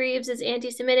characterize Greaves as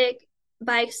anti-Semitic,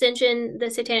 by extension, the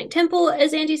Satanic Temple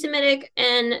as anti-Semitic,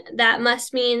 and that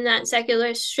must mean that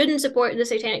secularists shouldn't support the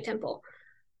Satanic Temple,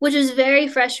 which is very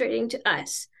frustrating to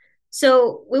us.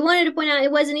 So we wanted to point out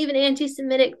it wasn't even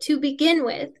anti-Semitic to begin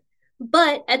with,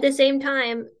 but at the same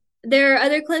time, there are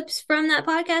other clips from that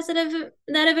podcast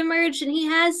that have emerged, and he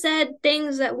has said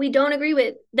things that we don't agree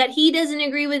with, that he doesn't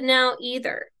agree with now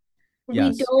either.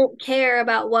 Yes. We don't care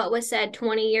about what was said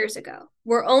 20 years ago.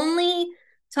 We're only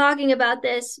talking about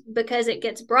this because it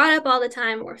gets brought up all the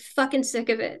time. We're fucking sick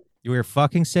of it. We're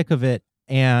fucking sick of it.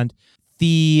 And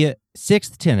the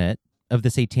sixth tenet of the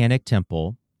Satanic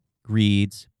Temple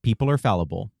reads, people are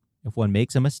fallible. If one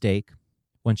makes a mistake,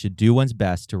 one should do one's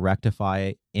best to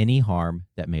rectify any harm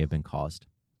that may have been caused.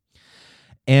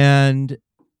 And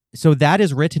so that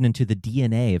is written into the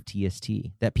DNA of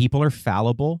TST, that people are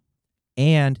fallible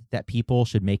and that people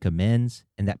should make amends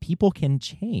and that people can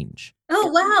change. Oh,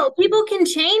 wow. People can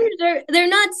change. They're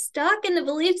not stuck in the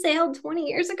beliefs they held 20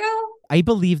 years ago. I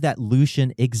believe that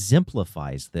Lucian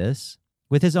exemplifies this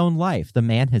with his own life. The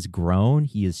man has grown.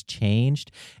 He has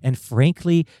changed. And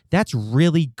frankly, that's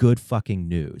really good fucking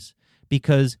news,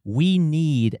 because we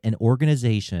need an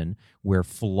organization where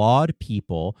flawed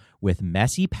people with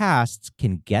messy pasts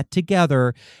can get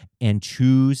together and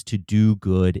choose to do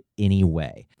good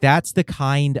anyway. That's the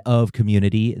kind of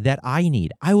community that I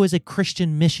need. I was a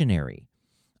Christian missionary.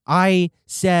 I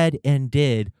said and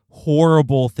did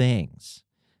horrible things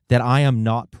that I am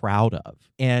not proud of.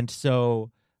 And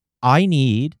so I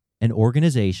need an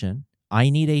organization, I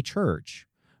need a church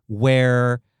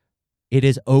where it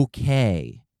is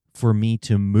okay for me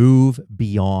to move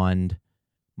beyond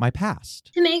my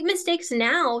past. To make mistakes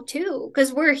now, too,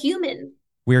 because we're human.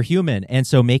 We're human. And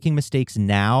so making mistakes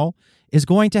now is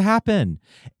going to happen.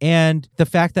 And the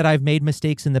fact that I've made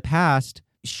mistakes in the past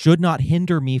should not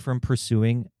hinder me from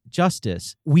pursuing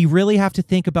justice. We really have to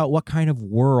think about what kind of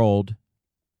world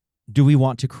do we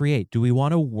want to create? Do we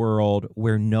want a world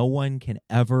where no one can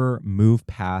ever move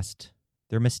past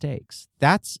their mistakes?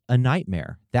 That's a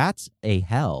nightmare. That's a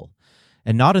hell.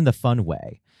 And not in the fun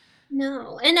way.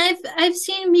 No. And I've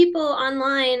seen people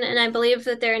online, and I believe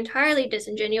that they're entirely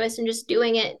disingenuous and just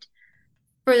doing it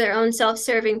for their own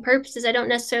self-serving purposes. I don't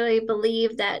necessarily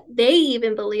believe that they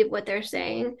even believe what they're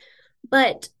saying,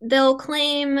 but they'll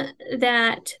claim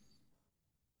that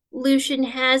Lucian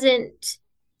hasn't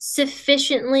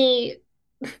sufficiently,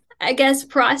 I guess,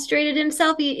 prostrated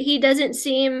himself. He doesn't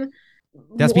seem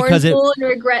That's because it mournful and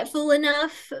regretful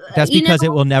enough. that's because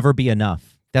it will never be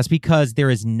enough. That's because there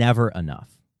is never enough.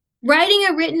 Writing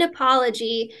a written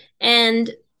apology and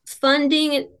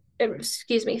funding,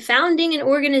 founding an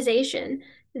organization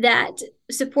that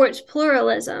supports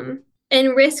pluralism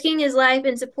and risking his life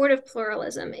in support of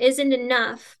pluralism isn't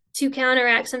enough to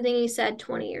counteract something he said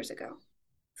 20 years ago.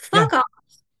 Yeah. Fuck off.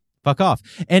 Fuck off.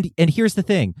 And here's the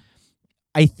thing.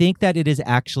 I think that it is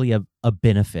actually a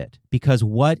benefit, because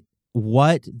what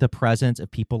the presence of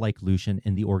people like Lucian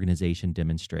in the organization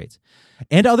demonstrates,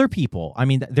 and other people. I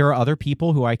mean, there are other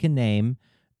people who I can name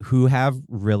who have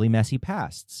really messy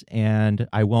pasts, and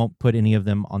I won't put any of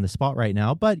them on the spot right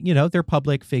now, but they're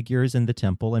public figures in the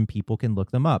temple, and people can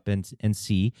look them up and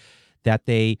see that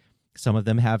some of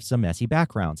them have some messy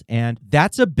backgrounds. And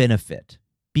that's a benefit,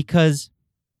 because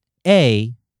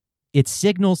it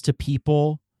signals to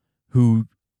people who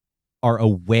are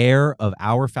aware of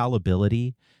our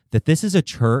fallibility that this is a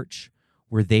church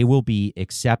where they will be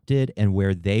accepted and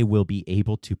where they will be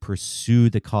able to pursue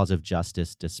the cause of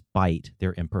justice despite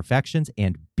their imperfections.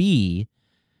 And B,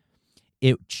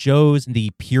 it shows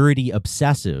the purity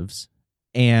obsessives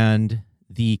and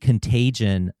the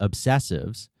contagion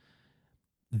obsessives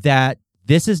that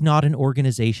this is not an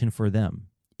organization for them.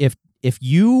 If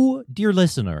you, dear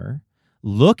listener,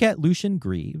 look at Lucian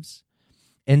Greaves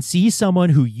and see someone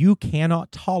who you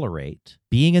cannot tolerate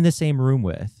being in the same room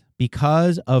with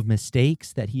because of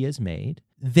mistakes that he has made,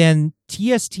 then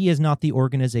TST is not the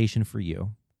organization for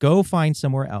you. Go find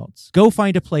somewhere else. Go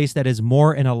find a place that is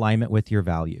more in alignment with your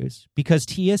values, because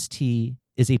TST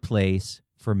is a place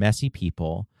for messy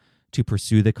people to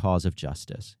pursue the cause of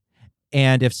justice.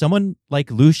 And if someone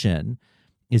like Lucian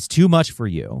is too much for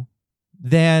you,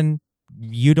 then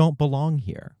you don't belong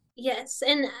here. Yes,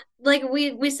 and like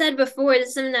we said before, this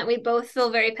is something that we both feel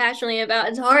very passionately about.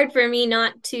 It's hard for me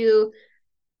not to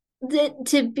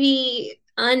be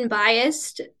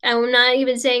unbiased. I'm not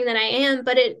even saying that I am,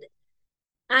 but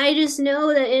I just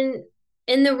know that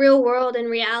in the real world, in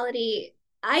reality,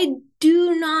 I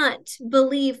do not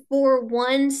believe for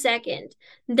 1 second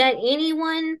that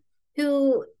anyone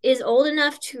who is old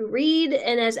enough to read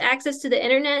and has access to the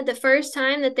internet, the first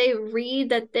time that they read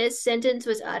that this sentence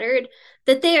was uttered,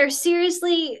 that they are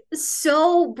seriously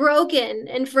so broken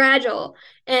and fragile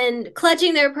and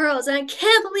clutching their pearls. And I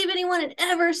can't believe anyone would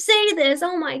ever say this.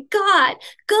 Oh my God.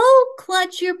 Go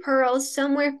clutch your pearls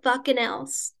somewhere fucking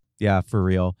else. Yeah, for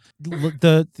real.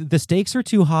 The stakes are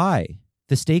too high.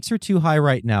 The stakes are too high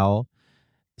right now.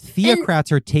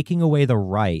 Theocrats are taking away the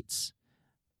rights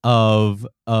of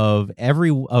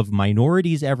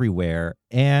minorities everywhere,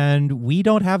 and we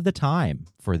don't have the time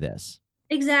for this.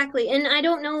 Exactly. And I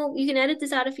don't know, you can edit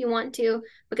this out if you want to,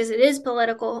 because it is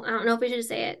political. I don't know if we should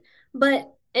say it.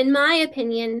 But in my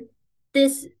opinion,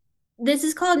 this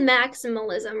is called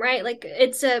maximalism, right? Like,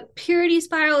 it's a purity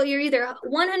spiral. You're either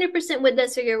 100% with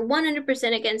this or you're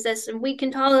 100% against this, and we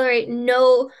can tolerate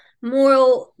no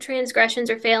moral transgressions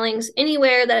or failings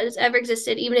anywhere that has ever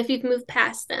existed, even if you've moved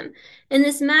past them. And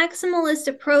this maximalist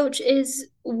approach is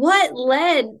what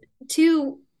led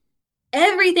to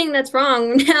everything that's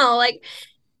wrong now. Like,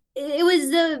 it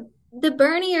was the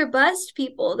Bernie or bust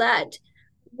people that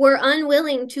were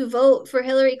unwilling to vote for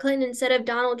Hillary Clinton instead of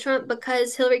Donald Trump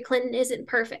because Hillary Clinton isn't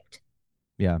perfect.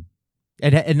 Yeah.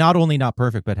 And not only not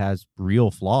perfect, but has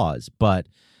real flaws, but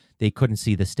they couldn't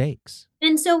see the stakes.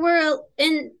 And so we're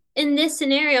in this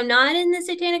scenario, not in the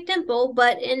Satanic Temple,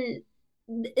 but in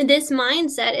this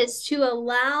mindset, is to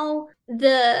allow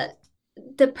the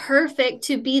perfect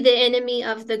to be the enemy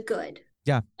of the good.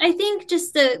 Yeah. I think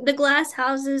just the glass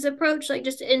houses approach, like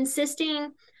just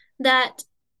insisting that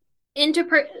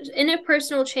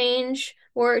interpersonal change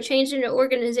or change in an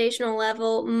organizational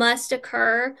level must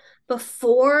occur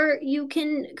before you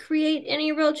can create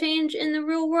any real change in the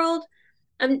real world.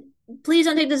 Please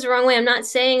don't take this the wrong way. I'm not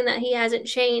saying that he hasn't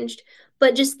changed,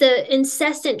 but just the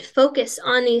incessant focus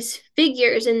on these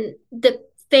figures and the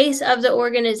face of the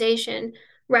organization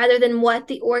rather than what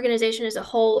the organization as a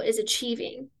whole is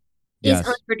achieving is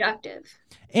unproductive.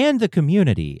 And the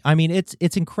community. I mean,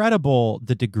 it's incredible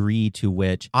the degree to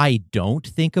which I don't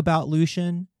think about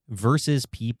Lucian versus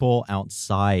people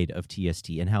outside of TST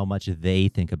and how much they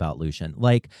think about Lucian.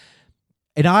 Like,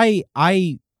 and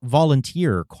I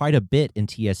volunteer quite a bit in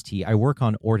TST. I work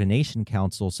on ordination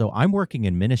council, so I'm working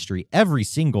in ministry every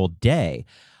single day.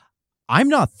 I'm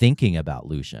not thinking about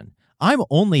Lucian. I'm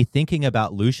only thinking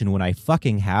about Lucian when I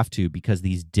fucking have to, because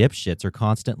these dipshits are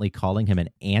constantly calling him an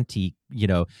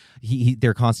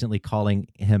they're constantly calling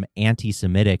him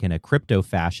anti-Semitic and a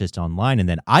crypto-fascist online, and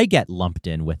then I get lumped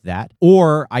in with that.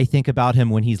 Or I think about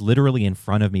him when he's literally in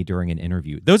front of me during an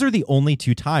interview. Those are the only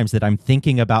two times that I'm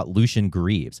thinking about Lucian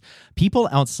Greaves. People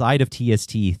outside of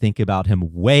TST think about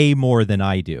him way more than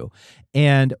I do.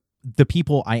 And the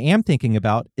people I am thinking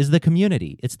about is the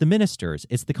community. It's the ministers.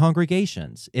 It's the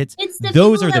congregations. It's the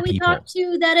Those people are the that we people. talk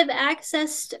to that have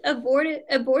accessed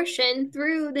abortion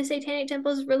through the Satanic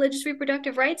Temple's religious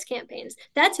reproductive rights campaigns.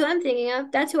 That's who I'm thinking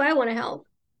of. That's who I want to help.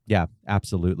 Yeah,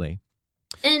 absolutely.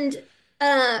 And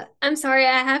I'm sorry,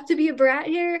 I have to be a brat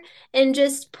here and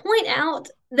just point out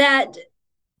that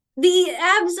the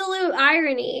absolute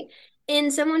irony in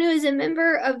someone who is a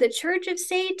member of the Church of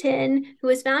Satan, who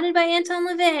was founded by Anton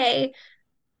LaVey,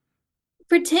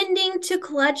 pretending to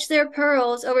clutch their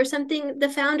pearls over something the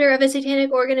founder of a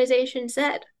satanic organization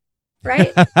said,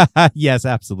 right? Yes,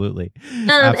 absolutely.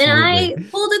 And I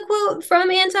pulled a quote from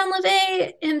Anton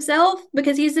LaVey himself,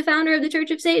 because he's the founder of the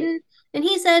Church of Satan, and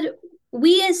he said,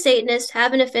 "We as Satanists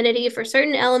have an affinity for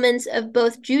certain elements of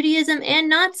both Judaism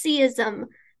and Nazism."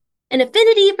 An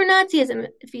affinity for Nazism,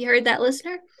 if you heard that,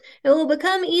 listener. It will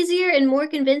become easier and more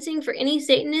convincing for any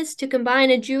Satanist to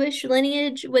combine a Jewish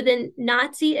lineage with a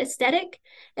Nazi aesthetic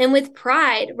and with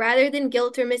pride rather than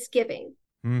guilt or misgiving.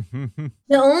 The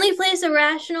only place a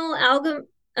rational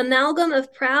amalgam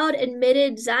of proud,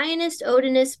 admitted Zionist,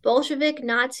 Odinist, Bolshevik,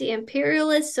 Nazi,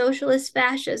 imperialist, socialist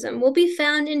fascism will be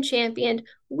found and championed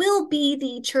will be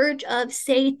the Church of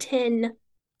Satan.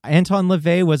 Anton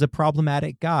LaVey was a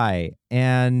problematic guy,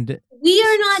 and we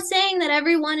are not saying that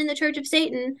everyone in the Church of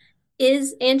Satan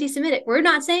is anti-Semitic. We're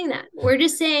not saying that. We're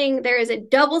just saying there is a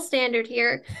double standard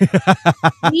here.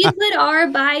 We put our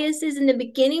biases in the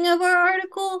beginning of our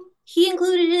article. He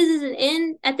included his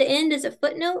at the end as a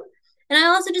footnote. And I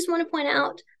also just want to point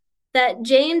out that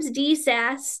James D.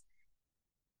 Sass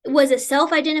was a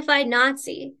self-identified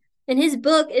Nazi, and his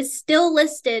book is still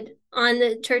listed on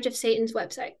the Church of Satan's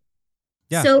website.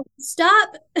 Yeah. So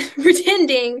stop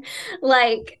pretending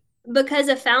like because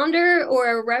a founder or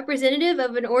a representative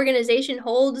of an organization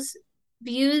holds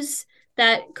views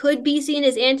that could be seen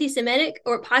as anti-Semitic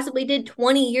or possibly did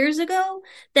 20 years ago,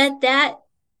 that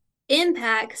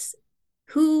impacts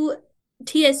who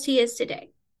TST is today.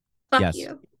 Fuck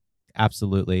you.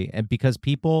 Absolutely. And because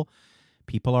people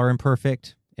are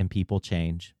imperfect and people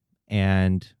change.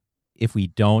 And if we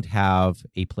don't have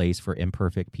a place for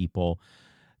imperfect people,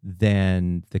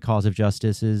 then the cause of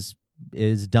justice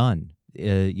is done.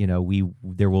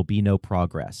 There will be no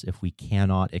progress if we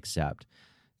cannot accept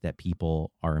that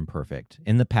people are imperfect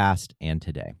in the past and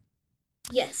today.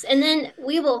 Yes, and then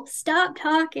we will stop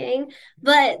talking,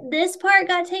 but this part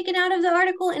got taken out of the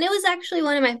article, and it was actually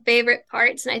one of my favorite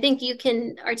parts, and I think you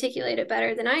can articulate it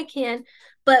better than I can,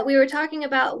 but we were talking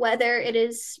about whether it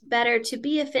is better to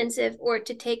be offensive or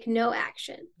to take no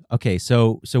action. Okay,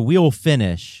 so we will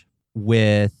finish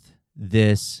with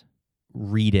this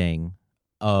reading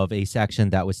of a section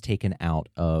that was taken out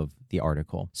of the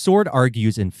article. Sword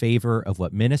argues in favor of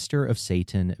what Minister of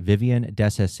Satan Vivian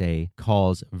Dessessé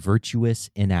calls virtuous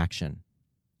inaction.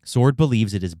 Sword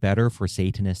believes it is better for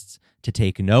Satanists to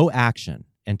take no action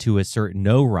and to assert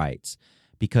no rights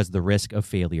because the risk of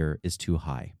failure is too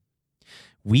high.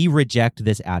 We reject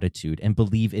this attitude and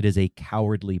believe it is a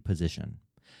cowardly position.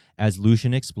 As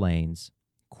Lucian explains,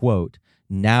 quote,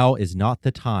 "Now is not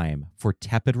the time for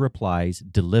tepid replies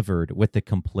delivered with the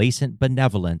complacent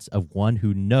benevolence of one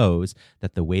who knows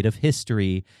that the weight of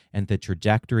history and the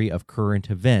trajectory of current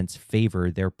events favor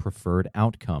their preferred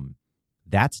outcome.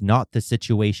 That's not the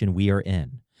situation we are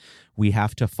in. We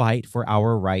have to fight for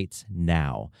our rights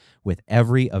now, with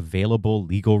every available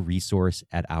legal resource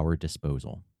at our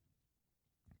disposal."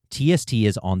 TST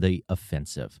is on the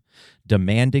offensive,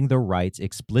 demanding the rights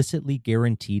explicitly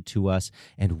guaranteed to us,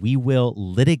 and we will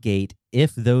litigate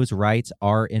if those rights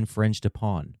are infringed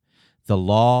upon. The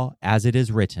law, as it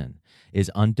is written, is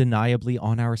undeniably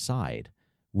on our side.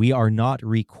 We are not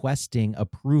requesting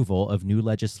approval of new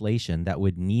legislation that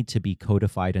would need to be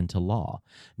codified into law,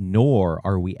 nor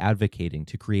are we advocating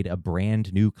to create a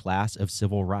brand new class of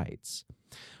civil rights.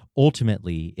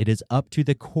 Ultimately, it is up to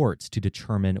the courts to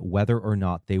determine whether or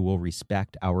not they will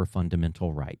respect our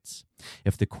fundamental rights.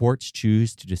 If the courts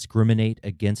choose to discriminate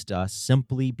against us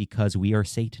simply because we are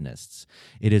Satanists,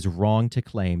 it is wrong to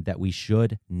claim that we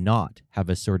should not have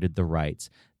asserted the rights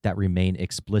that remain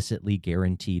explicitly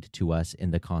guaranteed to us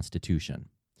in the Constitution.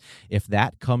 If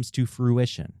that comes to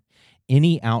fruition,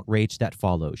 Any outrage that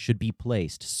follows should be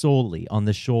placed solely on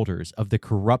the shoulders of the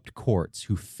corrupt courts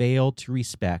who fail to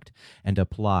respect and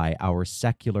apply our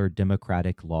secular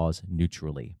democratic laws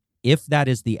neutrally. If that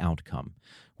is the outcome,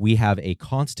 we have a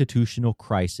constitutional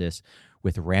crisis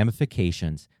with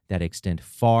ramifications that extend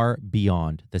far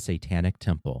beyond the Satanic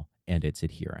Temple and its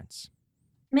adherents.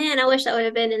 Man, I wish that would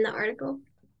have been in the article.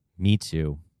 Me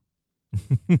too.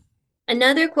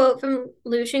 Another quote from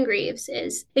Lucian Greaves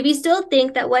is, "If you still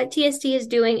think that what TST is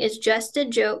doing is just a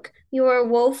joke, you are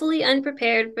woefully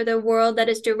unprepared for the world that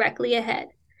is directly ahead.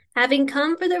 Having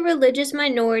come for the religious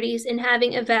minorities and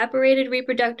having evaporated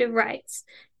reproductive rights,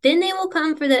 then they will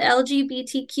come for the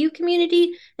LGBTQ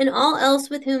community and all else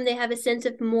with whom they have a sense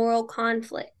of moral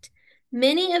conflict.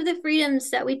 Many of the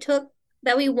freedoms that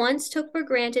we once took for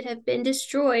granted have been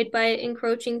destroyed by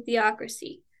encroaching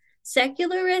theocracy.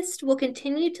 Secularists will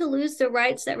continue to lose the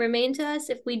rights that remain to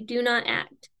us if we do not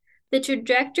act. The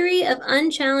trajectory of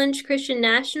unchallenged Christian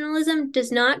nationalism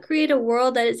does not create a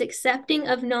world that is accepting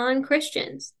of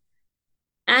non-Christians.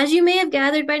 As you may have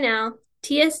gathered by now,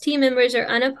 TST members are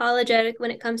unapologetic when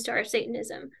it comes to our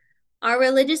Satanism. Our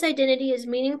religious identity is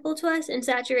meaningful to us and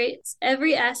saturates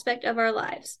every aspect of our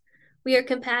lives. We are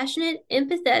compassionate,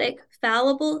 empathetic,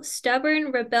 fallible,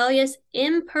 stubborn, rebellious,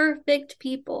 imperfect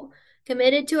people,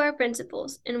 committed to our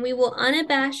principles, and we will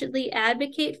unabashedly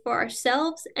advocate for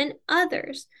ourselves and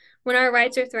others when our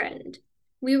rights are threatened.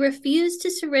 We refuse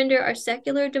to surrender our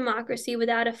secular democracy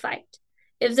without a fight.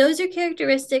 If those are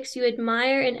characteristics you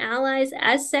admire in allies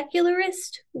as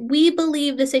secularists, we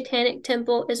believe the Satanic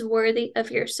Temple is worthy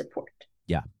of your support."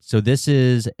 Yeah. So this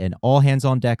is an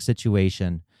all-hands-on-deck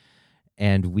situation,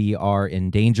 and we are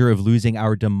in danger of losing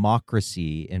our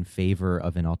democracy in favor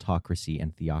of an autocracy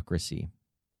and theocracy.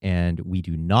 And we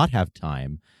do not have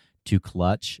time to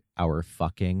clutch our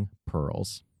fucking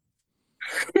pearls.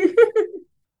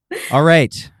 All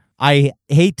right. I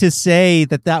hate to say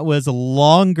that was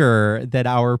longer than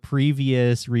our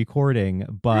previous recording,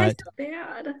 but I feel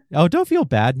bad. Oh, don't feel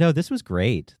bad. No, this was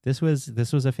great. This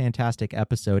was a fantastic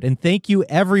episode. And thank you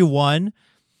everyone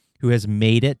who has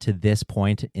made it to this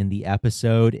point in the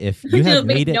episode. If you have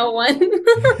made it, no one.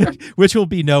 which will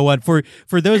be no one. For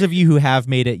those of you who have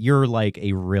made it, you're like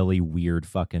a really weird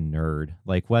fucking nerd.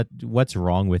 Like what's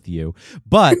wrong with you?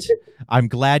 But I'm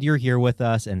glad you're here with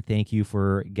us, and thank you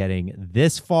for getting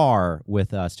this far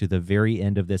with us to the very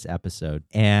end of this episode.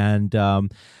 And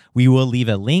we will leave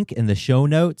a link in the show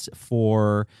notes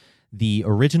for the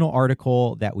original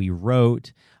article that we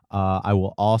wrote. I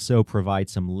will also provide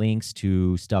some links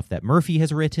to stuff that Murphy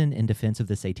has written in defense of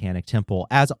the Satanic Temple.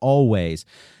 As always,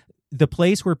 the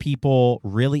place where people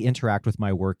really interact with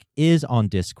my work is on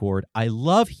Discord. I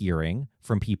love hearing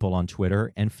from people on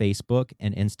Twitter and Facebook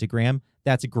and Instagram.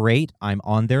 That's great. I'm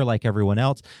on there like everyone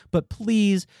else. But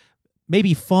please,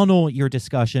 maybe funnel your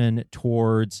discussion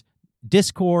towards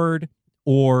Discord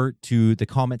or to the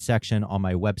comment section on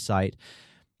my website.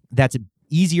 That's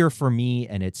easier for me,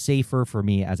 and it's safer for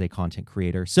me as a content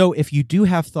creator. So if you do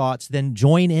have thoughts, then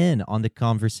join in on the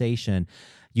conversation.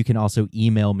 You can also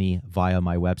email me via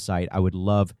my website. I would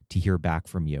love to hear back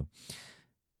from you.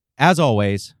 As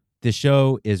always, this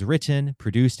show is written,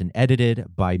 produced, and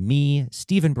edited by me,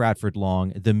 Stephen Bradford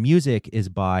Long. The music is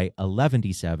by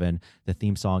 11D7. The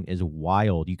theme song is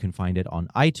Wild. You can find it on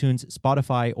iTunes,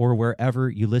 Spotify, or wherever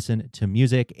you listen to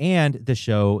music. And the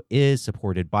show is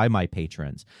supported by my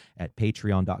patrons at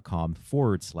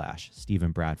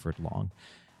patreon.com/Stephen Bradford Long.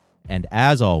 And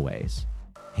as always,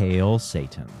 hail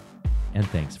Satan. And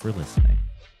thanks for listening.